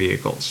combustion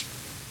vehicles.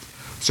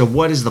 So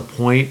what is the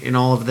point in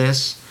all of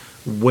this?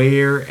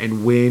 Where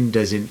and when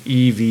does an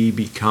EV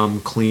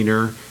become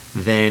cleaner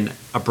than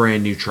a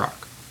brand new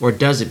truck? Or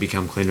does it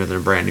become cleaner than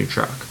a brand new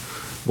truck?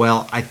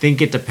 Well, I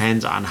think it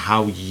depends on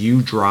how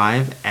you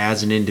drive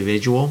as an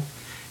individual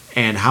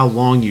and how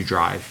long you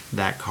drive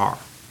that car.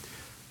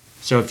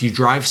 So if you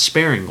drive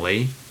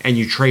sparingly and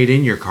you trade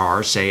in your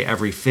car, say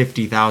every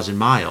 50,000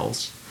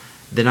 miles,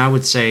 then I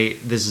would say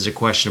this is a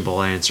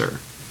questionable answer.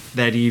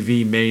 That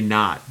EV may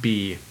not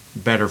be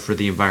better for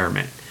the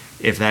environment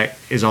if that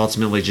is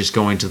ultimately just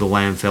going to the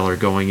landfill or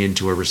going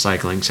into a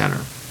recycling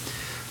center.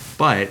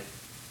 But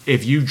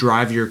if you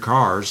drive your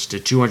cars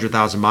to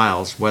 200,000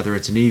 miles, whether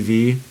it's an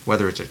EV,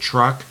 whether it's a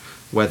truck,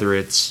 whether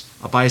it's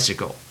a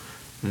bicycle,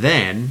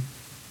 then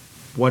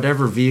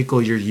whatever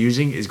vehicle you're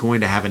using is going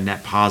to have a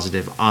net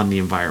positive on the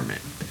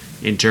environment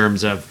in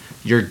terms of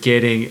you're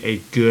getting a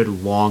good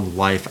long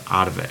life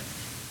out of it.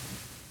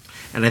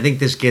 And I think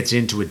this gets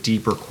into a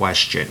deeper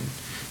question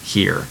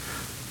here.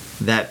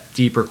 That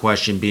deeper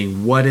question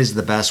being, what is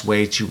the best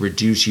way to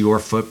reduce your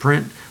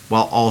footprint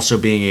while also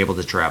being able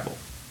to travel?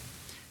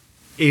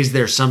 Is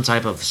there some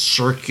type of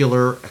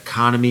circular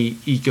economy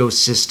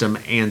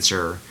ecosystem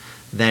answer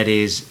that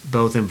is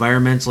both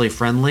environmentally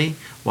friendly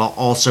while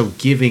also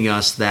giving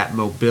us that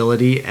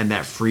mobility and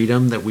that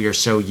freedom that we are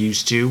so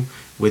used to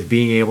with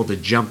being able to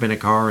jump in a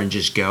car and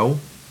just go?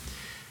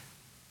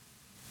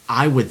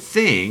 I would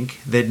think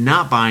that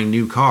not buying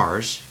new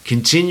cars,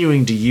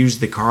 continuing to use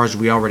the cars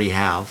we already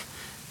have,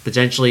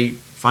 potentially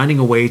finding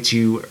a way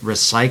to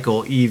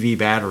recycle EV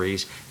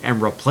batteries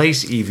and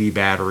replace EV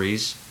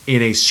batteries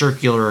in a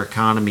circular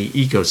economy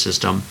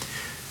ecosystem,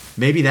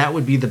 maybe that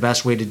would be the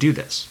best way to do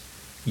this.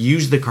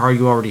 Use the car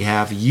you already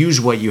have,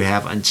 use what you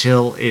have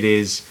until it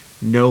is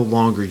no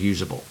longer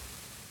usable.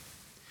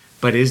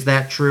 But is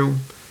that true?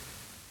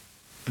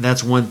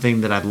 That's one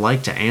thing that I'd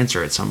like to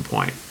answer at some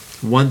point.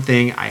 One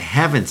thing I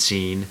haven't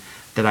seen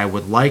that I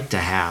would like to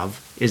have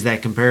is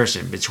that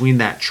comparison between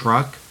that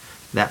truck,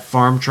 that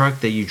farm truck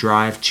that you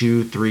drive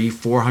 200,000,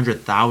 300,000,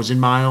 400,000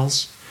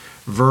 miles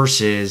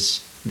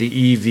versus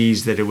the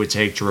EVs that it would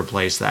take to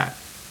replace that.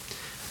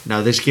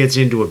 Now, this gets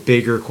into a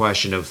bigger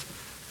question of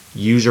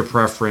user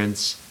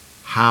preference,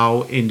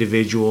 how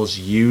individuals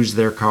use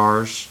their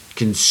cars,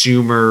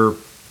 consumer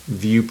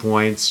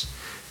viewpoints.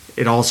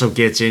 It also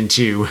gets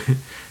into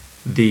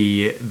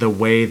the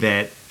way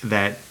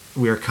that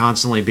we are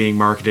constantly being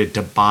marketed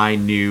to buy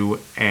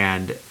new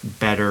and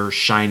better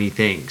shiny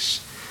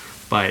things.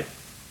 But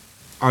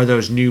are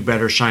those new,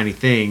 better, shiny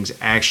things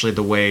actually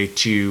the way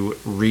to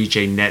reach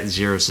a net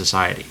zero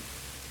society?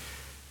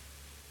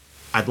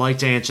 I'd like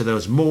to answer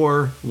those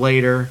more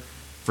later.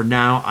 For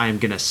now, I'm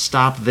going to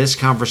stop this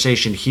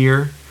conversation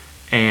here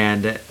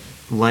and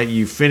let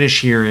you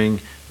finish hearing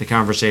the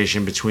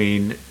conversation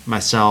between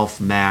myself,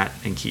 Matt,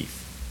 and Keith.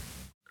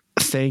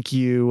 Thank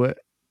you,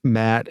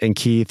 Matt and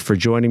Keith, for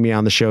joining me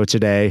on the show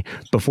today.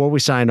 Before we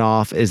sign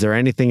off, is there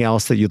anything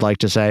else that you'd like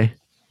to say?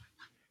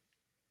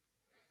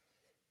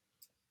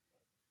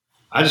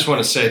 I just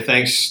want to say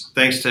thanks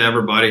to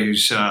everybody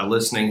who's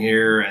listening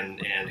here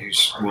and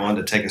who's willing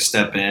to take a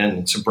step in.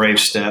 It's a brave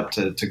step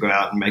to go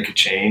out and make a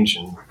change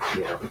and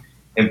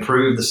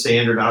improve the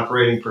standard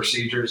operating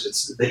procedures.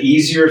 It's the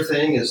easier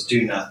thing is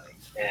do nothing.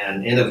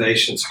 and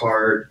innovation's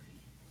hard.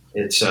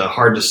 It's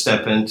hard to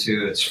step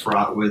into. It's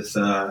fraught with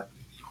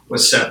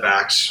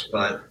setbacks,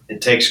 but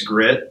it takes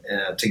grit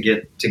to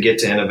get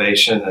to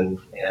innovation, and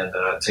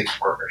it takes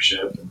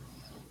partnership.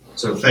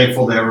 So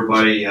thankful to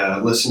everybody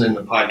listening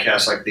to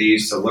podcasts like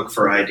these to look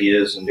for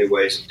ideas and new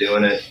ways of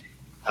doing it.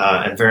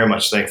 And very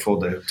much thankful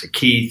to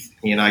Keith.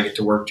 He and I get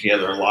to work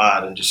together a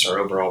lot, and just our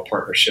overall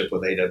partnership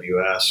with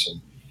AWS.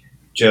 And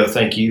Joe,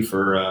 thank you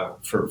for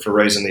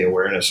raising the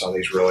awareness on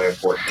these really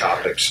important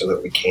topics so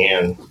that we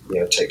can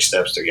take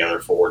steps together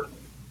forward.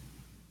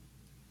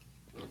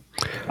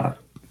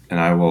 And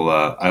I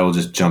will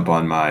just jump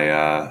on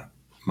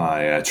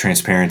my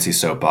transparency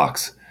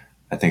soapbox.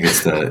 I think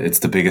it's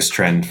the biggest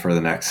trend for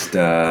the next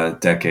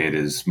decade.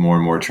 Is more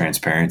and more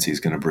transparency is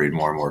going to breed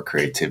more and more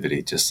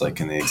creativity. Just like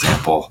in the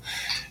example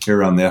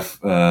here on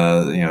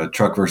the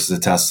truck versus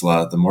a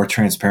Tesla, the more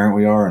transparent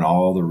we are and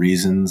all the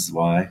reasons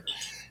why,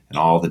 and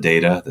all the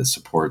data that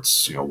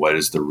supports what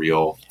is the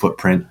real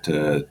footprint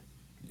to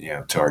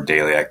our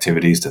daily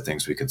activities, to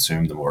things we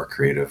consume, the more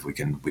creative we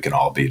can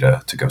all be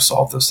to go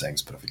solve those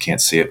things. But if we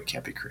can't see it, we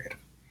can't be creative.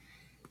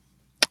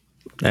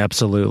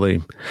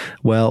 Absolutely.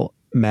 Well,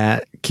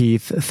 Matt,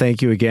 Keith,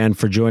 thank you again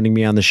for joining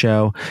me on the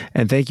show.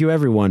 And thank you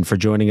everyone for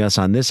joining us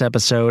on this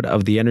episode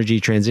of the Energy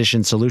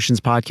Transition Solutions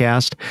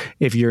Podcast.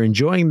 If you're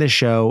enjoying this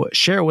show,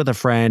 share it with a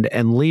friend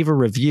and leave a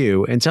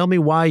review and tell me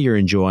why you're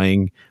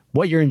enjoying,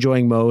 what you're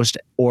enjoying most,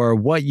 or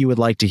what you would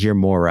like to hear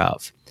more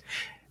of.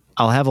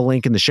 I'll have a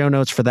link in the show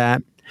notes for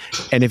that.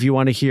 And if you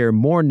want to hear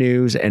more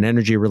news and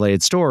energy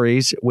related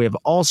stories, we have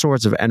all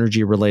sorts of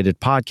energy related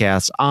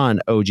podcasts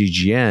on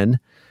OGGN.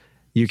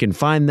 You can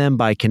find them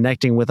by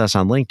connecting with us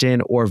on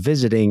LinkedIn or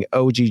visiting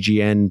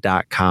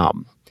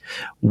oggn.com.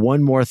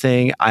 One more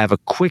thing, I have a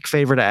quick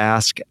favor to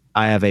ask.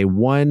 I have a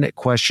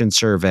 1-question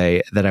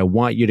survey that I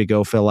want you to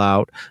go fill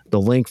out.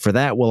 The link for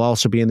that will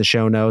also be in the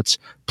show notes.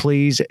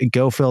 Please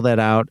go fill that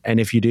out. And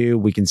if you do,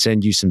 we can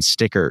send you some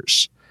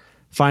stickers.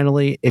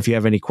 Finally, if you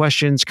have any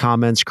questions,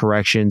 comments,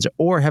 corrections,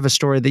 or have a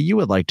story that you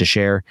would like to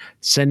share,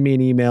 send me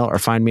an email or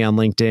find me on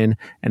LinkedIn.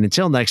 And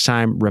until next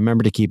time,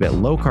 remember to keep it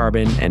low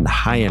carbon and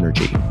high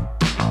energy.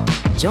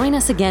 Join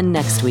us again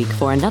next week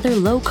for another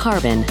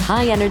low-carbon,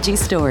 high-energy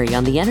story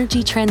on the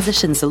Energy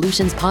Transition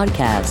Solutions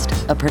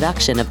Podcast, a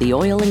production of the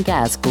Oil and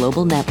Gas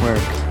Global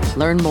Network.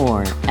 Learn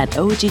more at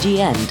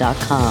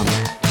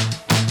oggn.com.